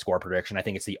 is my score prediction. I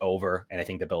think it's the over, and I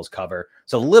think the Bills cover.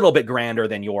 So a little bit grander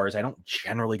than yours. I don't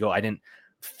generally go. I didn't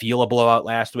feel a blowout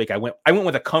last week. I went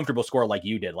with a comfortable score like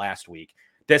you did last week.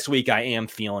 This week I am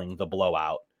feeling the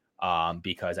blowout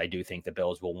because I do think the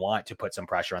Bills will want to put some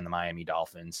pressure on the Miami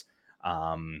Dolphins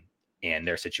and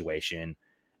their situation.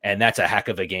 And that's a heck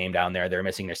of a game down there. They're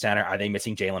missing their center. Are they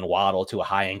missing Jalen Waddle to a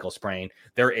high ankle sprain?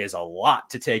 There is a lot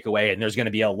to take away, and there's going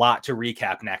to be a lot to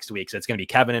recap next week. So it's going to be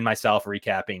Kevin and myself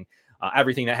recapping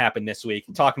everything that happened this week,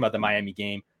 talking about the Miami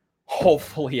game.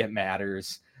 Hopefully it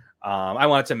matters. I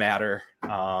want it to matter,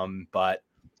 but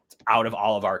it's out of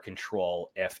all of our control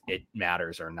if it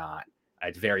matters or not.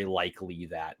 It's very likely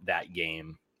that that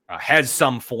game has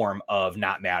some form of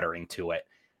not mattering to it,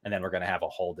 and then we're going to have a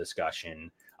whole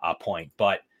discussion point.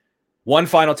 But one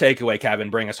final takeaway, Kevin,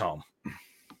 bring us home.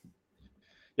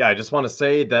 Yeah, I just want to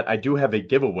say that I do have a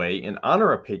giveaway in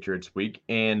honor of Patriots Week.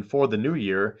 And for the new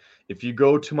year, if you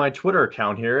go to my Twitter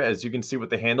account here, as you can see with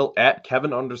the handle at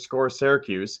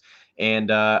Kevin_Syracuse,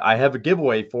 and I have a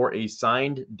giveaway for a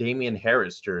signed Damian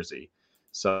Harris jersey.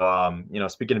 So,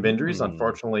 speaking of injuries,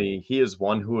 unfortunately, he is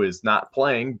one who is not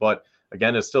playing, but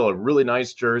again, it's still a really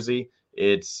nice jersey.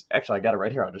 It's actually, I got it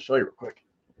right here. I'll just show you real quick.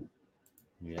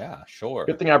 Yeah, sure.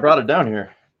 Good thing I brought it down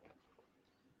here.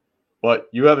 But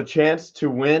you have a chance to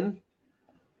win,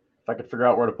 if I could figure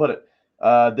out where to put it,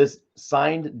 this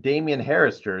signed Damian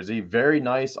Harris jersey. Very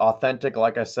nice, authentic.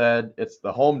 Like I said, it's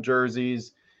the home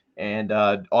jerseys. And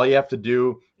all you have to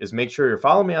do is make sure you're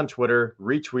following me on Twitter,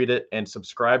 retweet it, and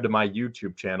subscribe to my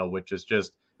YouTube channel, which is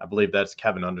just, I believe that's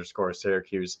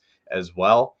Kevin_Syracuse as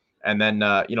well. And then,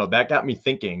 that got me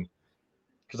thinking,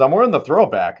 because I'm wearing the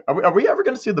throwback. Are we ever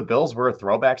going to see the Bills wear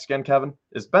throwbacks again, Kevin?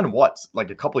 It's been what,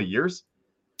 like a couple of years?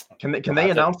 Can they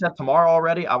announce that tomorrow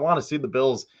already? I want to see the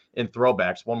Bills in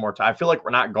throwbacks one more time. I feel like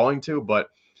we're not going to, but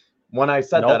when I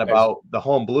said that about the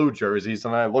home blue jerseys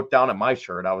and I looked down at my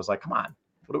shirt, I was like, come on,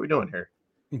 what are we doing here?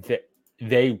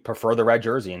 They prefer the red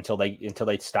jersey until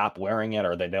they stop wearing it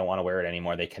or they don't want to wear it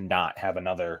anymore. They cannot have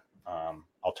another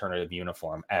alternative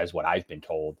uniform, as what I've been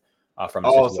told. From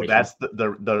so that's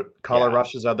the color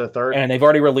rushes are the third. And they've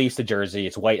already released a jersey.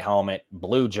 It's white helmet,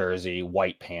 blue jersey,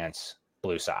 white pants,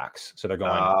 blue socks. So they're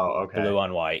going blue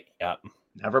on white. Yep.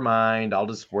 Never mind. I'll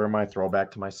just wear my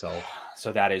throwback to myself.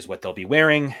 So that is what they'll be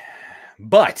wearing.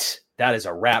 But that is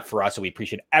a wrap for us. So we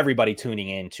appreciate everybody tuning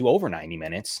in to over 90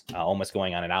 minutes, almost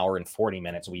going on an hour and 40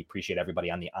 minutes. We appreciate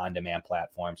everybody on the on-demand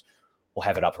platforms. We'll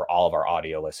have it up for all of our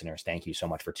audio listeners. Thank you so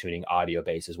much for tuning audio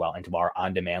base as well. And to our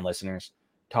on-demand listeners,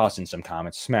 toss in some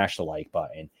comments, smash the like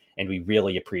button. And we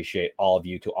really appreciate all of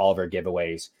you, to all of our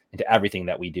giveaways, and to everything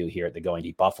that we do here at the Going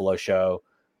Deep Buffalo Show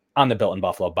on the Built in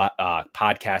Buffalo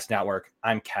podcast network.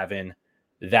 I'm Kevin.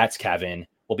 That's Kevin.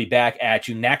 We'll be back at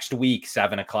you next week,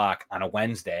 7 o'clock on a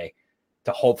Wednesday,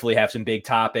 to hopefully have some big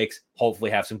topics,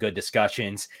 hopefully have some good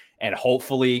discussions, and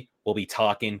hopefully we'll be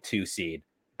talking 2 seed.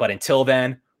 But until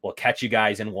then, we'll catch you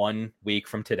guys in 1 week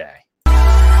from today.